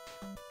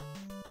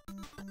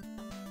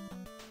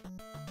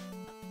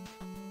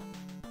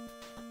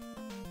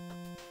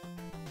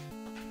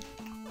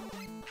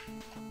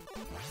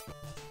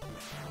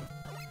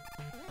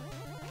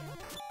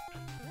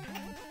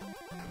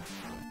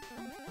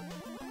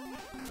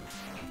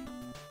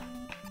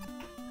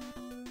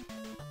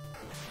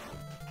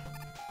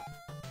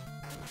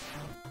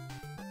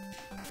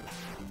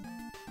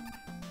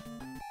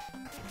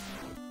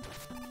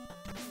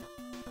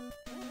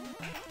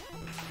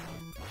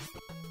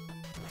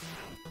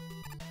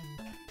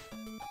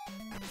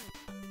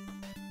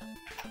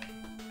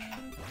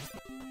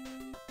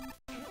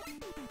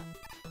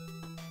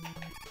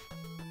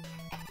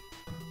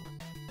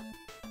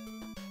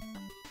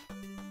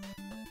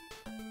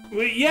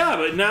 Well, yeah,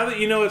 but now that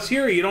you know it's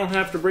here, you don't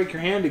have to break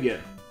your hand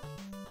again.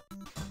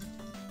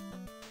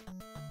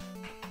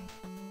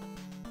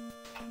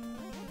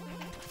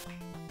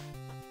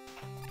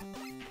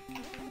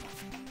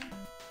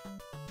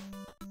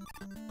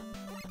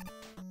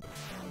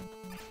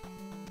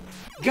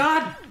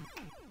 God!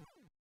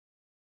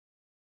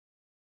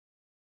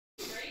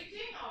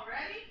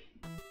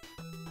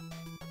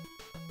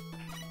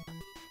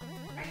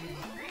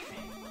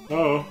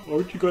 Oh, why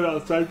don't you go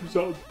outside for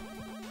something?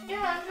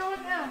 Yeah, I'm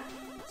going now.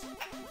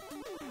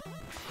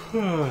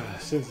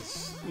 Since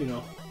it's, you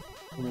know,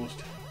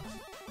 almost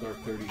dark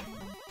 30.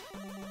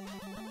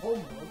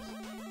 Almost.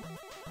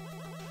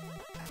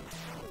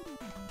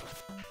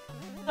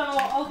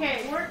 So,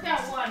 okay, it worked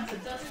out once.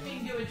 It doesn't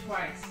mean do it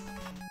twice.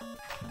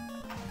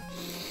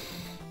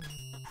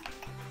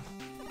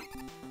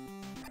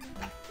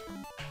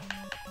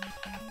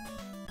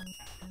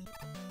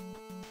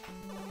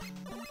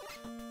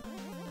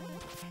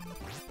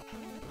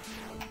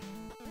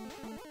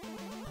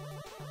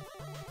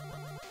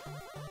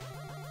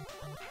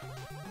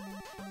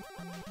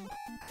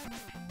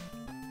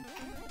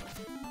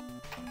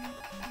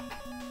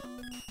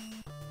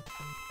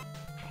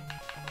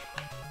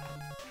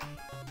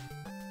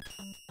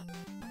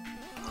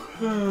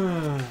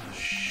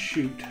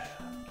 Shoot.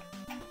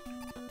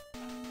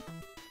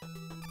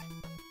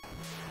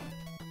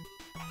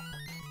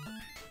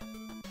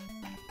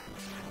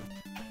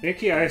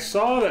 Nikki, I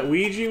saw that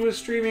Ouija was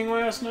streaming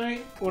last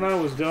night when I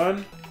was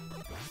done,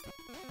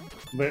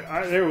 but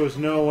there was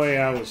no way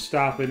I was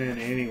stopping in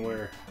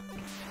anywhere.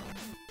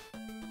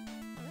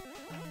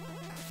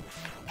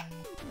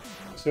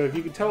 So if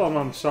you could tell him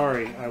I'm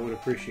sorry, I would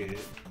appreciate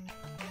it.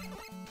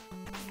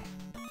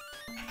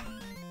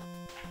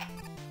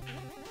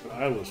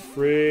 I was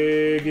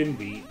friggin'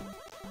 beat.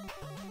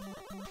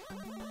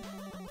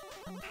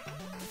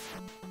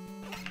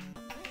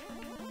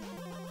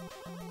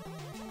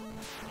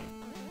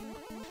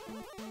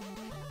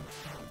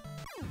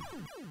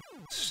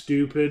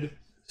 Stupid,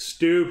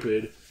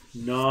 stupid,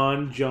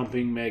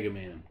 non-jumping Mega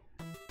Man.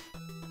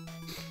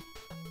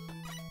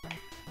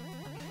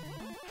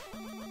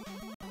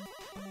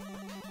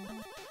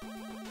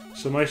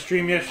 So my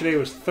stream yesterday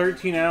was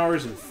 13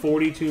 hours and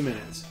 42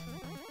 minutes.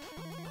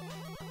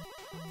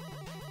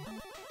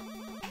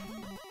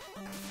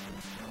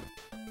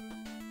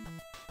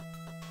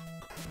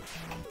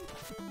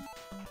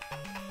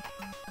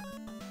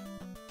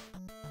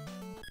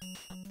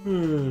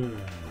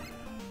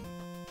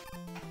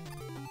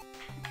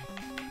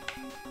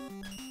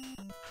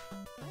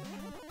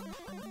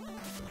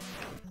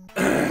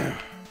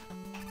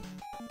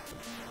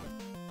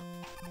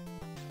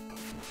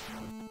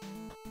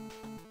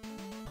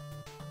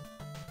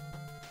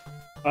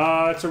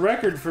 It's a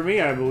record for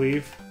me, I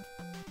believe.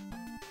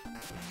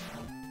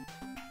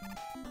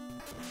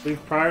 I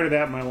think prior to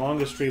that, my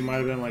longest stream might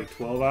have been like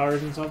 12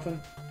 hours and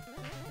something.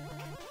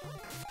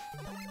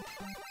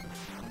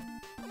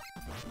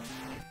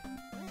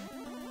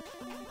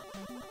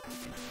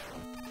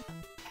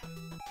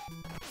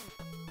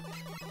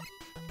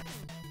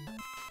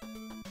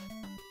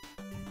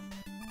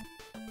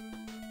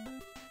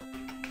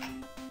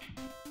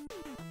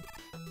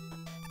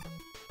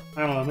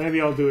 I don't know, maybe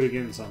I'll do it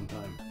again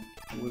sometime.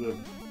 With a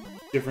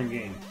different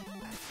game.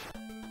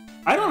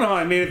 I don't know how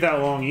I made it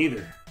that long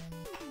either.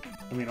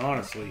 I mean,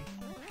 honestly.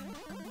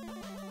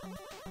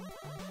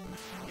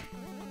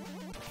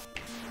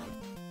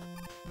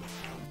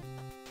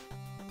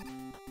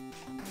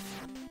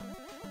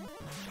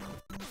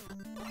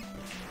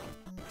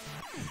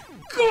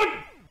 God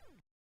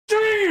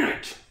dang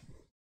it!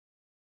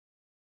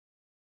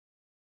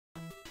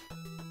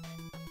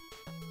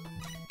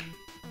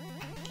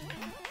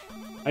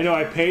 I know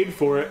I paid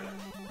for it.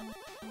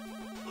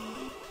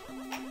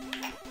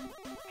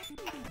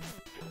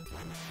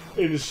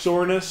 In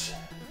soreness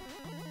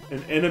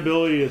and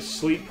inability to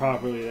sleep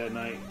properly that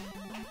night.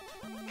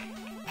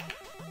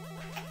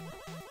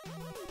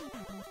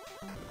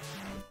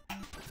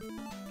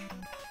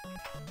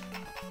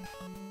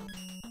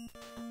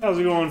 How's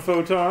it going,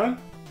 Photon?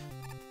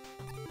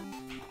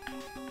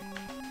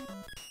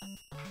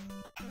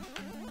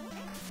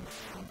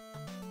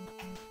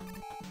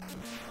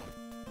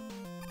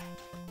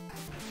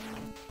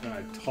 And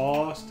I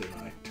tossed and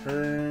I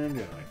turned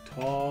and I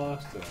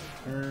tossed and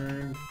I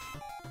turned.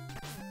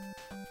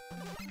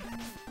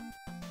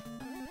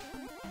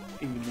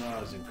 Even though I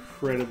was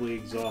incredibly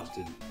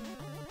exhausted.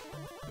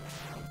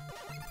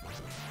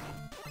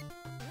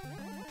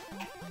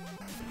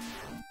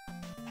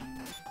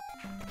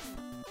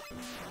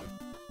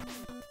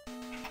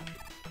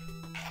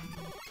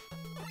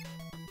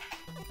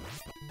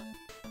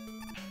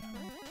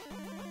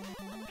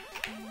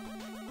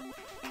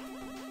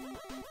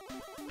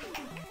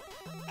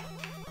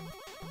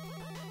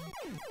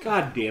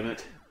 God damn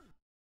it.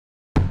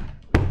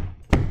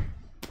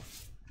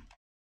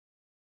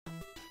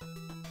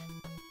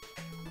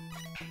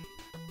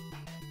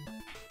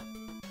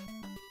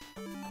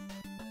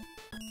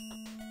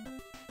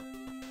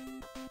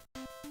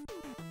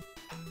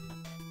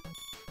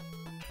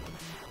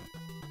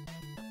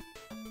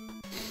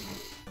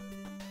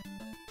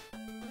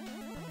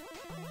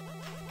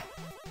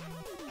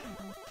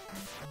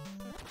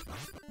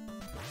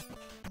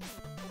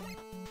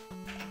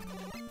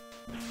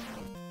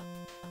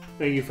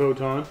 Thank you,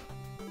 Photon.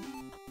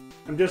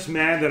 I'm just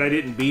mad that I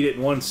didn't beat it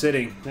in one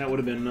sitting. That would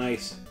have been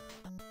nice.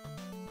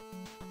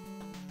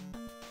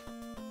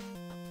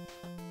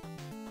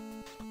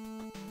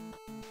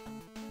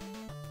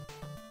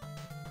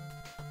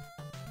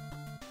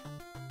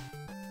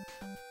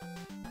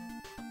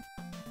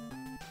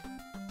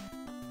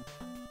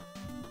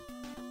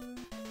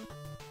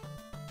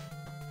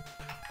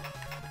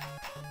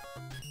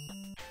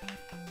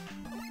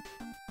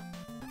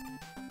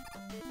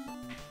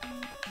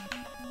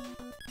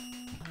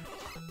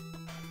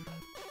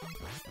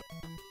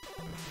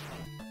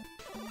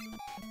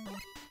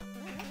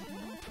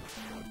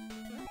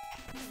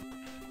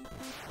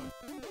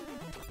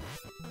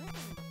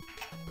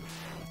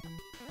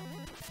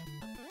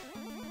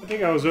 I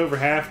think I was over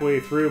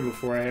halfway through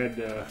before I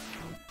had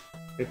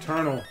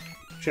Eternal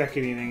check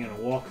anything in a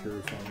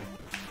walkthrough for me.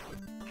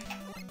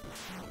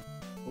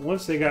 But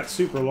once they got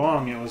super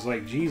long, it was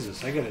like,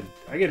 Jesus, I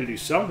gotta do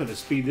something to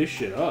speed this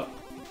shit up.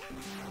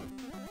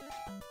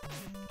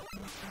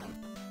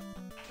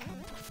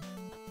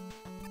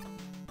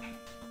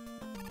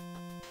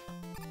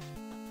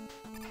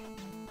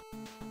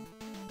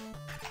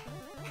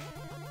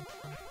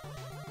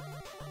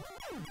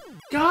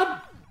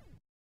 God!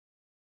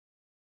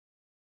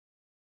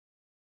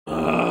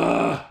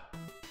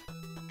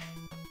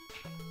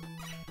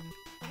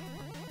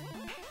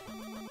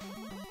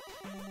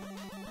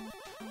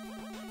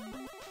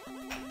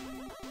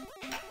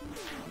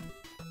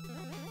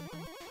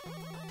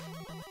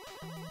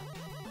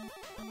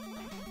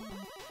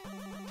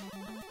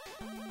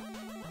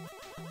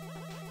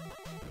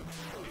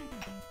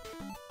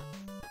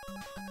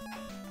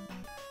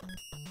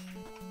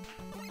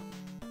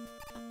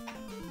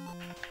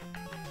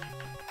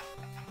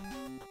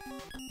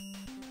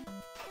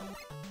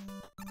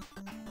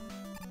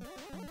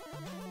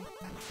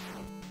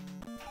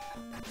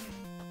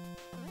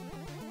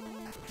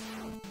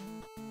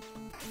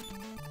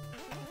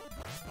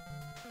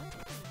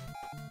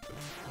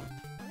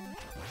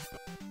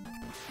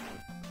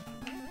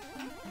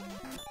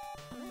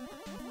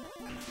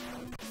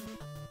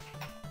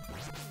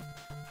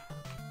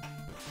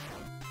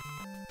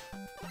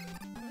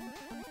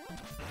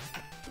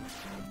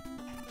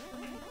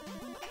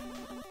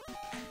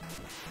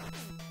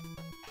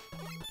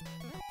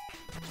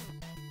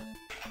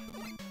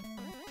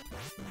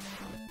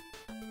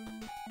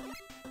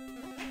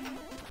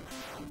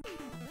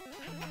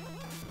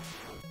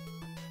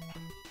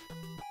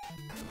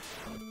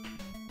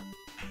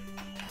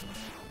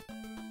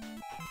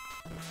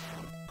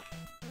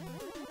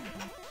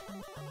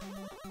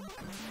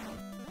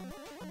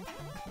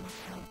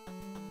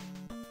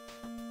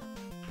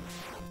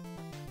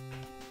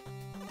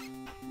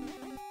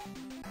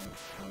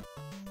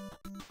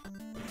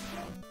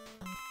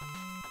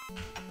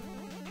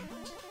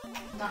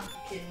 Not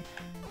kidding.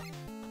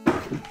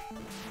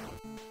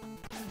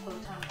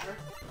 Photoner.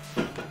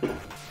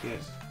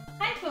 Yes.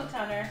 Hi,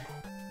 Photoner.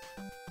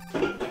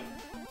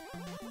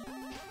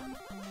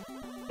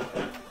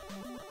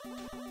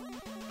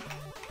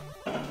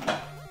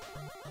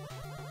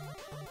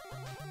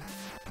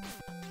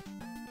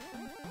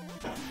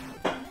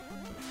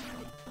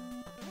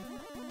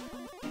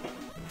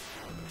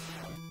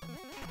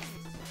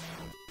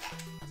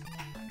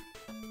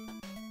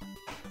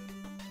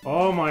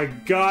 Oh my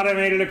god, I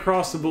made it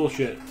across the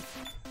bullshit.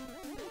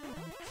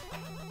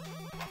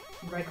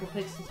 Michael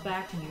Pixel's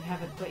back and you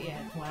haven't quit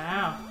yet.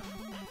 Wow.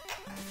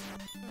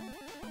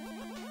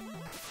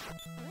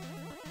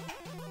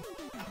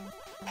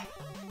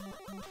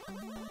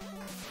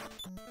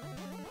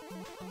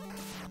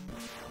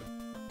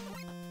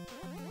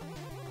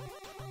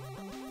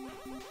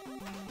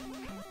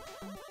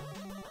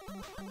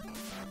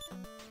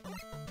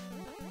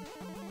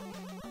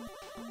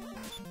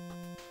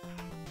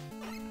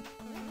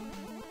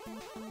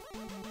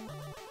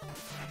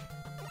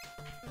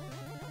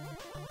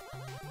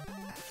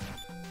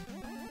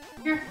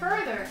 You're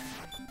further.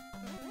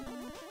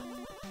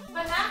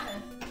 What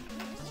happened?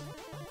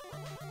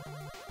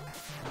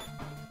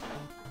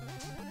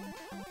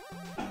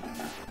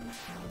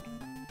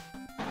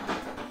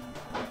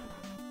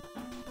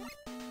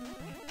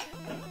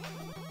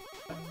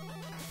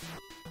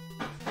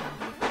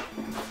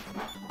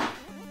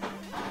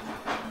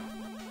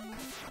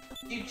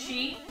 Did you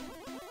cheat?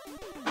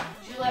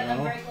 Did you let No.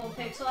 Unbreakable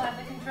Pixel have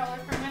the controller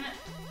for a minute?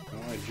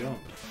 No, I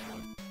jumped.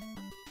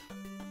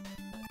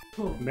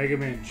 Mega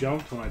Man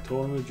jumped when I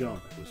told him to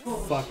jump. It was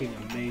Bullshit. fucking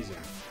amazing.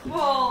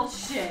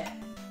 Bullshit.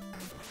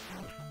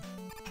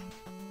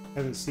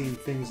 Haven't seen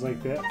things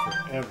like that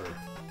forever.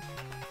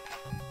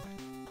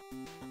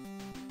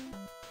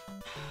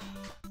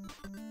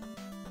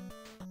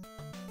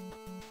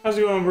 How's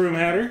it going, Broom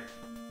Hatter?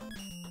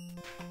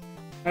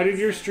 How did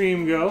your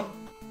stream go?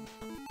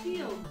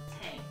 Field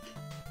tank.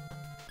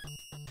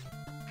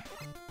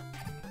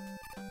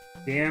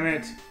 Damn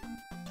it.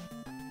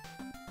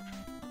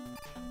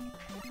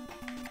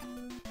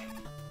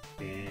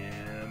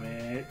 Damn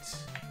it.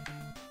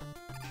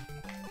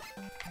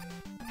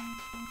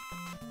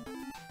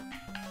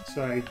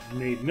 So I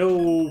made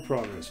no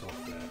progress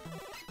off that.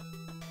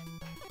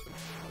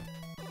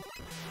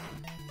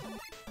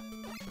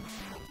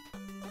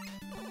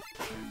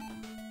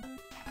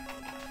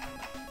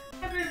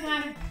 doesn't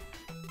matter.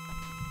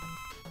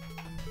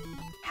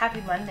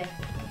 Happy Monday.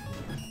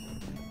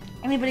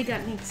 Anybody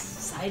got any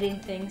exciting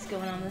things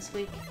going on this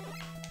week?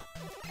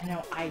 I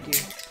know I do.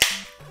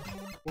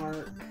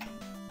 Work.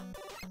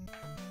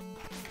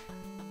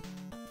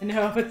 I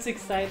know, it's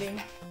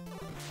exciting.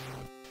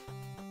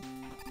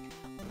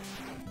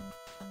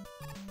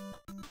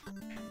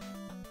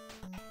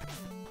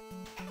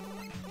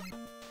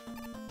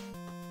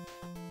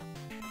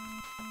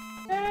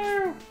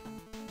 No.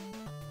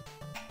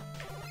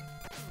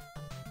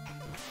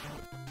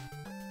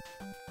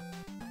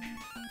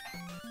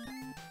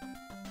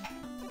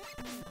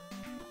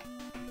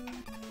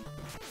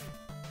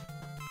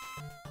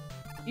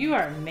 You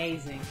are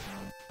amazing.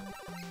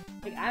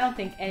 Like, I don't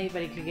think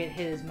anybody could get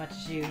hit as much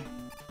as you.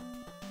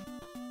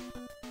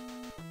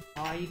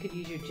 Oh, you could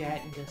use your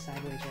jet and go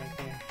sideways right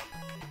there.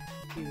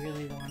 If you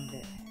really wanted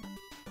it.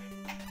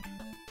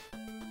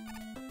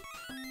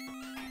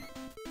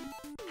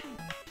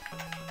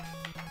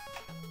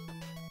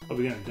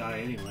 Probably gonna die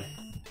anyway.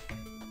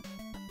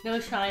 No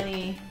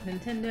shiny.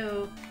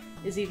 Nintendo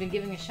is even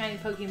giving a shiny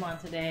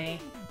Pokemon today.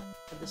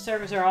 But the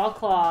servers are all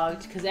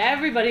clogged because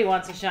everybody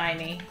wants a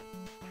shiny.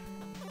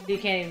 You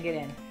can't even get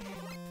in.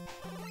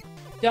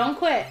 Don't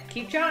quit.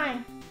 Keep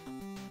trying.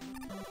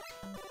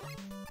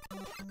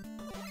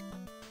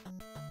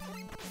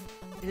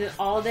 Is it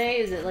all day?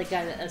 Is it like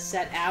a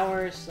set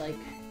hours, like,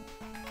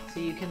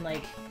 so you can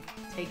like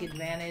take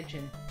advantage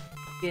and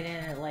get in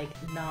at like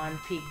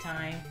non-peak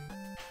time?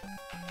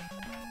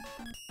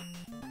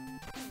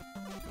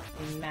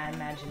 I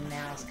imagine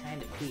now is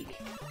kind of peak.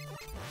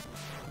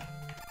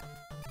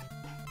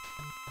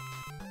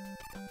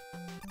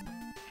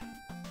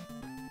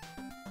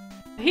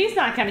 He's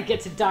not gonna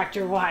get to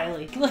Dr.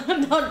 Wily.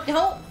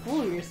 Don't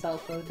fool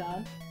yourself,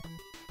 Photon.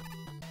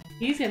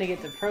 He's gonna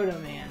get to Proto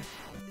Man.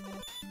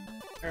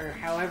 Or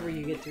however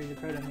you get through the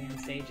Proto Man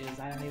stages,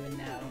 I don't even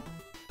know.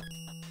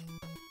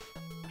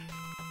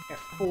 Got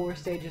 4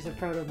 stages of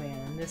Proto Man,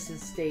 and this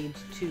is stage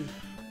 2.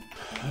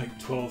 Like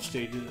 12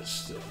 stages of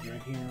still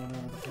drinking or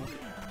whatever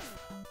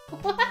the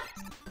fuck. What?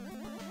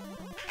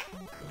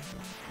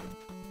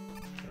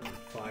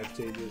 Or 5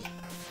 stages.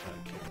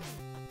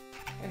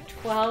 Or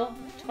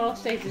 12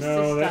 stages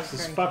no, to that's stop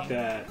just drinking. fuck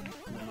that.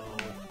 No.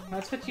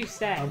 That's what you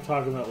said. I'm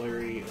talking about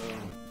Larry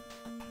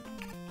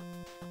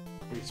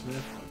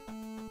Smith.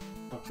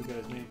 What's the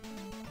guy's name?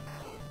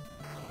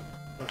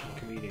 Fucking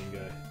comedian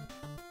guy.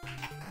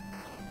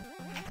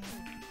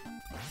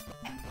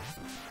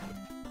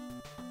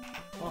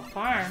 Well,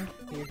 Farm,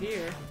 you're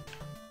here.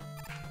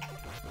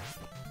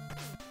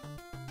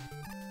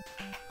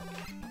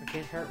 Or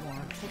get hurt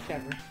more,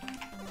 whichever.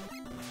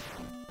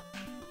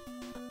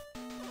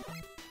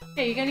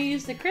 Okay, you're gonna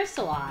use the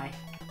Crystal Eye,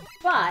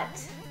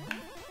 but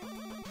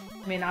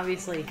I mean,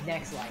 obviously,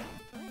 next light.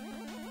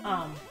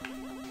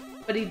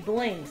 But he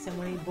blinks, and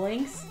when he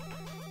blinks,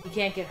 he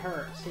can't get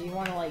hurt. So you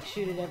want to like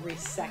shoot it every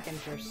second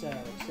or so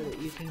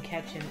that you can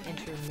catch him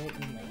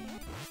intermittently.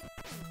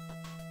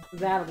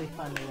 That'll be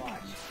fun to watch.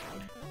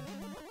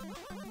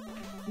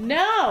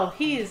 No,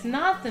 he is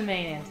not the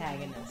main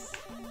antagonist.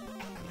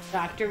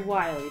 Dr.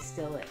 Wily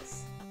still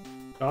is.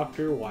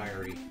 Dr.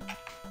 Wiry.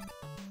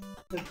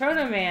 The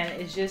Proto Man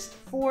is just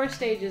 4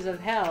 stages of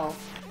hell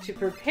to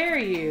prepare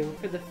you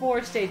for the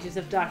 4 stages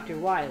of Dr.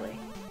 Wily.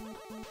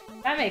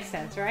 That makes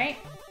sense, right?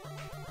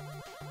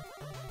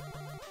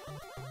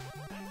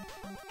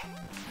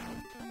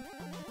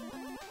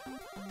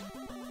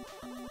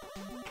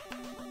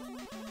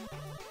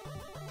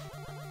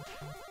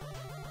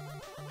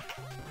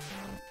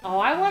 Oh,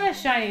 I want a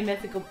shiny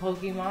mythical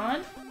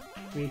Pokemon.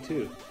 Me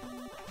too.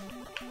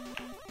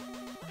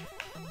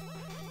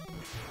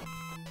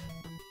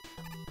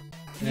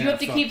 You have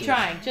to keep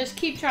trying. Just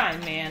keep trying,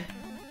 man.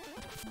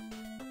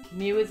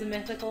 Mew is a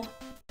mythical?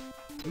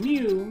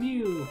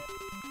 Mew.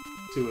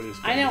 See what it is.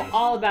 I know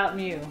all about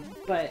Mew,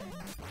 but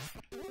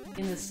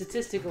in the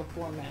statistical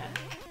format.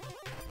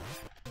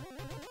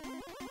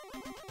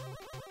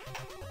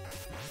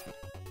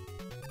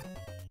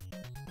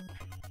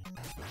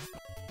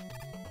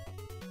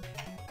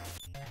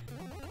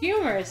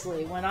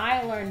 Humorously, when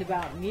I learned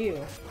about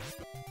Mew,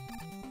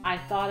 I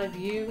thought of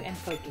you and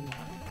Pokemon.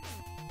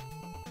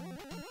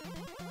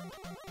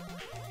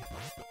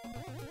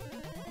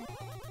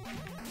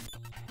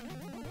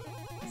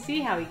 See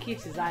how he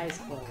keeps his eyes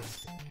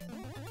closed.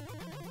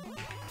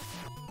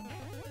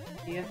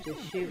 You have to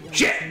shoot when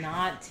he's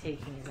not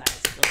taking his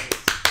eyes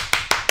closed.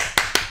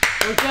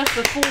 Or just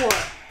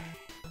before.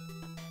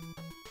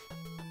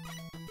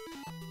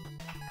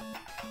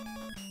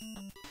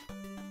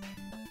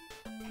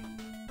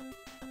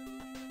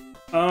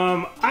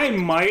 I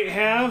might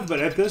have, but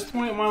at this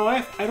point in my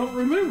life, I don't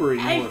remember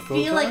anymore. I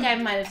feel like I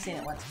might have seen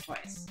it once or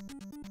twice.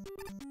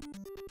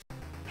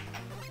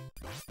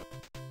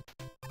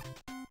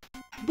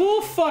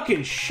 Bull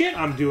fucking shit,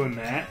 I'm doing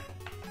that.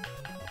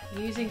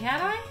 You using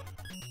Cat Eye?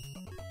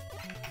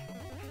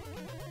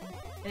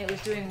 And it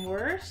was doing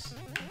worse?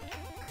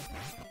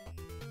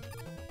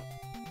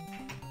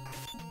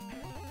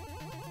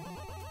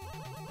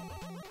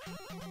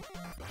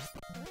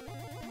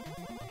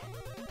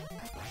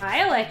 Hi,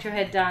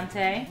 Electrohead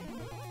Dante.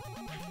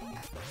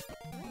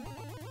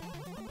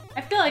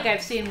 I feel like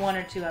I've seen 1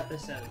 or 2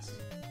 episodes.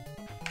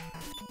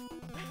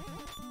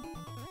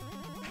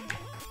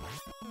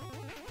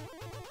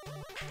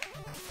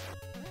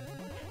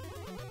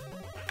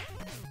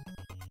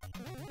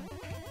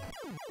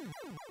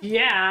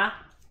 Yeah.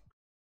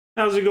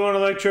 How's it going,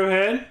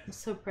 Electrohead? I'm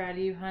so proud of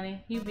you,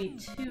 honey. You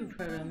beat 2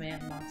 Proto Man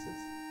bosses.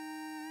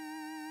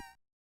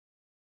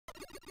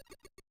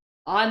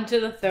 On to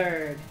the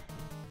 3rd.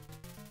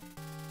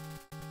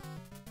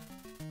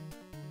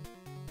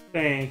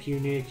 Thank you,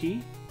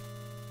 Nikki.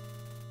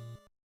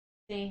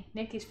 See,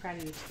 Nikki's proud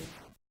of you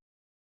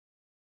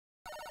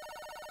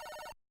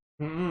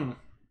too.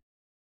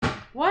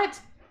 What?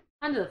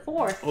 On to the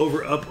 4th.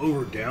 Over, up,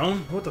 over, down?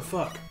 What the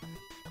fuck?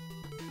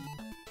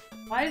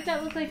 Why does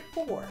that look like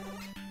 4?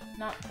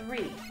 Not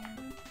 3.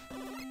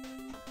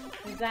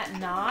 Is that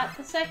not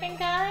the second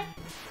guy?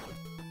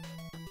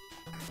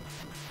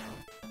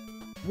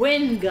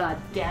 Win,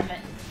 goddammit!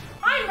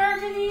 Hi,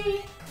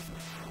 Mermany!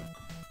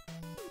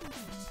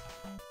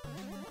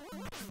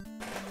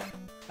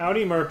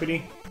 Howdy,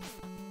 Merpity.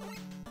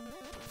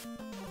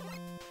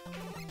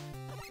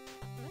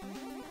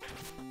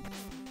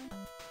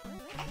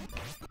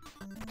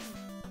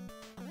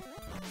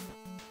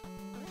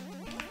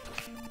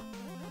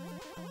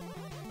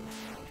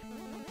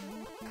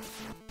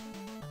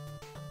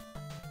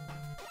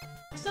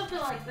 I still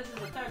feel like this is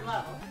the 3rd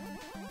level.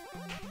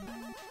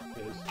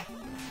 It is.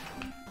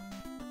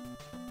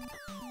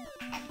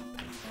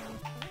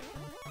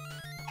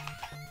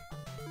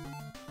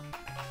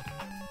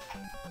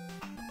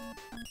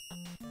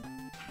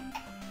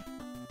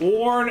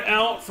 Worn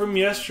out from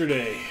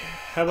yesterday.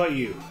 How about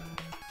you?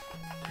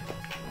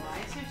 Why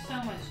is there so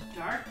much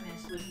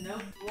darkness with no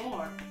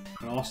floor?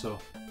 And also,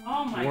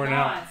 Oh my worn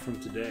god. out from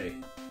today.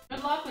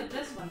 Good luck with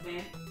this one,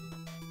 babe.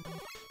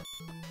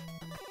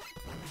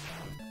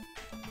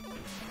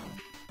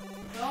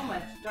 So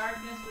much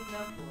darkness with no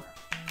floor.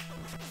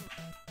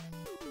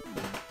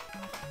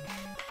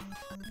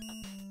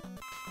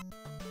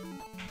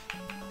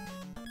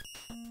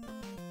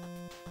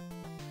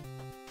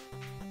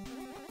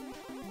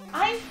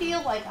 I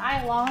feel like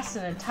I lost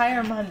an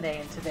entire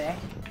Monday in today.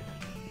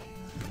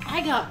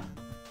 I got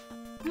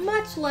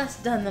much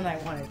less done than I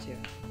wanted to.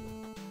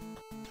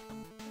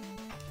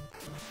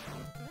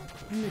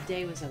 And the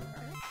day was over.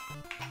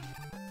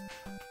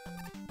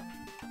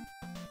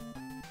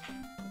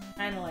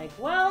 Kinda like,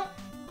 well,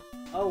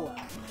 oh well.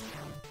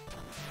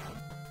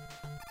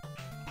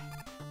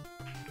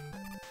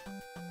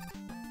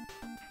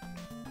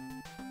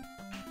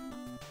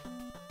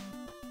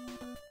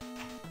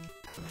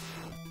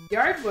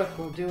 Yard work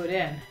will do it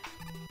in.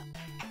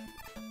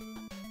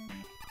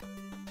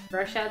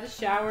 Fresh out of the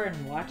shower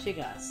and watching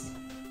us.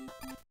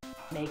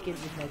 Naked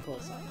with no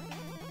clothes on.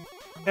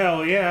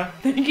 Hell yeah.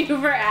 Thank you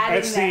for adding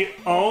That's that.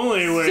 the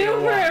only way to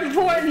Super watch.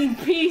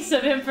 important piece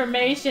of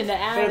information to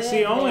add That's in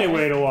the only there.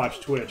 way to watch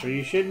Twitch. Are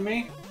you shitting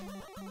me?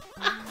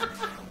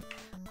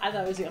 I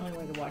thought it was the only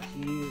way to watch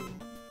you.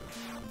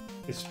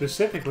 It's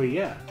specifically,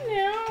 yeah.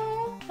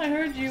 No, I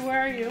heard you.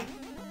 Where are you?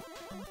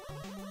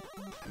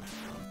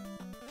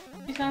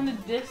 She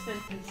sounded distant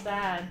and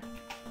sad.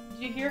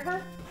 Did you hear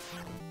her?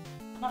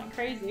 Not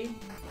crazy.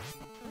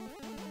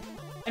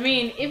 I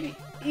mean, if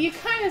you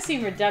kind of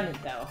seem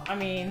redundant, though. I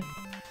mean,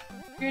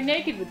 if you're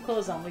naked with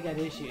clothes on, we got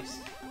issues.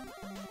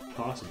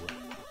 Possibly.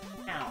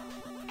 Ow.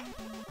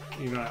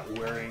 You're not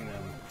wearing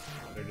them.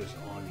 They're just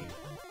on you.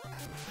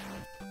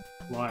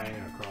 Lying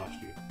across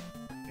you.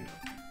 You know.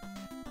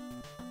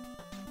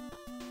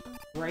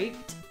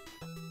 Raped,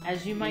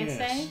 as you might Yes,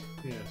 say.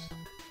 Yes.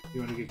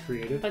 You want to get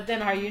creative? But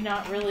then are you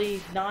not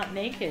really not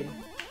naked?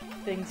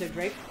 Things are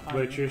draped on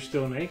But you. you're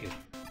still naked.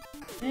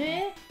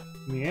 Eh?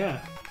 Yeah.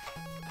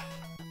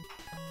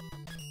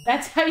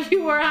 That's how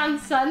you were on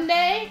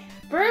Sunday?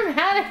 Broom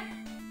had it.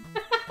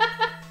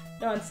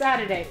 No, on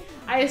Saturday.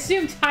 I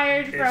assume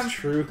tired from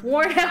true.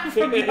 worn out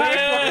from yard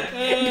work,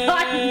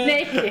 not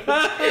naked, and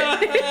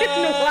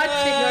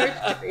watching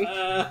archery.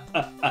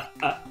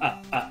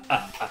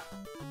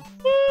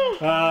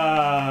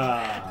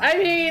 I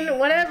mean,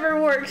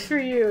 whatever works for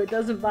you. It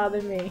doesn't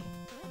bother me.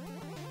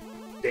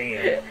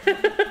 Damn.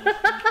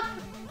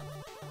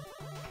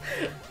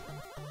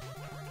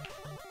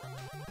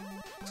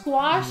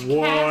 Squash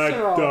What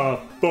casserole.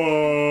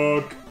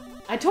 the fuck?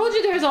 I told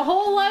you there's a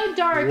whole lot of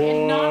dark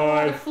and not a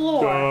lot of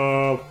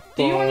floor.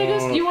 Do you want to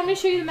go? Do you want me to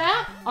show you the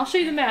map? I'll show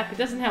you the map. It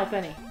doesn't help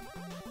any.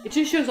 It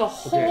just shows a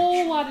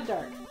whole lot of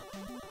dark.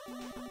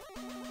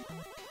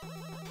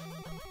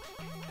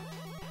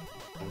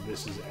 Oh,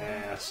 this is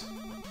ass.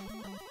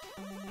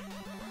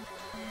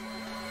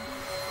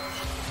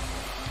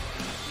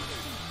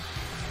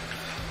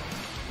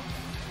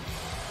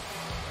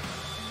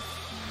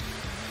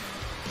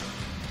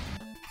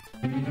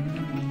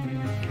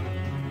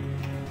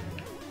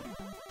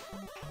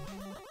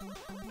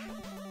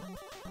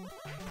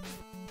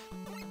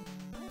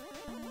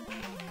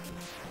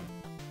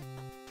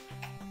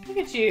 Look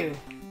at you.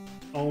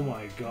 Oh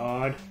my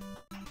god.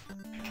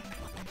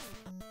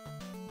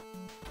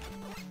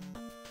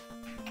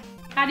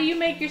 How do you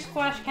make your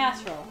squash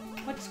casserole?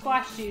 What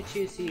squash do you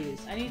choose to use?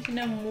 I need to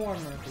know more,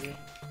 Murphy.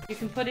 You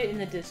can put it in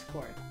the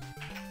Discord,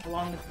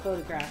 along with the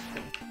photograph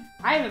thing.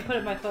 I haven't put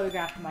up my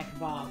photograph of my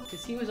kebab,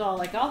 because he was all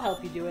like, I'll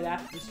help you do it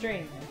after the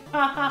stream. And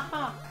ha ha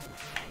ha!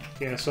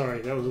 Yeah,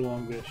 sorry, that was a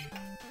long bitch.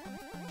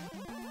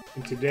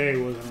 And today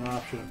wasn't an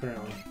option,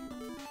 apparently.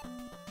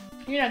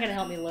 You're not gonna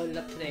help me load it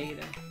up today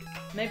either.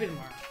 Maybe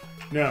tomorrow.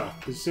 No,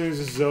 as soon as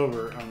this is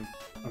over, I'm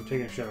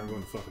taking a shower and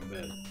going to fucking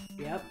bed.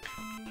 Yep.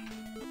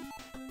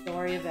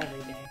 Story of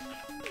every day.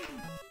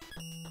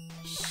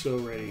 So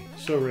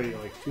ready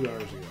like 2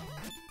 hours ago.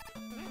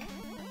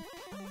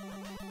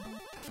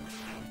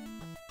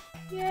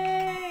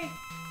 Yay!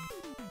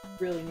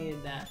 Really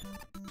needed that.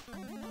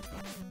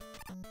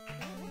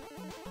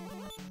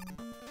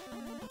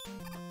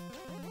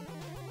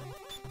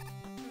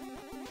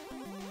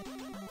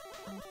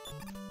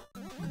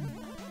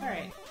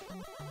 Alright.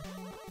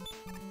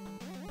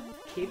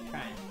 Keep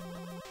trying.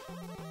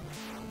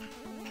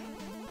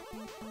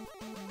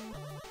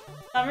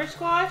 Summer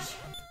squash?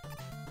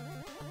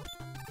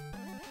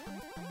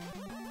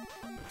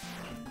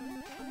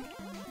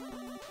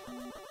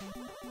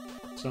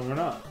 Some are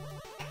not.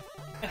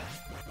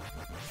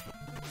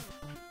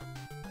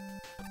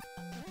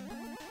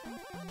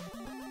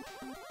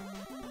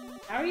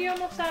 How are you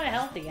almost out of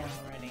health again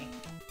already?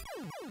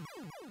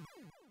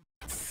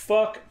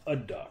 Fuck a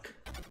duck.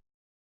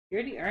 You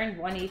already earned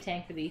one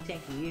E-tank for the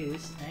E-tank you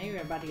used. Now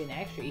you're about to get an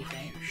extra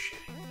E-tank.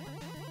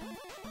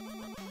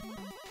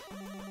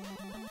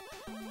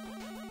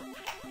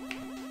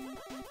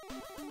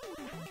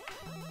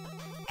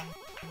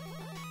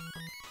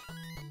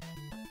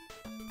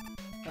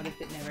 What if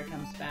it never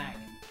comes back?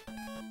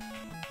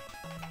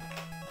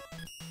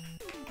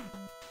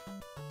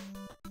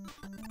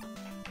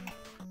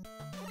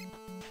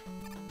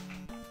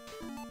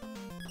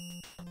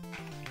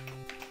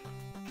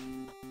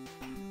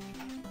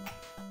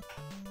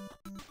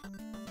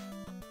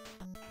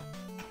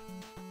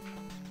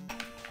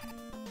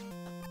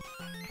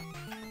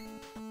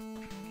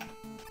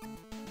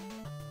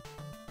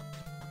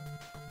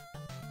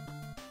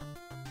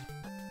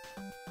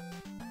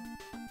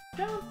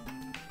 Jump!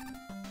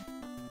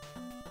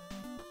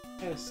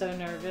 I was so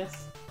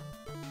nervous.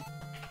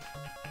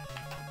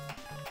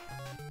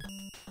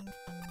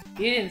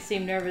 You didn't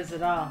seem nervous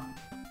at all.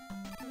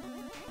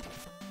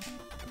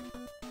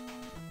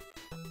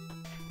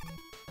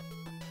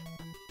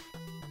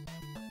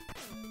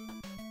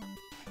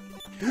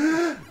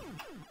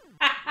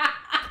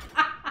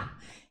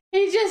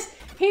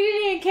 He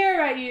didn't even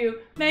care about you.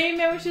 Man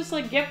was just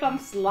like, yep, I'm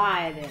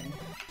sliding.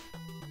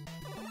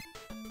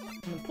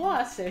 And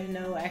plus, there's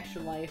no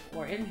extra life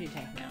or energy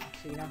tank now,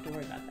 so you don't have to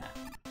worry about that.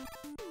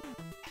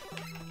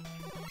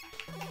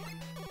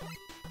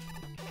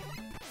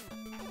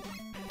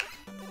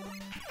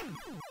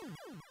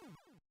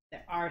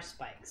 There are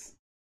spikes.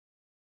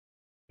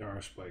 There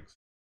are spikes.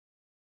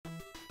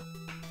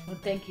 Well,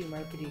 thank you,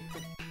 Merpedy,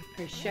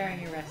 for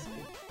sharing your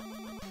recipe.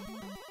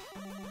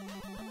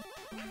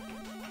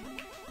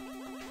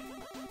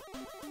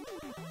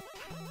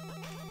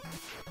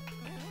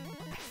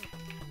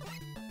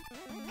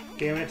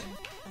 Damn it.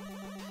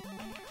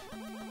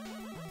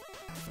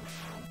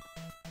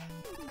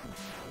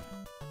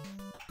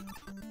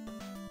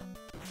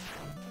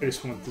 I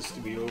just want this to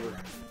be over.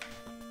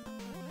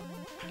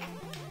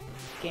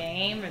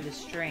 Game or the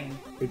stream?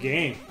 The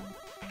game.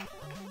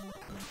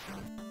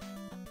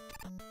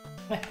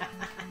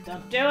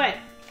 Don't do it!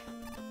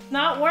 It's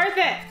not worth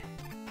it!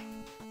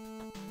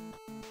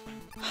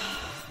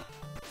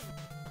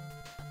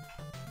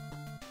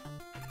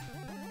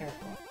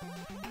 Careful.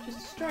 Just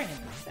destroy him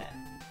instead.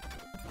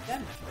 That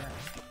much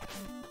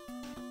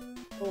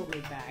burn.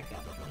 Totally back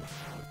up.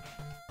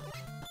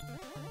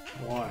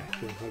 Why?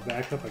 Because if I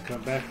back up, I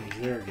come back and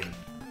he's there again.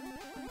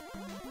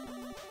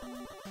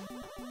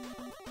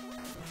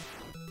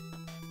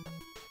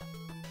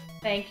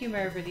 Thank you,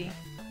 Merpedy.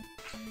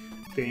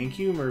 Thank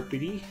you,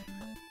 Merpedy.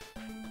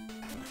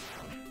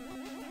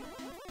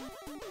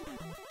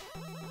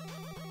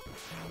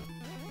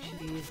 You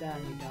should use that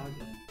on your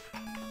doggy.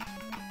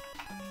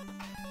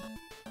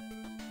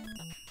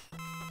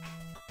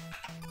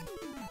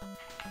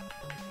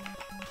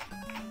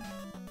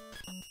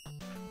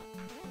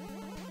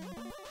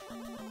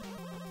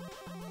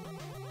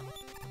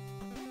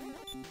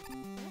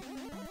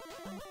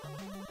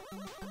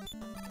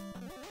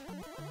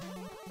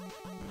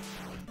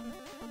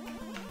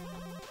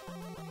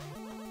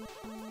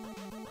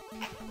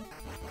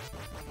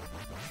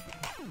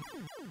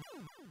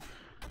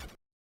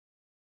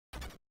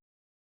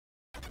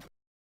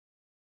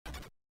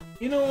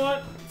 You know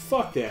what?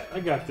 Fuck that.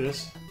 I got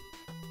this.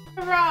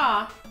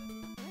 Hurrah!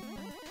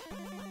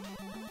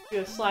 You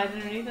gonna slide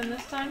underneath him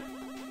this time?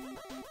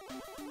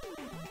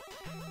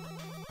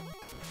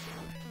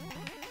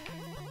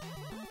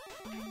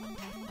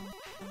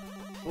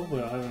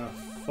 Hopefully I'll have enough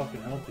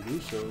fucking health to do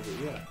so, but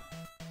yeah.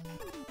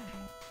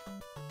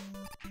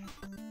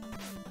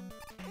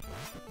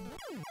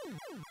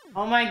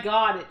 Oh my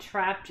god, it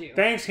trapped you.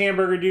 Thanks,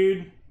 hamburger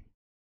dude.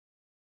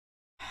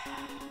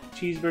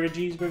 Cheeseburger,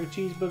 cheeseburger,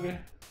 cheeseburger.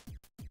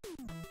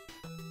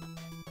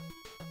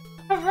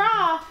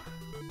 Hurrah!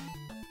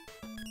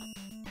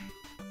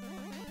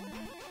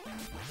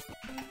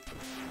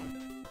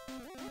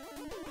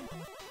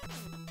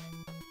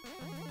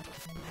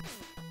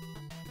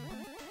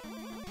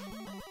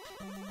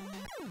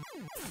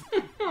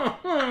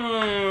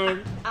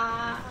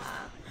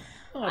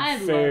 I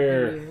love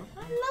you. I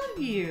love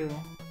you.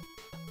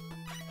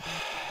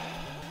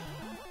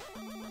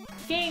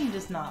 Game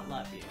does not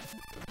love you.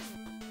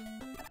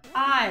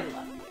 I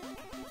love you.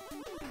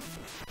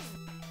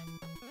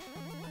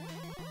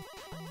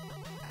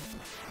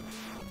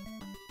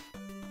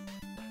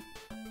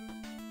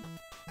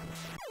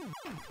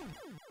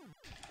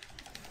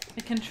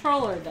 The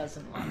controller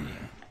doesn't love you,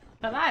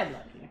 but I love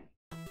you.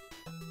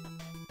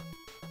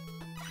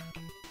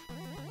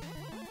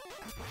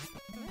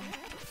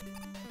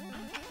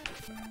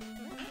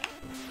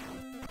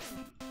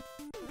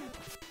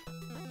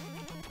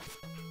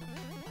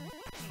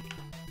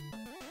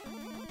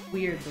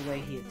 Weird the way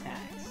he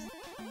attacks.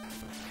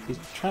 He's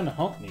trying to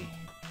hump me.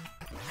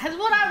 That's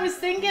what I was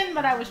thinking,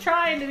 but I was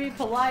trying to be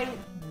polite.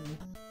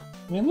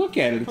 I mean, look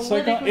at it. It's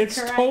like it's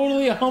correct.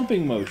 totally a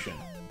humping motion.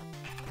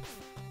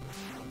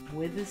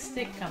 With the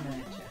stick coming at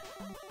you.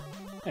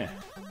 Yeah.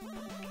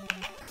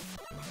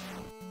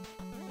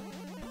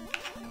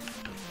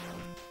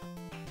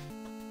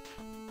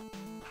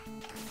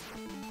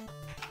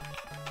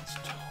 It's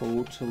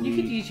totally. You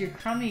could use your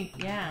crummy,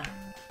 yeah.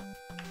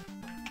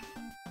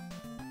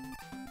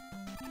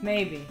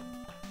 Maybe.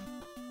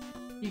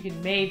 You can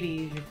maybe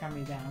use your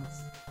crummy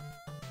bounce.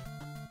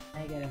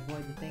 Now you gotta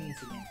avoid the thingies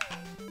again.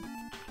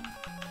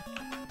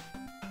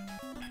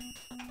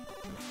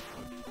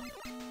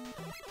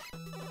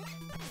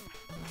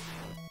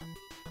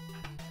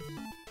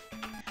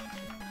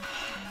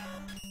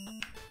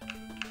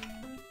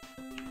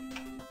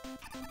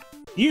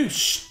 You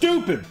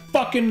stupid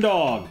fucking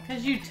dog!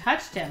 Because you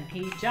touched him,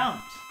 he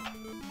jumped.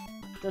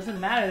 Doesn't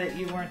matter that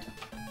you weren't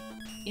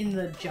in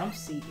the jump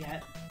seat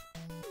yet.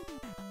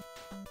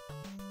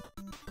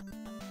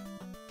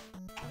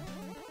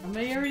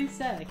 Somebody already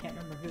said, I can't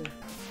remember who.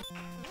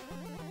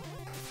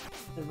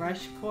 The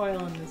rush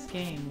coil in this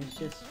game is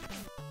just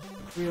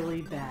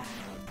really bad.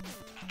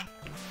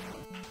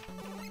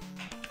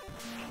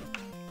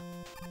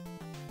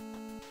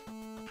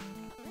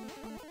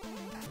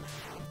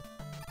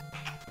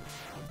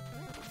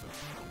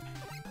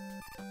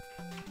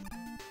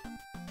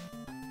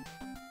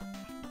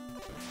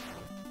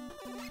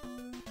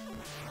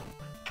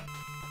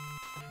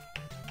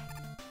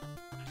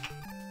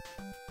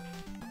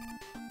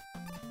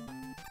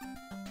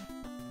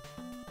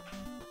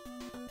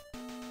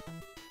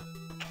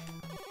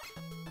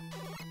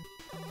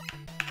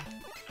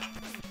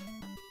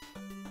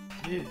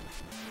 Dude.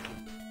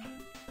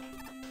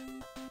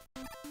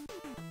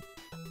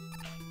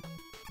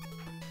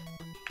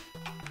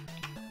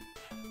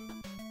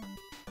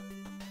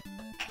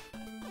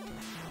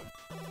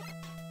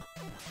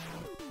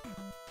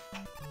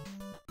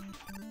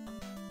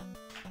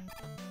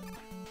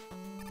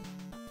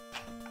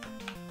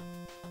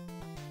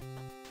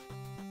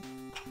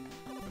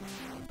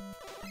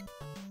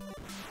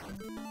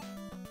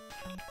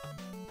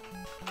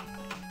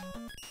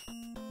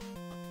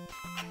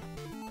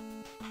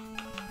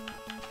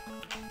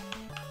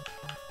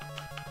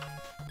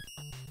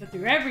 Go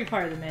through every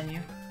part of the menu.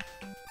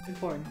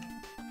 Important.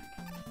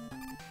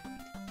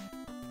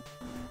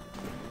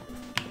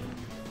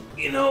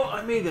 You know,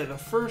 I made that the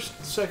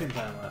second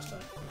time last time.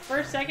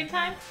 First, second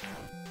time?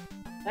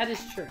 That is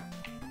true.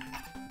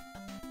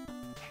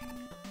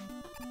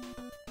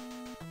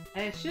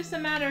 And it's just a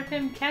matter of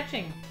him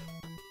catching.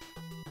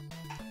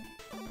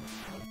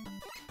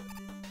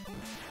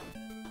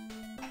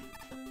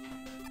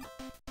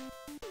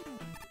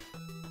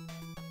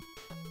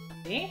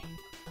 See?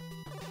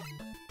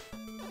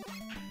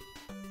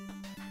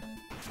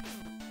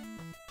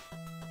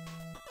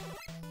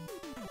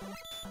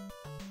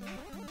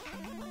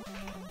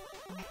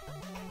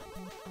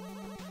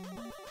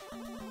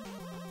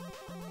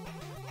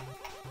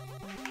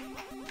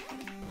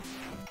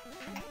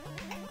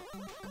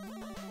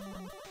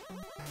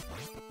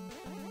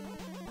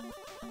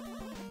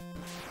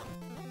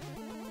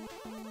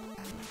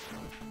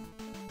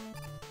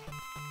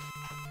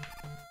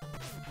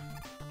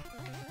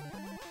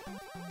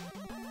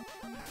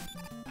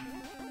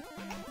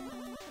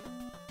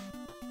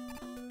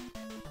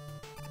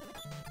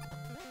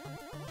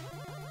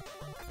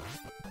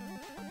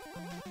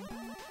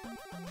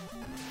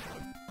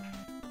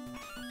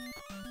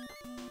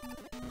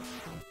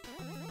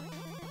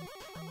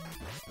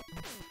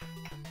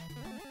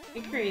 Be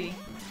greedy.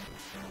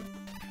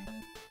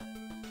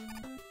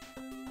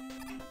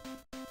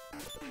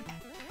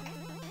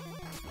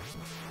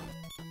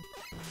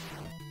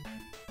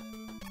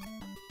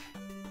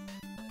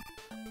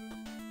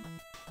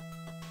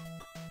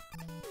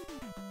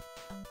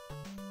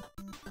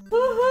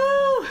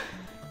 Woohoo!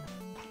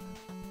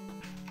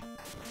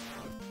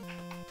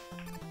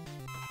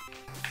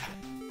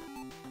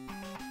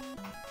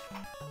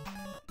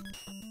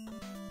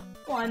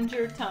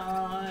 Plunger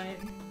time.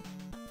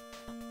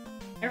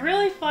 I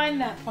really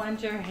find that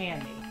plunger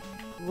handy.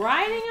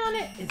 Riding on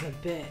it is a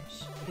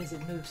bitch because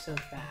it moves so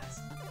fast.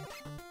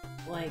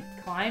 Like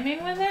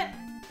climbing with it,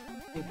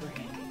 super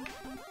handy.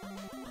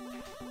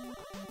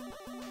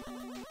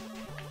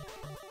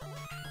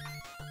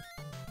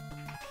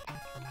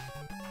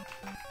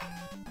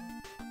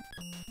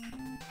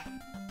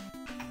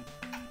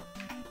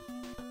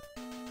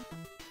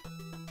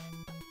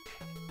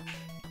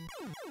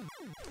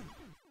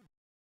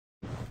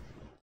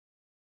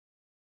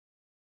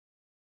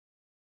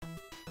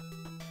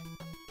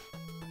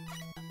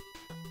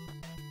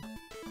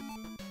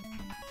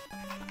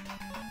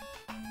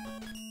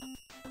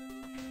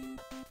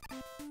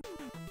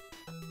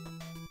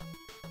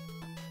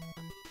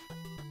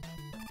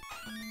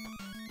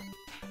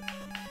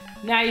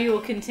 Now you will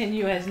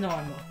continue as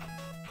normal.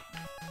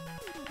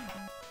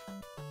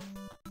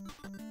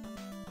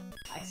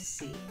 I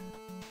see.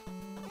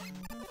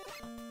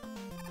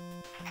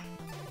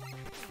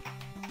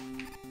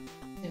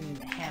 And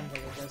the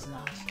hamburger does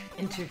not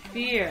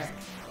interfere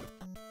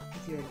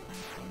with your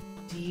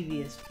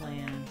devious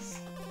plans.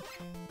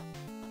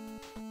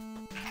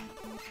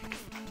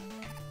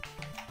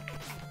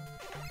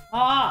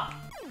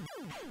 Ah!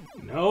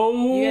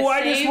 No,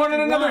 I just wanted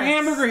another once.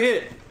 hamburger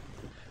hit.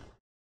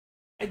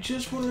 I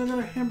just wanted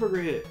another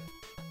hamburger hit.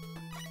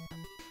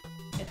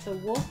 It's a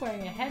wolf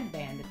wearing a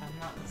headband, if I'm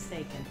not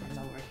mistaken, from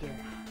over here.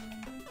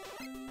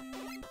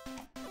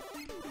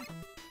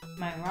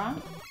 Am I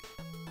wrong?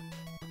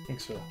 I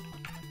think so.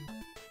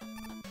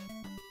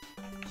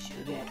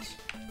 Shoot it.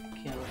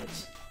 Kill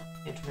it.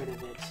 Get rid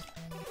of it.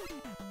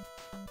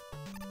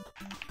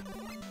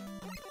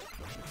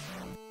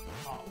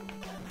 All of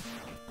them.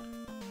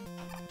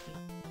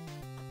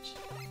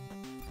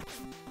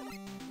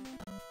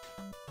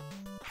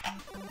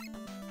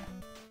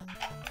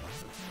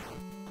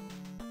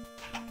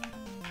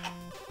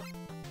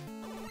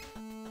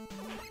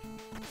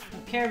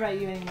 Don't care about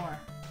you anymore.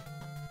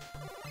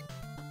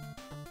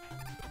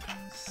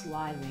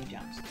 Slide when he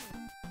jumps.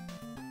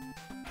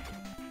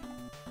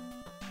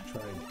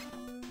 Tried.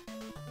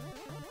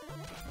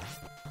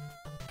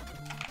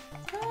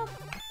 Oh.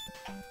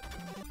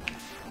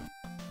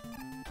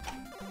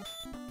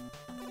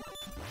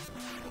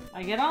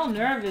 I get all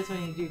nervous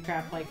when you do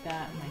crap like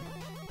that. I'm like,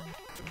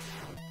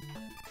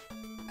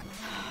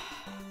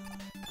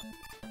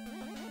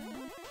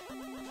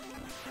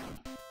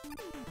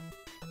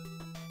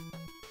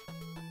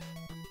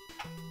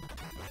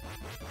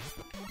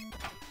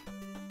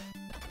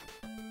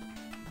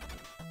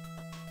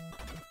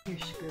 you're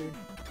screwed.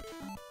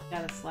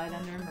 Gotta slide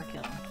under him or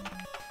kill him.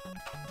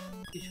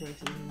 Two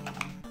choices in one.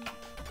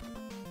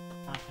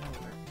 Not gonna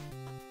work.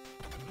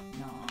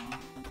 No.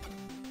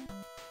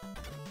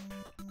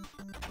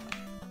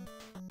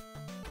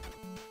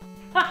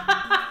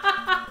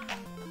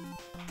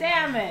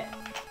 Damn it!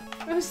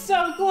 It was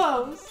so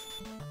close!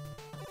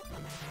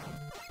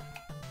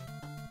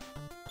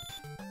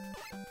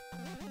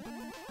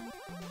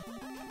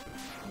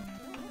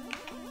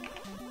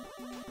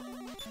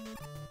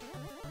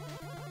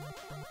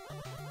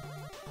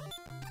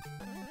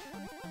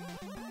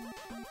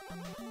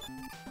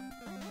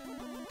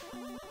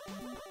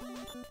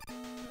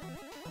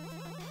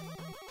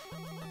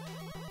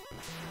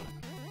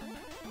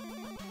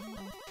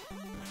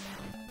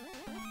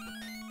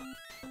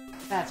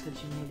 That's what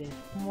you needed.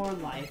 More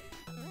life.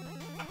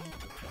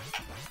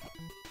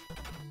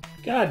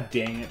 God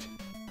dang it.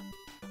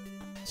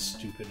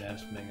 Stupid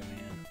ass Mega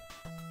Man.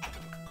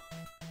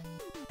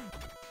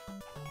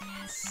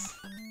 Yes.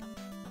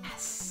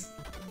 Yes.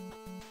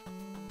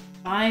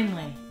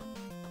 Finally.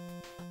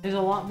 There's a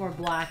lot more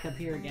black up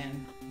here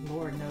again.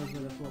 Lord knows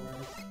where the floor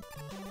is.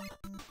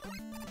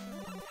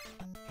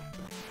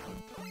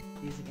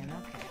 These again,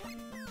 okay.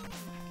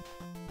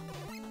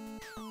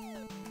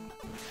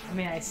 I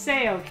mean, I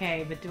say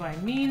okay, but do I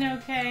mean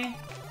okay?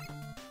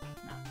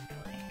 Not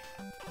really.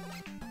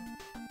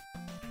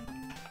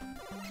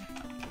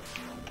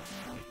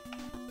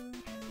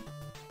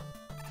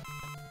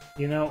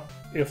 You know,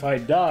 if I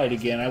died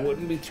again, I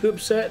wouldn't be too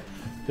upset,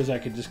 because I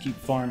could just keep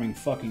farming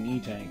fucking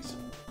E-tanks.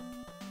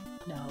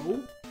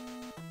 No.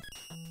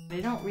 They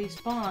don't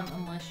respawn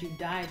unless you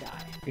die.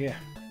 Yeah.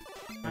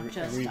 Not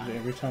just die.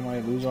 Every time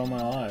I lose all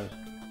my lives.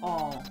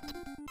 All.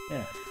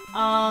 Yeah.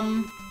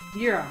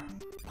 Euro.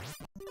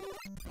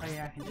 Oh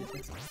yeah, I can do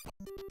this.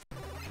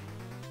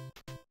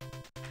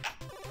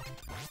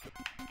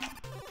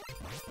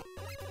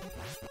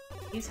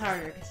 He's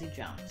harder because he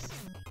jumps.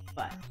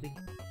 But we...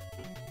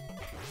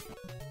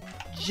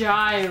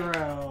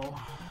 Gyro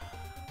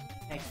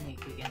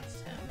technique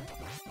against him.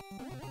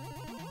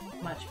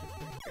 Much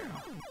preferred.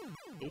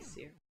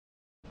 Easier.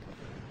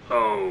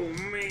 Oh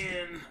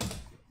man.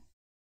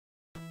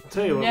 I'll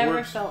tell you what Never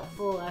works. felt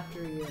full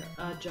after your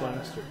gyro.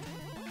 Blaster.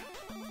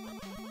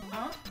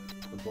 Huh?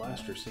 The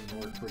blaster seemed to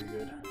work pretty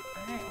good.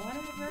 Alright,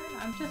 whatever.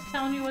 I'm just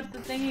telling you what the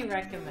thingy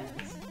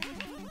recommends.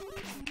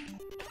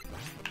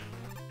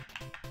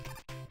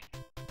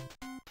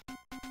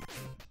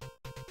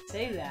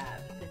 Say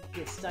that, but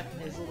Get stuck in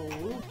his little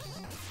loops.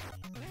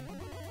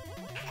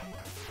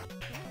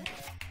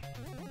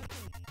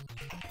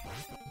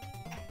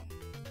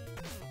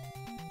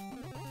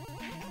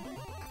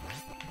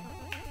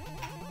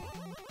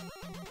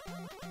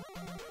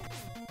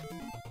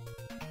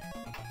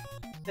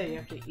 So you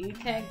have to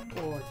E-tech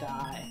or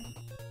die.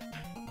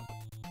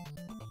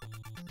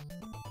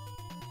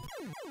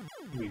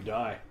 We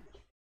die.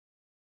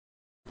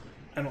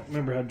 I don't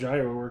remember how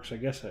gyro works. I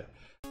guess I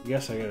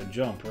gotta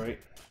jump, right?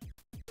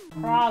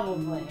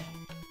 Probably.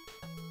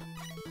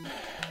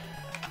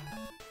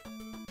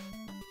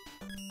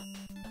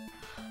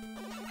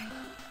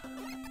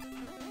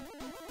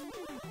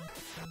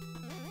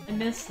 I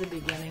missed the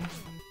beginning.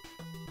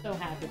 So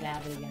happy to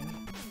have it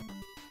again.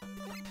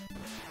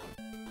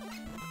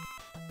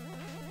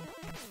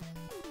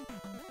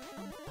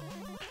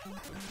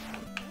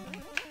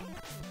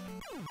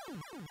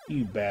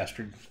 You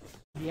bastard.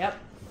 Yep.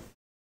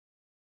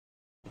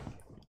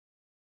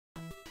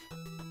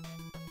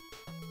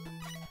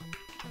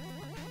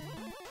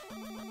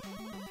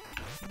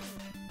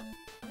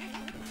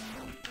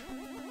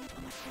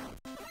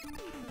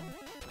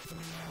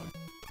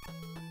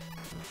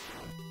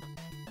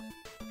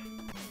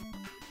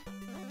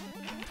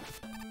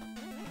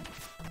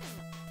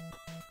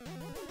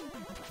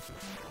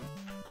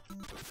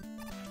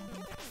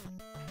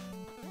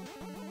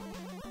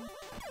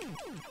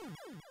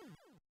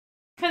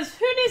 Because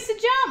who needs to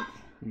jump?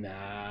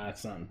 Nah,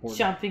 it's not important.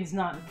 Jumping's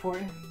not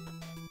important.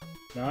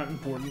 Not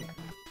important.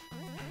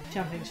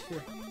 Jumping's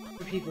for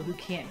people who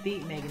can't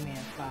beat Mega Man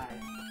 5.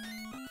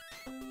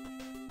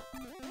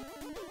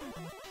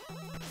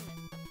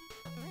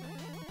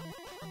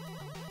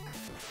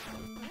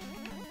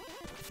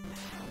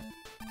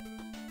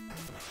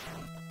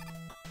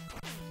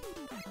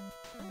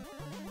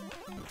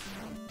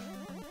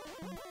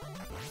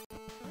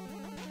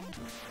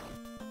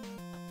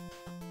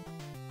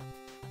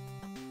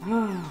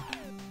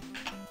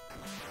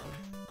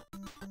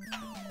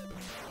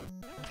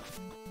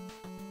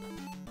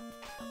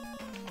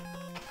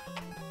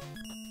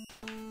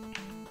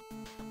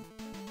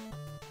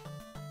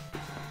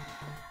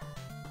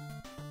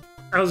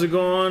 How's it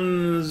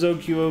going,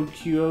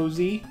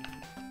 Zokuokuozi?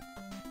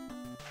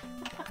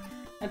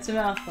 That's a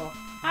mouthful.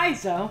 Hi,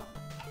 Zo.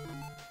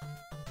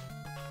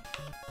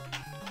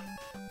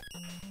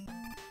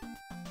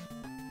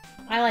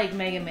 I like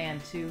Mega Man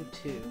 2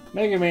 too.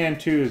 Mega Man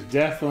 2 is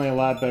definitely a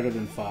lot better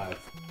than 5.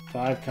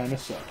 5 kinda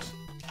sucks.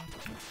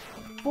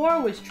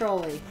 4 was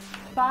trolly.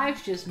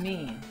 5's just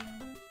mean.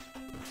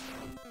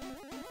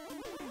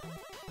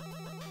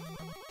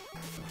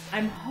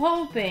 I'm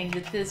hoping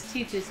that this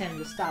teaches him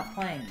to stop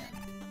playing them.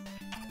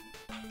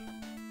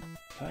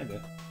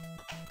 Kinda.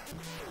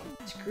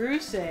 Screw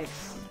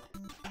 6.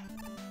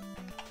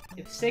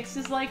 If 6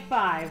 is like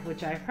 5,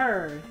 which I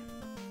heard,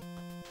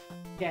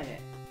 get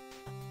it.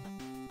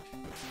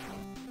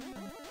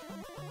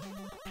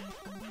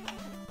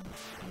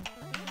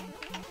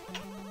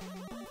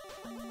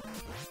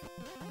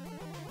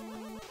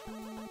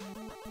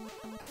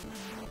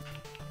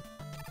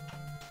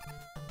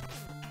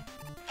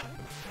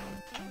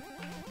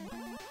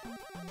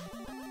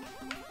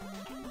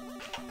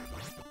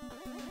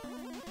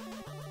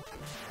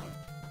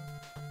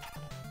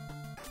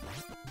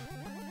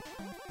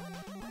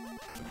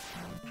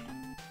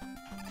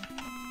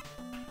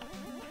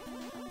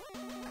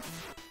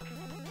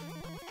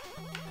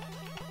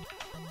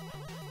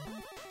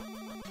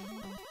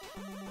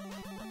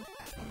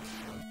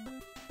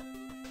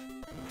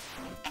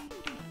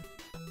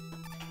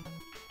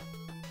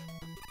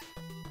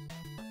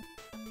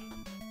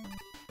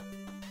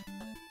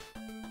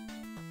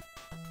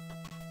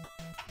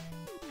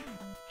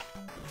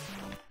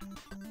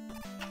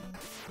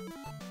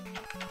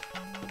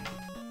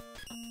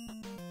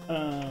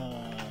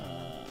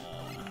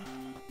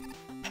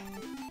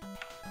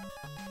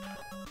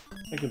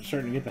 I think I'm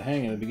starting to get the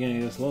hang of the beginning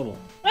of this level.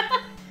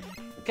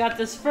 Got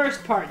this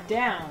first part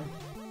down.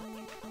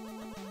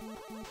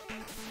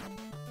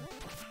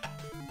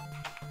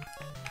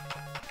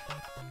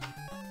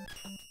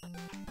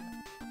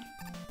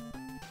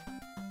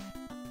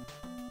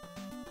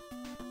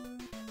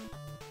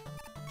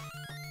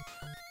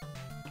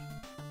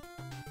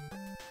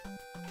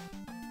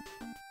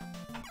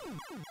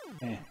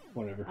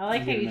 Whatever. I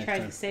like how you tried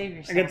to save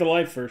yourself. I got the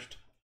life first.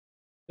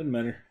 Doesn't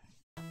matter.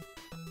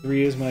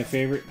 3 is my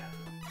favorite.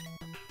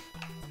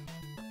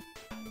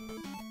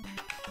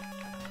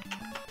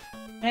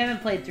 I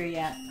haven't played 3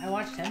 yet. I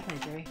watched him play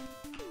 3.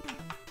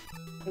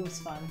 It was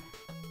fun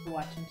to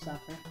watch him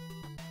suffer.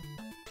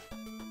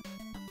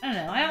 I don't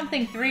know. I don't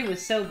think 3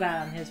 was so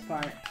bad on his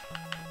part.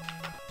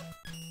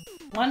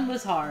 1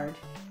 was hard.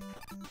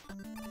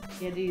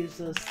 He had to use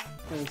those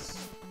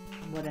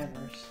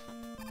whatevers.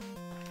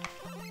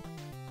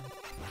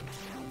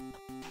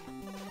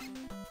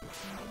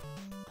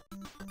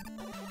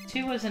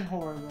 2 wasn't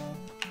horrible.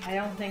 I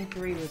don't think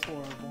 3 was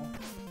horrible.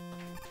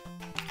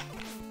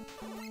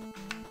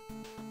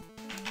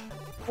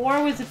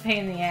 4 was a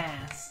pain in the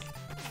ass.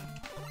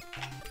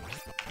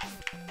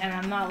 And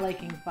I'm not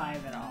liking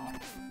 5 at all.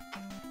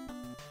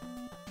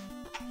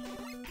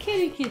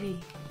 kitty kitty.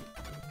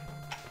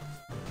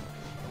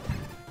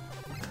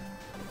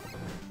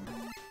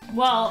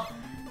 Well,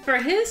 for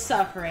his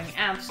suffering,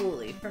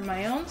 absolutely. For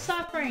my own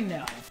suffering,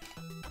 no.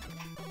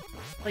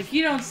 Like,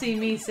 you don't see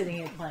me sitting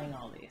here playing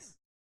all these.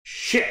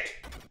 Shit!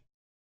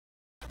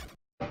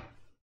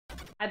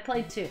 I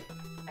played 2.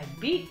 I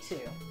beat 2.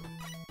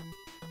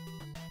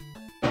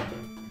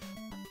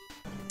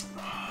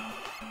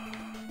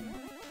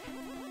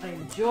 I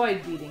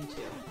enjoyed beating 2.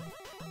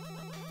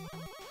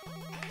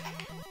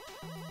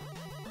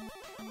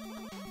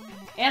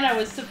 And I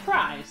was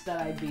surprised that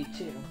I beat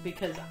 2,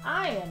 because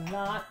I am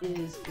not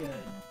as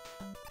good.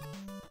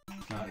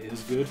 Not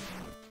as good?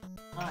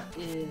 Not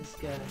as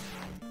good.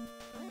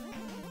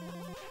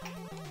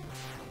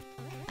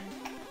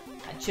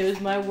 I chose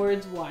my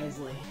words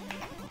wisely.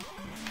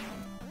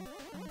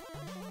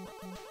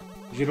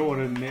 You don't want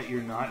to admit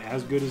you're not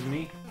as good as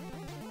me?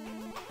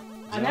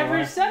 I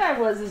never said I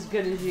was as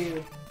good as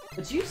you,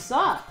 but you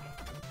suck.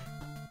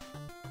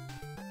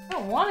 I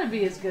don't want to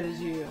be as good as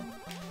you.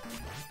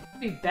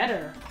 Be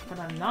better, but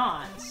I'm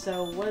not,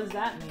 so what does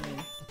that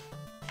mean?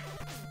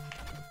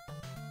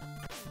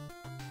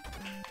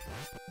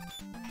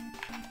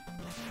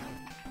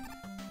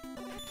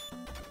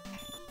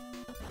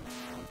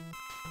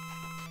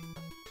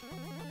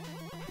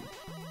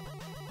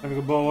 Having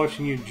a ball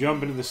watching you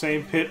jump into the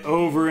same pit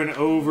over and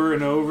over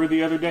and over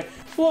the other day.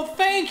 Well,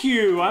 thank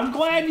you! I'm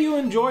glad you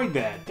enjoyed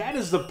that. That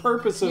is the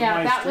purpose of my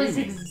streaming. Yeah, that was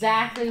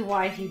exactly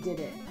why he did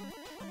it.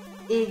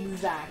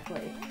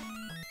 Exactly.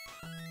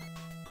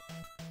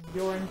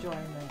 Your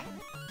enjoyment.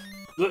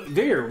 Look,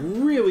 they're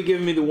really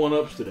giving me the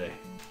one-ups today.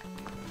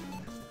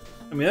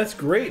 I mean, that's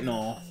great and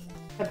all.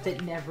 Except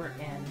it never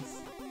ends.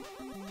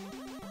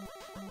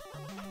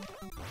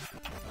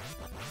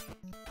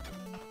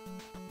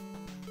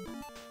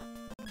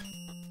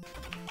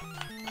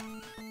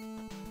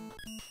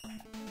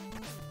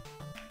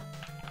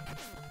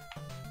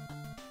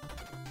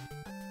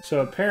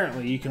 So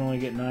apparently you can only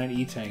get 9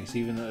 E-Tanks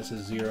even though it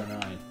says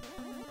 09.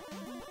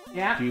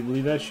 Yeah. Do you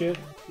believe that shit?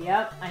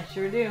 Yep, I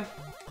sure do. You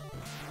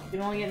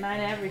can only get 9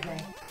 of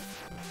everything.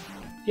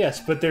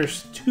 Yes, but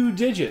there's 2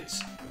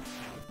 digits.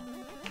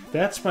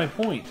 That's my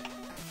point.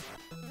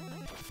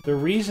 The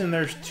reason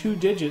there's 2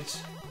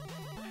 digits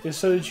is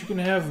so that you can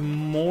have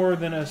more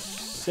than a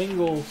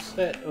single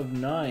set of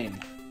 9.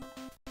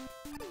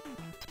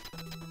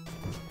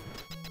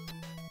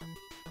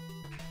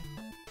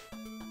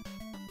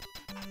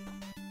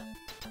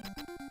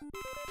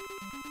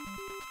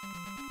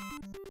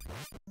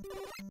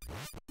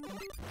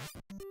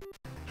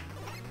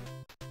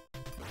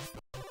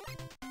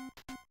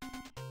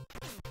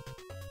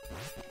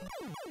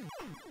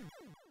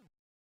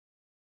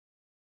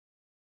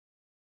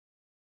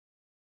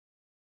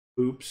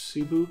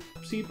 Oopsie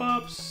boopsie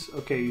bops.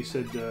 Okay, you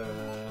said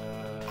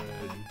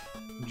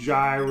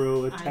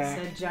gyro attack. I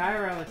said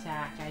gyro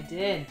attack. I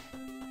did.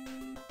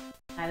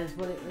 That is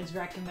what it was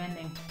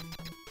recommending.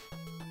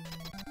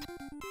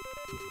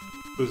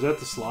 Was that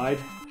the slide?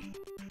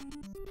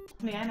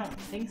 I mean, I don't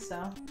think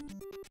so.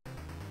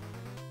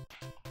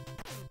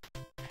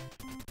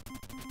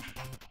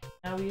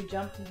 No, you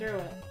jumped through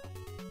it.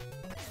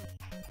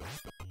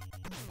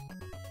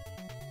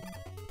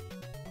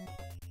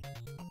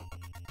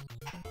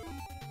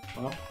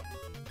 Well.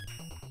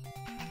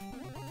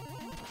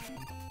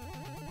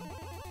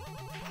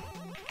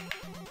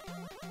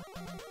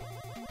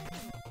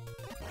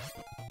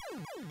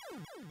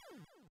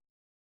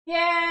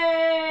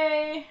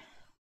 Yay!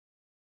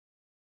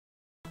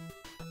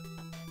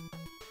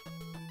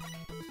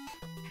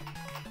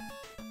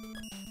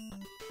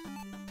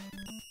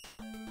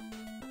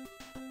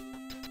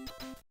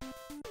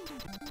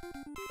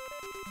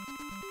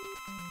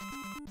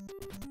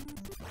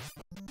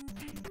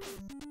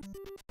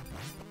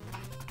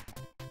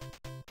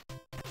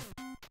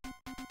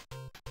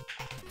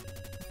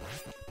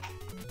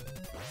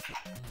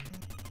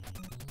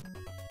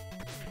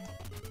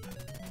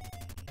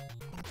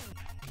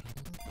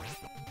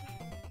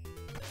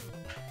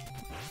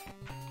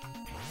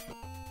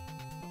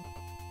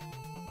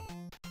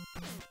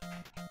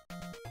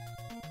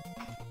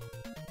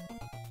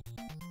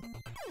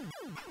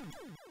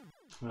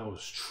 I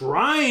was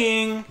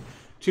trying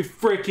to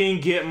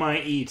freaking get my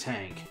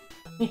E-Tank.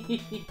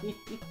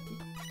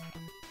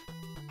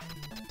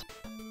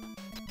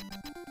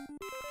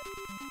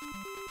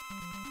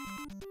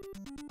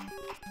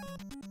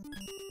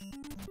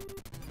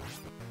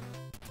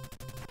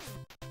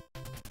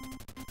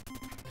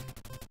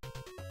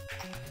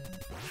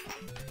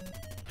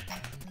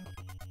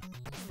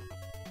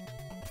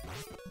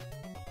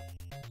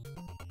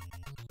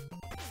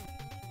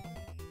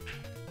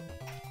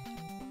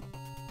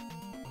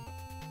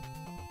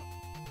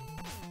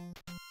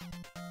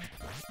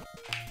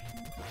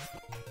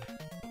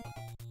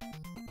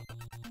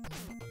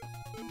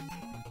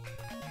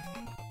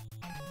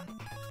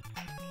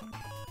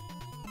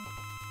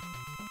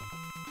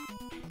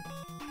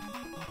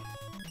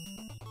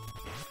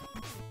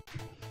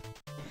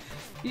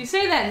 You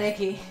say that,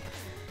 Nikki.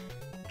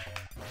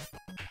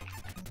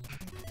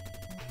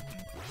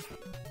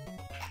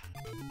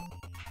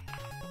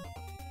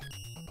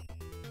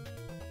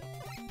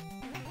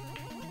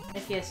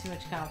 If he has too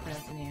much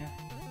confidence in you.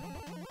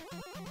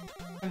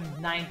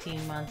 From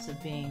 19 months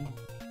of being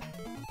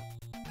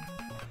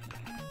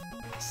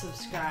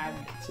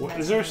subscribed. What,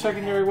 is there a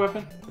secondary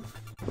weapon?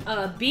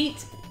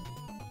 Beat.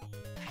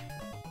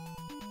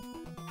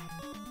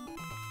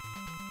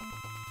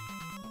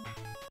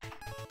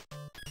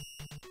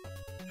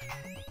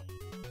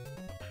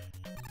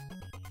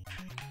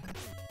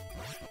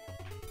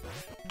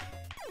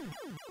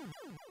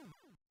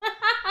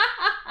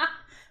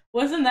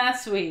 Wasn't that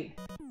sweet?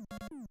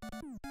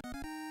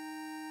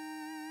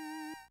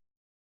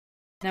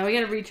 Now we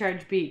gotta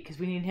recharge Beat, because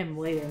we need him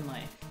later in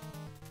life.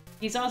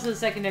 He's also a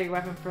secondary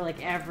weapon for,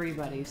 like,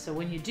 everybody, so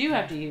when you do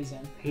have to use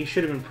him... He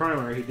should have been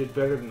primary. He did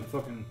better than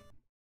fucking...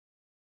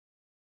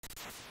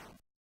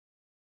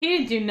 He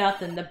didn't do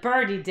nothing. The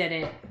birdie did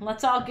it.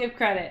 Let's all give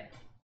credit.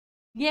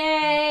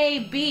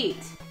 Yay!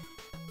 Beat!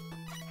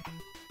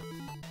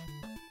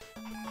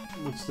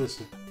 What's this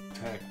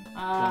attack?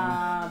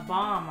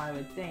 Bomb, I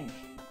would think.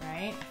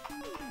 Right?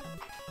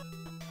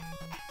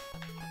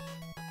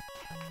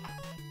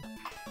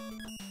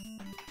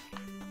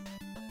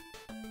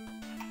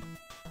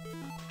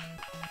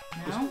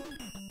 No?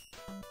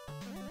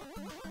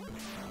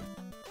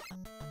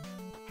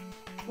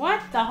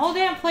 What? The whole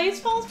damn place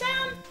falls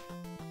down?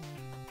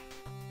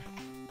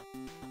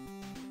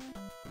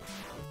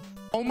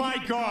 Oh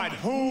my god,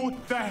 who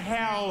the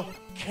hell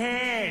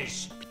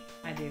cares?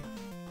 I do.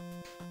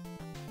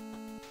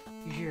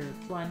 Use your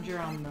plunger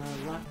on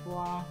the left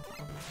wall.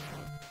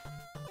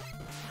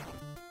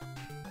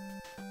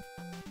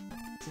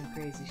 Some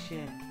crazy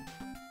shit.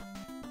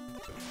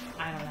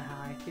 I don't know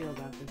how I feel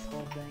about this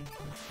whole thing.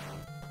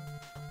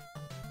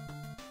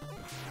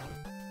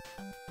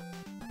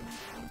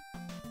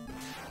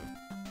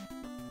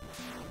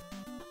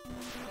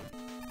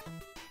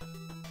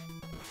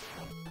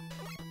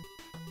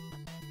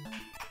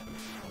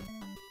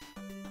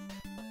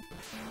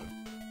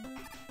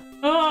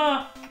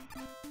 Oh!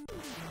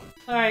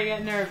 Sorry, I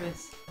got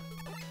nervous.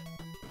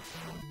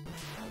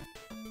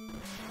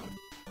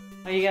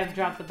 Oh, you gotta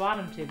drop the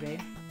bottom two, babe.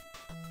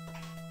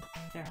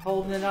 They're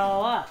holding it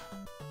all up.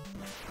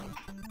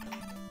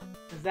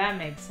 Does that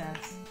make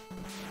sense?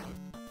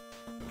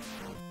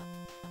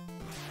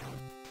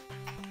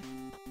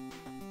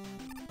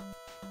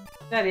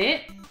 Is that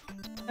it?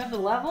 Is that the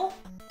level?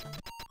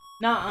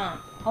 Nuh-uh.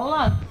 Hold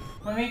on.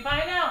 Let me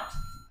find out.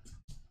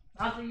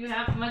 Not that you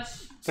have much...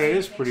 That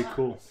is pretty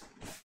cool.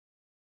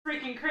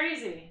 Freaking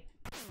crazy.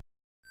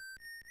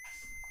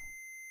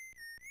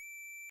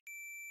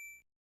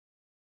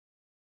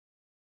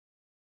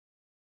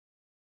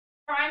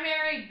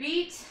 Primary,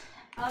 Beat,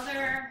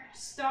 other,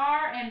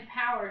 Star, and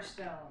Power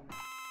Stone.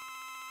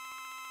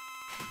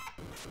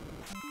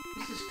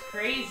 This is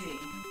crazy.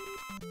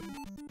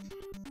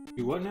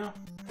 You what now?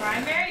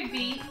 Primary,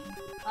 Beat,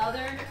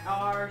 other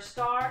are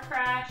Star,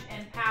 Crash,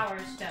 and Power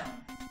Stone.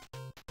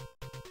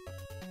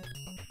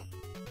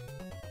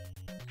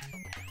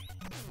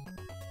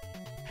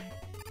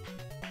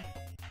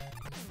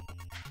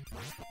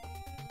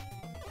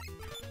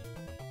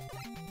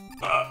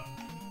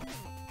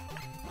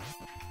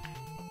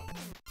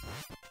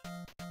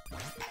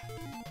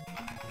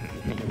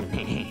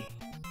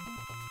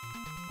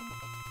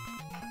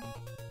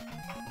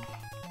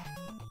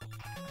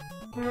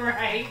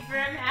 Right for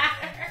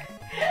matter.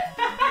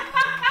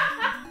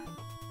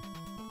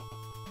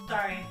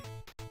 Sorry.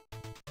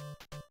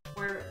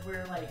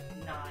 We're like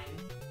 9.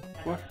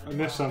 What? I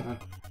missed something.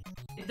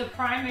 The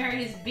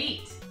primary is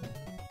Beat.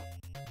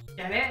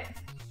 Get it?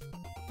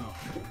 Oh.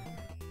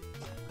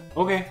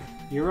 Okay,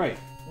 you're right.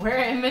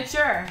 We're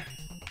immature.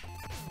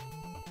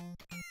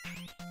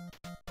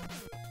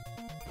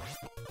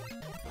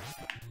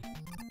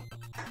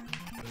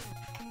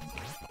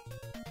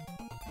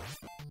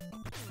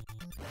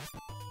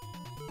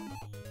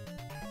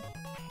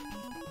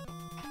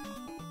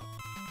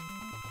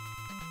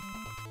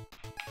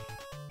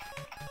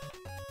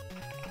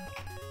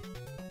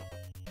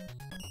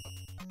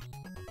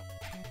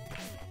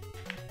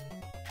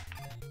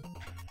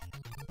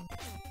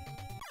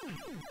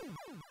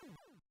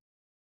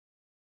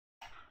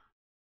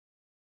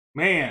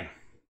 Man.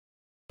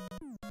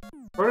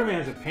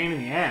 Spider-Man's a pain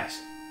in the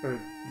ass. Or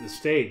the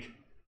stage.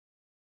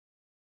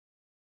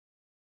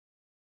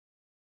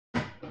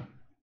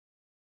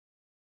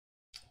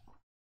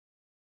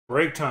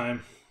 Break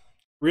time.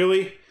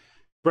 Really?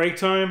 Break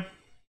time?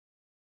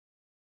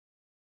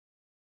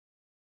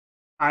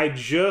 I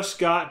just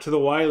got to the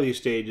Wily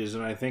stages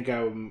and I think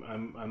I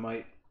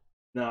might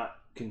not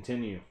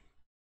continue.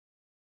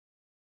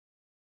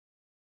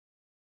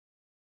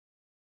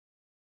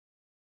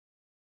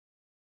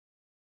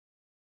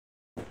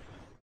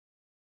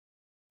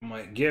 I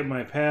might give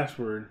my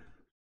password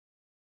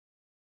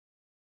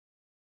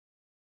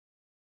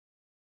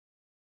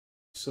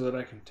so that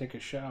I can take a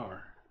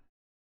shower.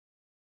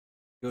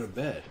 Go to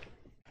bed.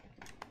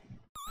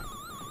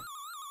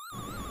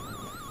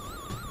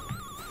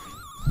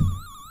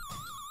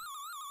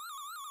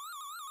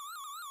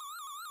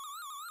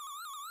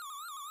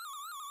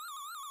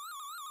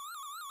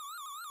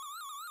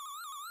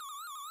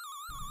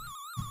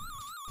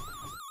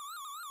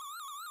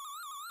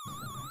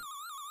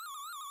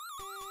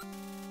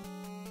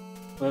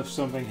 Left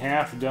something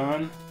half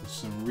done with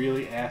some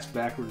really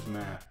ass-backwards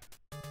math.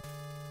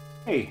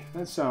 Hey,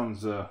 that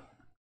sounds like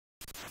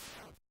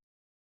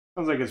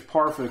it's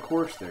par for the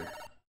course there.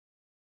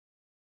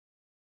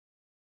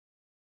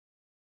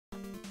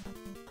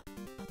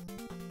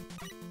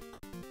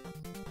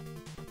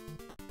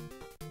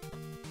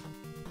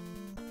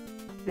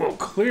 Well,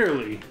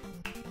 clearly,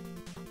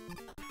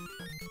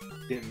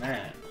 getting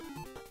that.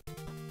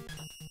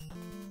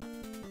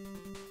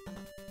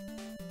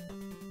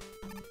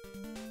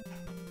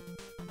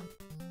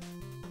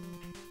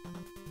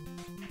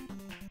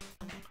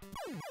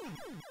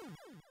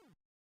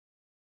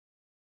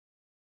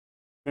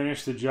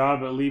 Finish the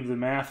job, but leave the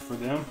math for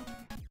them.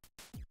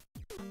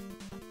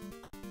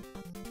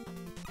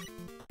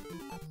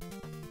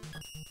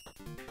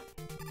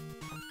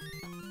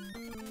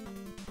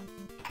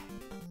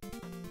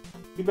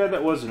 Too bad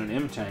that wasn't an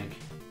M-tank.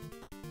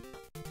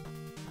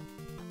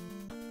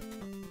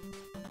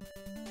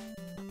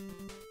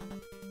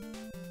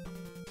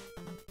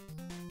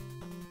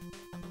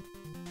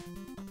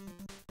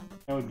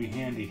 That would be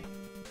handy.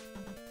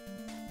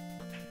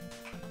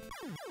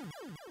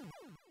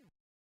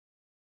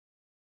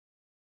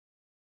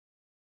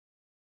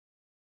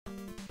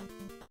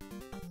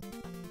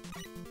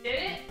 Did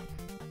it?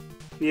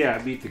 Yeah,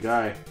 I beat the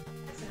guy.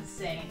 That's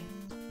insane.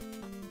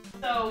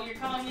 So you're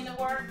calling me to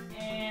work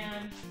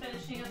and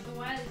finishing up the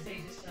Wiley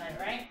stages tonight,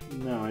 right?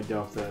 No, I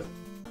doubt that.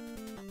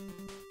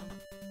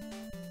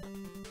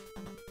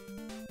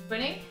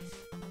 Quitting?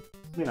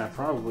 I mean, I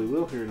probably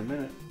will here in a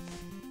minute.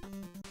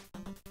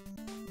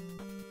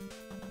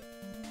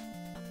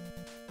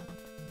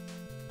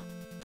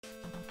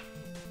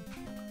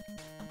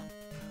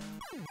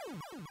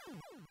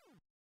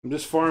 I'm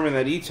just farming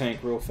that E-tank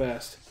real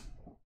fast.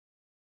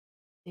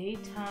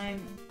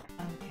 Daytime.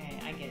 Okay,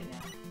 I get it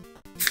now.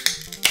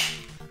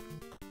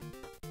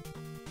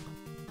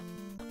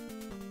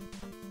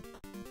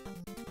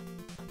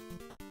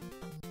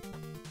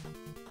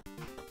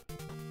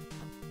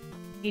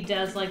 He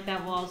does like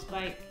that wall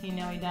spike. You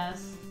know he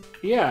does.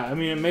 Yeah, I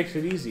mean, it makes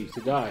it easy to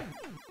die.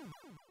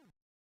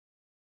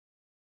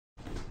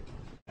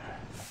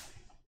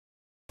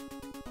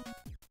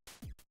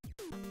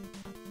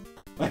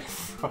 Like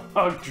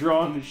Frog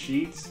drawing the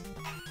sheets.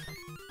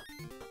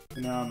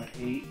 And now I'm at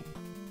 8.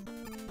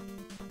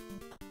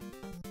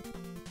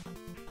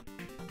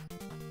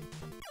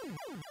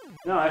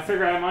 No, I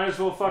figure I might as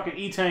well fucking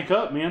E-tank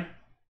up, man.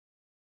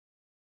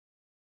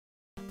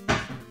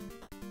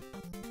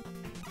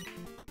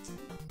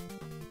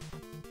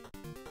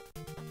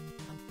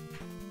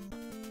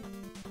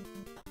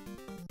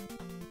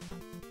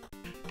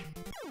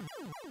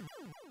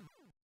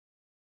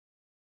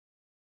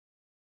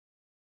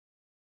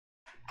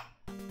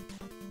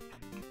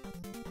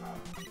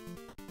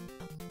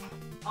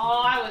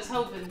 Oh, I was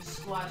hoping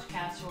squash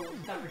casserole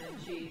was covered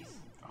in cheese.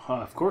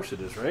 Of course it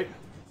is, right?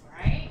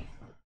 Right?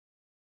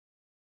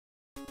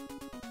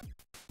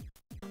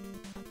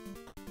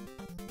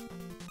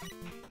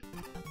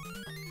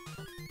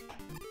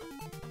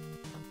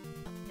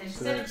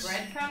 Instead of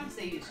breadcrumbs,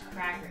 they use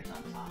crackers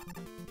on top.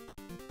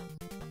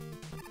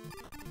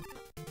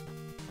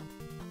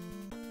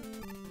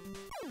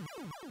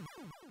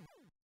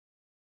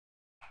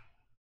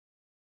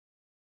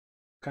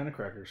 What kind of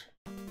crackers?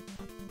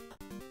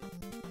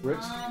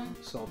 Ritz?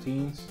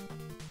 Saltines?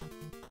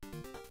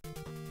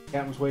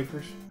 Captain's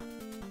wafers?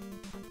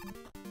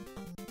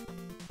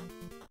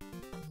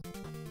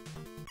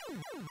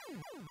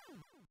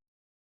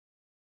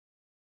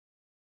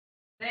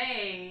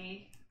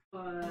 They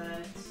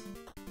put...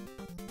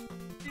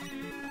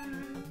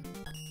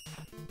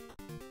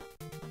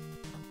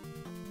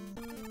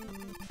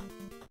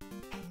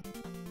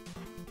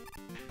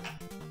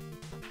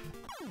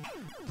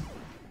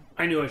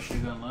 I knew I should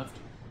have gone left.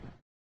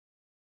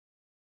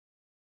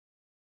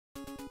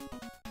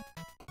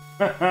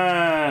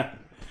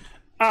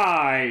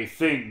 I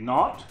think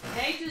not.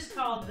 They just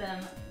called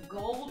them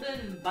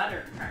golden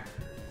butter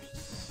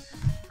crackers.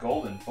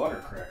 Golden butter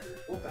crackers?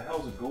 What the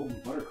hell's a golden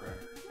butter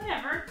cracker?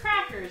 Whatever,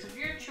 crackers of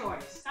your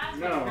choice. That's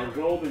what No, it a really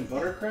golden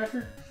butter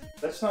cracker?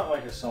 That's not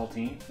like a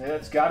saltine.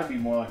 That's got to be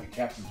more like a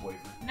Captain's wafer.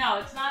 No,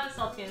 it's not a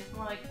saltine. It's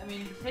more like, I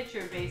mean, the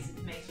picture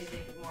basically makes you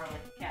think of more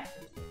like a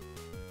Captain's.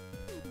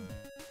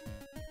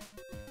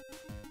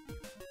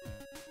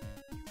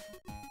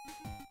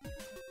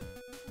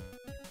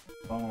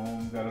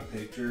 Boom, got a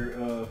picture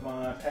of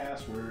my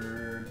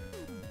password.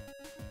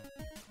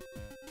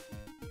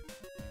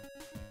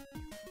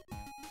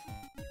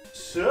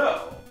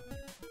 So,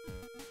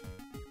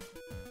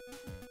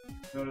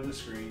 go to the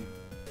screen.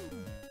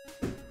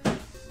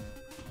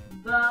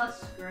 The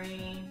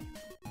screen.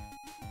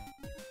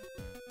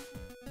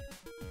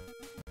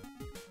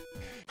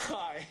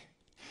 Hi.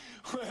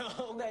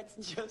 Well, that's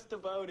just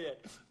about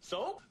it.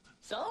 So,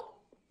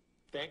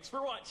 thanks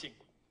for watching.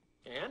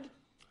 And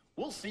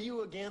we'll see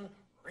you again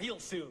real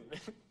soon.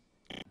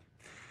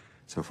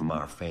 So from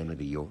our family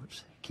to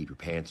yours, keep your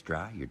pants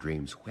dry, your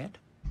dreams wet,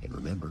 and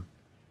remember,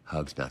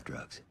 hugs not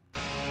drugs.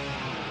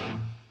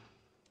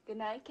 Good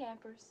night,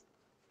 campers.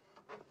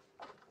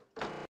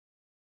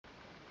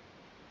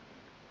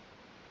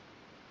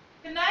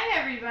 Good night,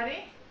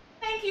 everybody.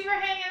 Thank you for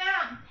hanging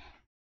out.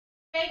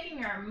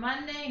 Making our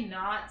Monday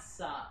not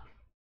suck.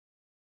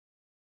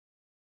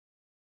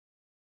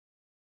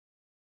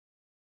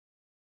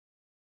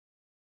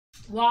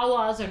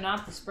 Wawas are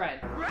not the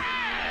spread.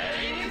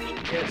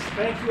 Yes,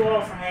 thank you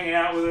all for hanging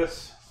out with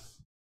us.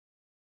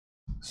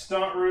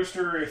 Stunt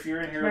Rooster, if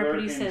you're in here Merpity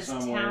lurking says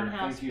somewhere,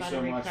 Townhouse thank you so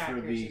Buttery much for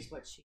Crackers the is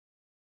what she...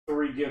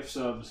 3 gift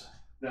subs.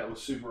 That was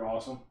super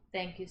awesome.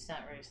 Thank you,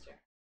 Stunt Rooster.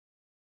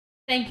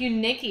 Thank you,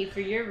 Nikki, for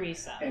your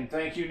resub. And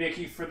thank you,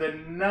 Nikki, for the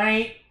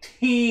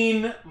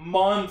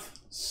 19-month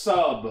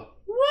sub.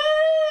 Woo!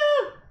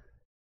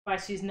 Why,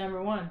 she's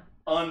 #1.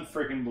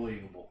 Unfreaking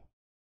believable.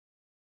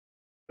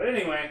 But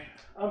anyway,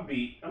 I'm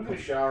beat. I'm going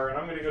to shower and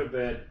I'm going to go to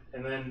bed.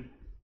 And then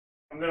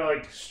I'm going to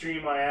like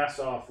stream my ass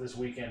off this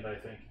weekend, I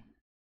think.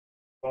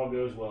 If all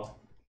goes well.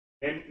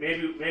 And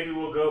maybe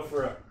we'll go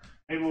for a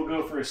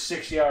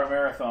 60-hour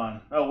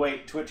marathon. Oh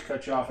wait, Twitch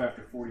cuts you off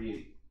after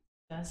 48.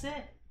 Does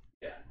it?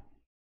 Yeah.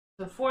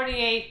 So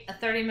 48, a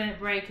 30-minute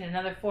break, and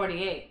another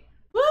 48.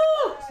 Woo!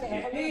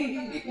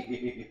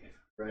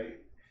 Right.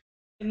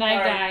 Good night,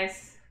 right.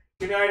 guys.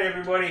 Good night,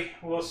 everybody.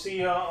 We'll see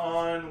you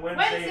on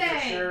Wednesday for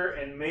sure,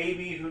 and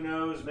maybe, who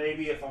knows,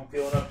 maybe if I'm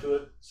feeling up to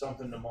it,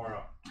 something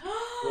tomorrow.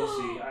 We'll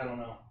see. I don't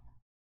know.